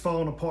face is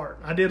falling apart.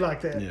 I did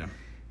like that. Yeah.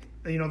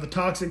 You know, the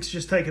toxic's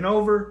just taking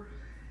over.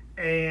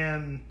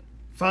 And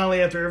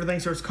finally, after everything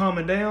starts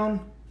calming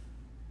down,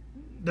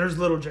 there's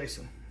little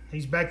Jason.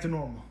 He's back to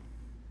normal,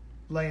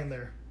 laying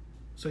there.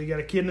 So you got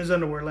a kid in his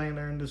underwear laying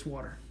there in this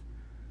water.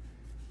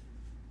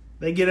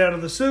 They get out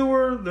of the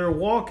sewer. They're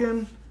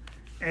walking.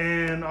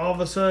 And all of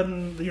a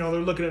sudden, you know,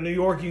 they're looking at New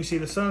York. You can see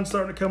the sun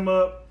starting to come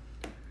up.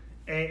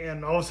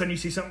 And all of a sudden, you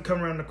see something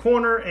come around the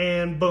corner.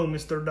 And boom,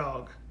 it's their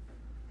dog.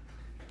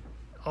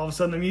 All of a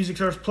sudden, the music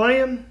starts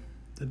playing.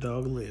 The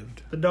dog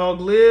lived. The dog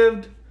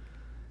lived.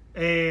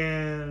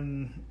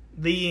 And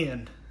the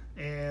end.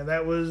 And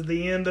that was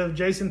the end of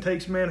Jason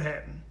Takes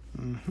Manhattan.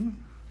 Mm-hmm.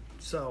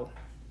 So,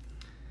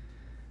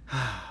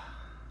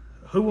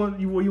 you want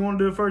to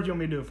do it first? You want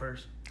me to do it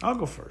first? I'll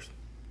go first.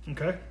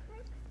 Okay.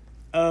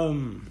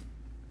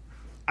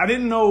 I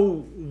didn't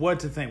know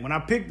what to think. When I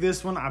picked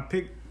this one,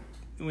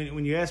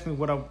 when you asked me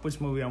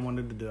which movie I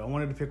wanted to do, I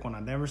wanted to pick one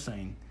I'd never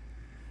seen.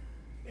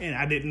 And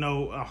I didn't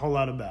know a whole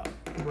lot about.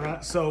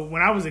 Right. So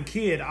when I was a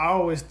kid, I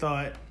always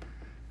thought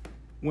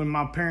when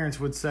my parents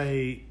would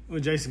say, well,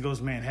 Jason Goes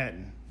to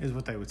Manhattan, is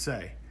what they would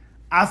say.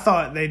 I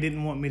thought they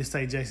didn't want me to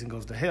say Jason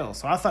Goes to Hell.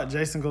 So I thought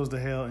Jason Goes to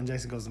Hell and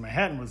Jason Goes to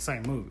Manhattan were the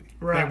same movie.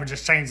 Right. They were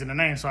just changing the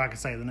name so I could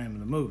say the name of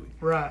the movie.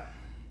 Right.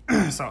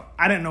 So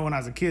I didn't know when I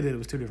was a kid that it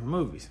was two different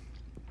movies.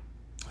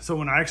 So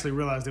when I actually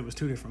realized it was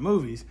two different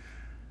movies,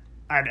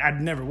 I'd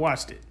never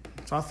watched it.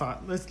 So I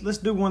thought, let's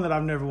do one that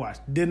I've never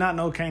watched. Did not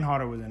know Kane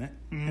Hodder was in it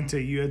until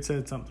you had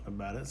said something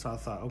about it. So I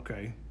thought,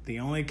 okay, the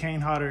only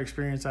Kane Hodder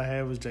experience I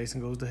had was Jason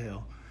Goes to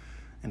Hell,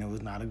 and it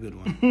was not a good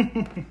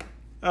one.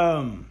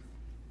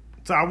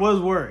 So I was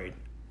worried.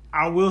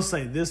 I will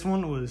say this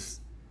one was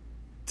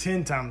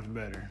 10 times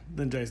better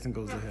than Jason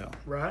Goes to Hell.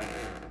 Right.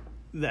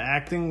 The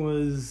acting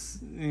was,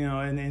 you know,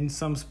 and in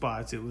some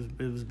spots it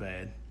was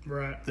bad.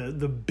 Right.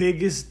 The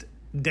biggest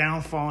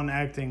downfall in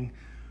acting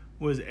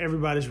was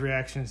everybody's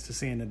reactions to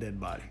seeing a dead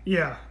body.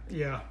 Yeah.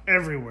 Yeah.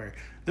 Everywhere.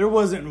 There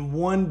wasn't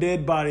one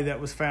dead body that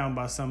was found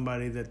by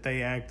somebody that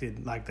they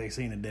acted like they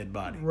seen a dead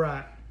body.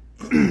 Right.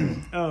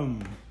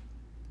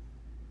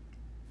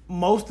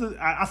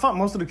 I thought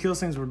most of the kill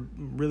scenes were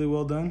really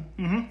well done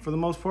for the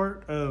most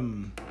part.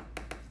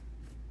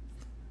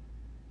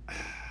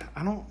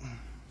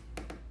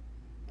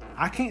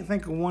 I can't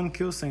think of one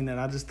kill scene that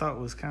I just thought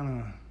was kind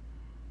of...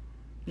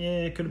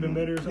 Yeah, it could have been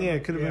better or something. Yeah,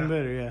 it could have been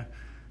better, yeah.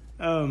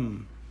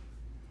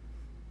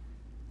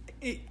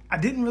 I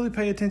didn't really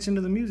pay attention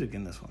to the music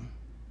in this one.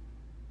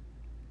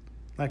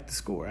 Like the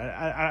score.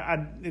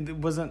 It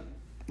wasn't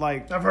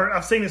like...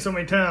 I've seen it so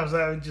many times.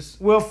 I would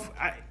just... Well,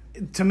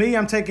 to me,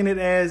 I'm taking it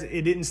as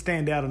it didn't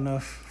stand out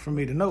enough for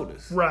me to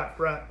notice.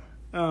 Right.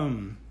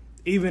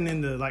 Even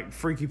in the like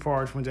freaky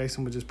parts when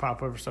Jason would just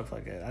pop up or stuff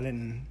like that, I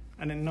didn't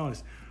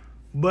notice.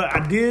 But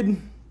I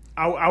did.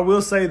 I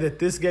will say that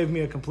this gave me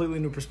a completely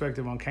new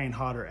perspective on Kane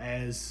Hodder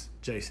as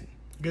Jason.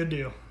 Good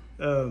deal.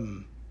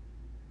 I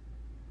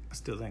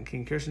still think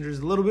King Kissinger is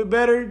a little bit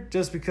better,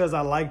 just because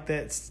I like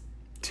that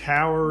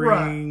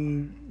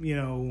towering,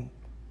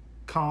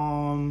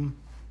 calm.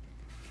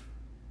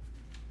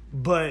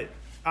 But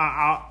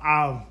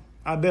I'll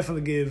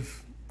definitely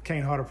give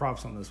Kane Hodder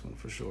props on this one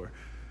for sure.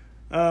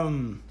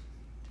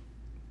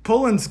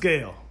 Pulling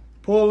scale.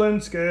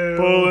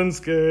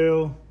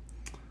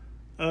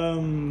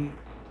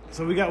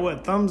 So we got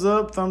what? Thumbs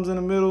up, thumbs in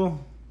the middle,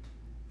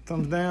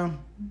 thumbs down.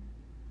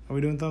 Are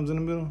we doing thumbs in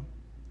the middle?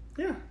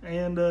 Yeah,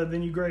 and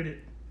then you grade it.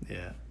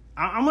 Yeah.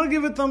 I'm going to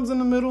give it thumbs in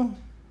the middle.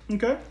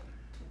 Okay.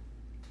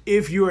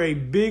 If you're a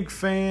big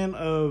fan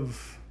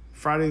of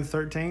Friday the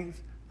 13th,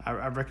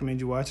 I recommend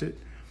you watch it.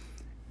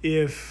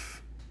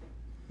 If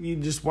you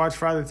just watch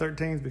Friday the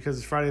 13th because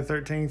it's Friday the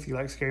 13th, you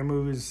like scary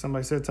movies,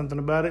 somebody said something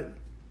about it,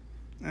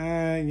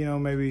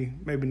 maybe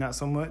not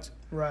so much.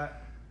 Right.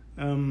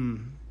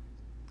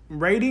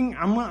 Rating,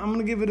 I'm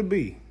gonna give it a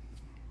B.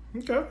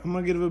 Okay. I'm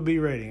gonna give it a B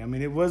rating. I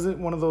mean, it wasn't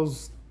one of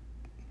those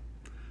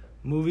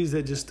movies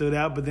that just stood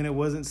out, but then it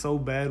wasn't so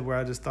bad where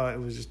I just thought it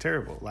was just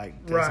terrible.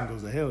 Like Jason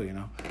Goes to Hell,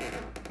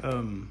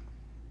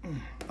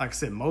 Like I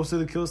said, most of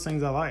the kill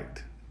scenes I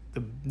liked.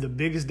 The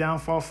biggest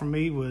downfall for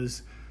me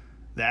was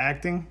the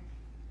acting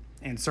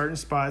in certain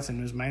spots, and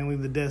it was mainly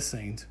the death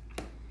scenes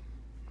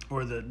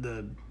or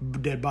the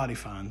dead body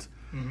finds,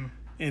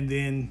 and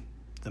then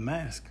the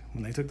mask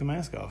when they took the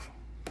mask off.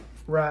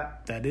 Right.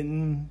 That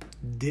didn't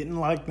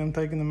like them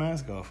taking the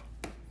mask off.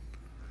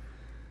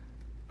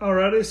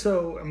 Alrighty,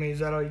 so is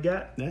that all you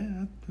got?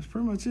 Yeah, that's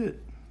pretty much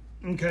it.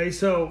 Okay,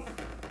 so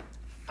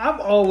I've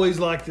always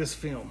liked this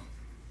film,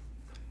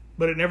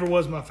 but it never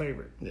was my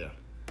favorite. Yeah.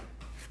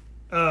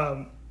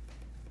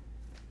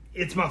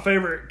 It's my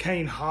favorite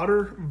Kane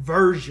Hodder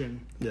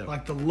version,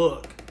 like the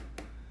look.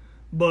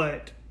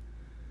 But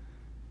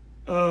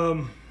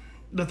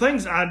the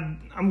things I'm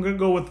going to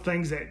go with the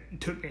things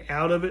that took me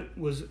out of it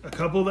was a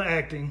couple of the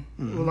acting.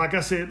 Well, like I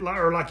said,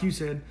 or like you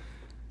said,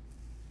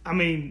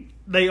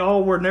 they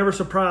all were never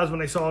surprised when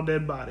they saw a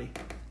dead body.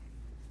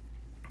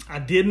 I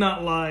did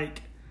not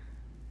like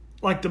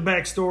the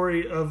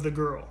backstory of the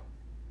girl.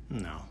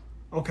 No.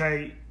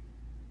 Okay.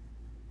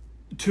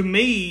 To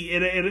me,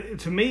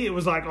 it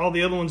was like all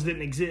the other ones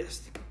didn't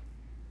exist.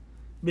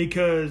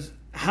 Because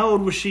how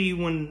old was she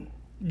when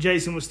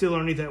Jason was still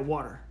underneath that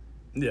water?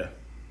 Yeah.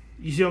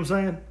 You see what I'm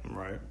saying?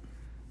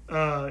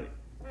 Right.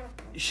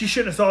 She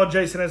shouldn't have saw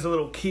Jason as a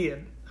little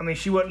kid.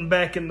 She wasn't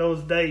back in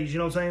those days. You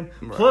know what I'm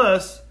saying? Right.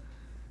 Plus,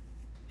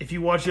 if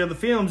you watch the other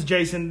films,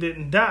 Jason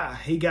didn't die.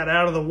 He got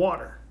out of the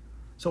water.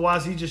 So why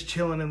is he just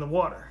chilling in the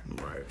water?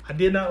 Right. I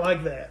did not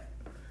like that.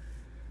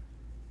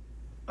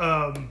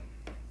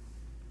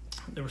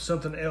 There was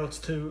something else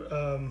too.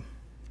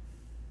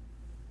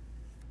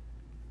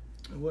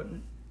 It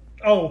wasn't.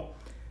 Oh,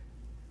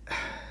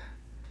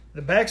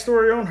 the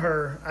backstory on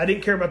her. I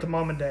didn't care about the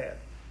mom and dad.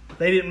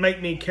 They didn't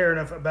make me care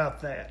enough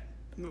about that.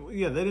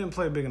 Yeah, they didn't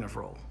play a big enough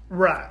role.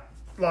 Right.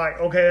 Like,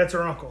 okay, that's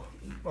her uncle.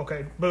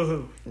 Okay,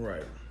 boo-hoo.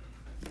 Right.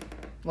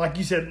 Like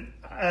you said,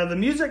 the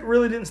music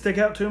really didn't stick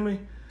out to me,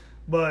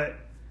 but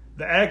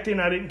the acting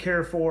I didn't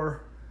care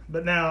for.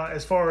 But now,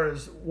 as far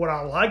as what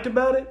I liked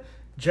about it,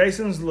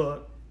 Jason's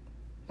look,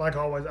 like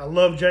always, I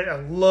love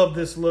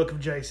this look of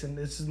Jason.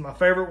 This is my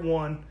favorite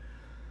one.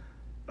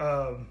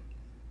 The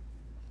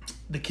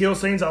kill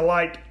scenes, I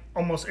liked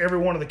almost every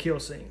one of the kill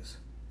scenes.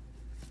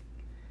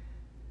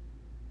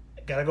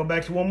 Gotta go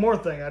back to one more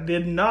thing I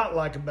did not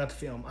like about the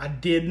film. I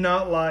did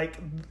not like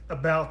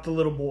about the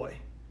little boy.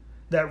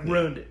 That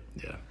ruined it.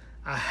 Yeah.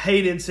 I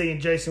hated seeing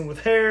Jason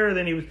with hair.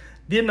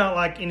 Did not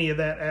like any of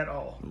that at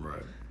all.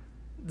 Right.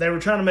 They were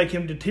trying to make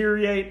him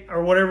deteriorate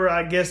or whatever.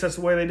 I guess that's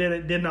the way they did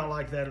it. Did not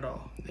like that at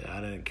all. Yeah,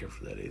 I didn't care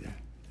for that either.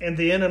 And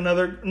then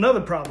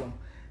another problem.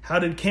 How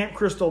did Camp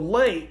Crystal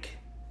Lake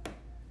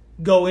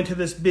go into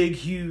this big,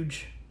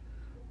 huge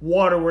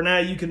water where now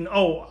you can,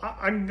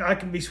 I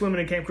can be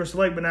swimming in Camp Crystal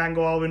Lake, but now I can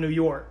go all the way to New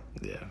York.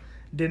 Yeah.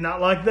 Did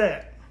not like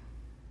that.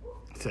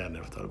 See, I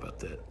never thought about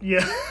that.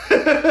 Yeah.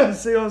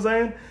 See what I'm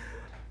saying?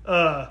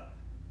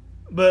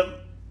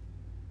 But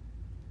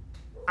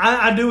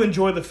I do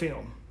enjoy the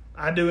film.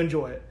 I do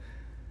enjoy it.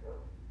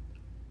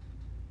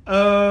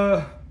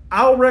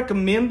 I'll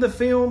recommend the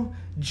film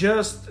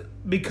just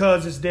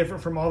because it's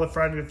different from all the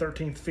Friday the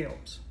 13th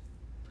films.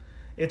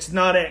 It's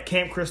not at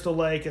Camp Crystal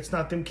Lake. It's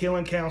not them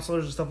killing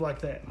counselors and stuff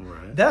like that.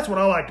 Right. That's what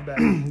I liked about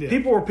it. Yeah.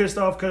 People were pissed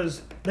off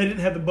because they didn't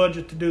have the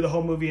budget to do the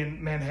whole movie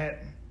in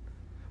Manhattan.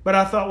 But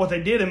I thought what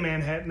they did in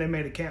Manhattan, they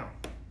made it count.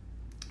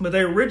 But they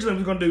originally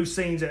were going to do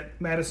scenes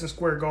at Madison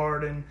Square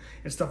Garden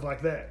and stuff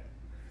like that.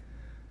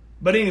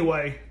 But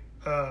anyway,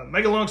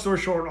 make a long story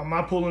short, on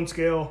my pulling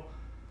scale,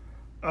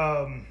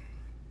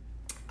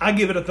 I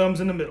give it a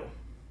thumbs in the middle.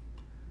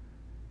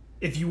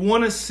 if you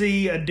want to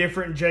see a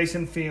different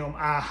Jason film,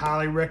 I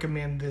highly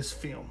recommend this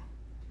film.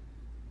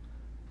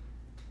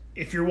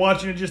 If you're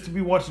watching it just to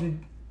be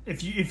watching,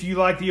 if you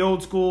like the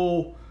old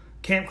school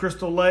Camp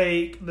Crystal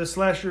Lake, the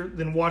slasher,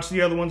 then watch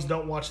the other ones.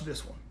 Don't watch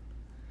this one.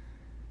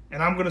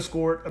 And I'm going to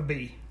score it a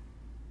B.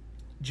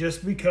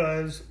 Just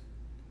because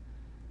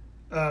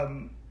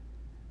it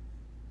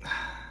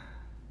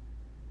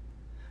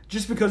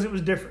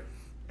was different.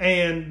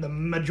 And the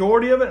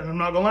majority of it, and I'm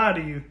not going to lie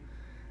to you,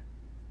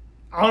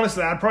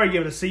 honestly, I'd probably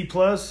give it a C+,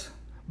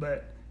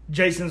 but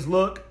Jason's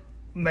look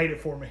made it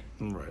for me.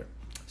 Right.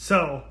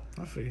 So,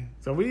 I feel.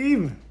 So we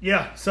even.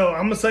 Yeah, so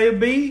I'm going to say a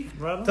B.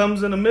 Right on.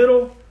 Thumbs in the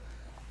middle.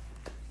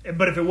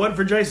 But if it wasn't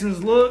for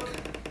Jason's look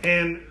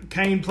and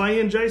Kane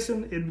playing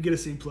Jason, it'd get a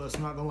C+, I'm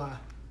not going to lie.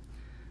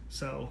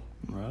 So,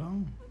 Right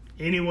on.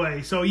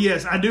 Anyway, so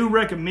yes, I do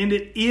recommend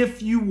it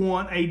if you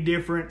want a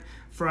different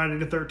Friday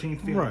the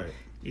 13th film. Right.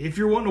 If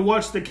you're wanting to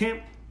watch the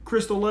Camp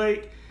Crystal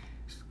Lake,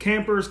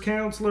 campers,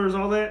 counselors,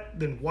 all that,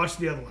 then watch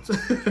the other ones.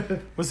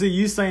 Well, see,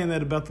 you saying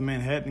that about the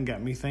Manhattan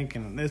got me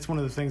thinking. That's one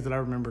of the things that I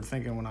remember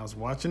thinking when I was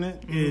watching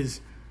it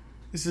is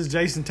this is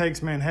Jason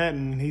Takes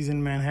Manhattan. He's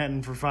in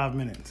Manhattan for 5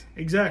 minutes.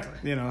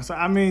 Exactly. You know, so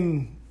I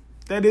mean,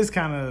 that is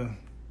kind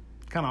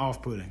of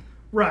off-putting.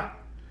 Right.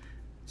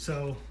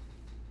 So,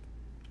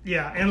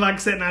 yeah, and like I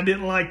said, and I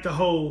didn't like the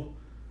whole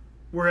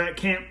we're at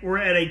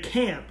a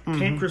camp,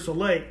 Camp Crystal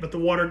Lake, but the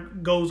water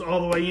goes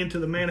all the way into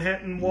the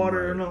Manhattan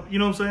water. Right. You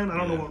know what I'm saying? I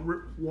don't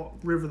know what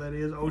river that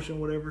is, ocean,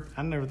 whatever.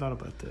 I never thought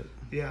about that.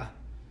 Yeah.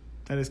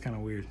 That is kind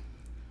of weird.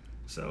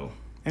 So.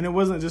 And it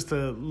wasn't just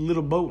a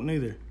little boat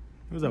neither. It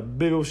was a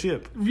big old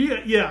ship.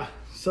 Yeah.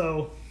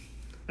 So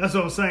that's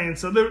what I'm saying.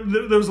 So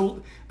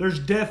there's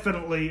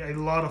definitely a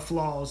lot of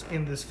flaws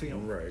in this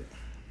film. Right.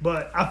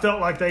 But I felt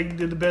like they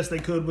did the best they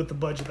could with the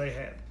budget they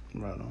had.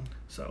 Right on.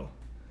 So.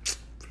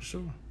 For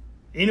sure.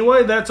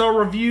 Anyway, that's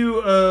our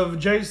review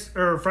of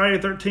Friday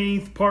the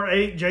 13th, Part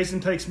 8, Jason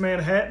Takes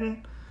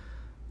Manhattan.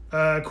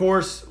 Of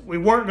course, we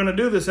weren't going to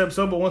do this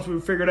episode, but once we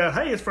figured out,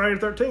 hey, it's Friday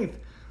the 13th.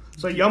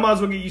 So y'all might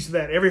as well get used to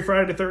that. Every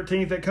Friday the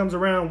 13th that comes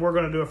around, we're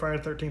going to do a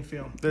Friday the 13th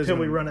film until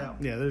we run out.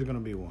 Yeah, there's going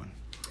to be one.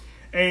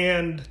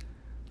 And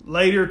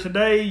later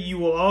today, you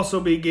will also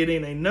be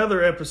getting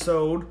another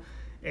episode,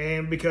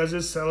 and because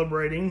it's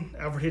celebrating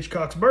Alfred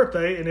Hitchcock's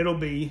birthday, and it'll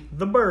be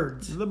The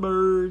Birds. The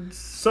Birds.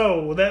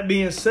 So, with that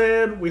being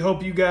said, we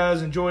hope you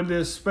guys enjoyed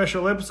this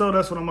special episode.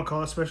 That's what I'm going to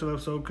call it, special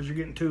episode, because you're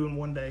getting 2 in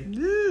one day.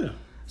 Yeah.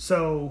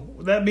 So,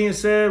 with that being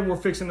said, we're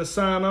fixing to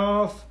sign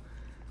off.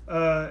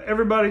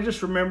 Everybody,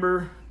 just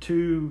remember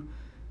to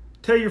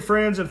tell your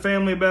friends and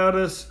family about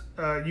us.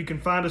 You can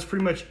find us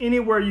pretty much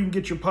anywhere you can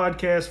get your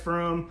podcast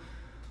from.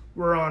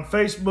 We're on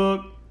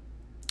Facebook.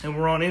 And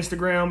we're on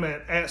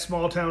Instagram at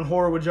Small Town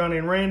Horror with Johnny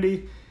and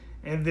Randy.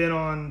 And then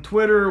on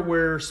Twitter,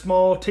 we're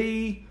Small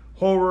T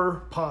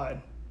Horror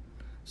Pod.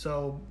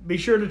 So be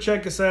sure to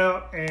check us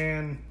out.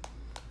 And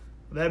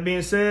with that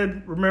being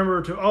said,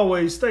 remember to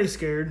always stay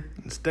scared.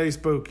 And stay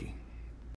spooky.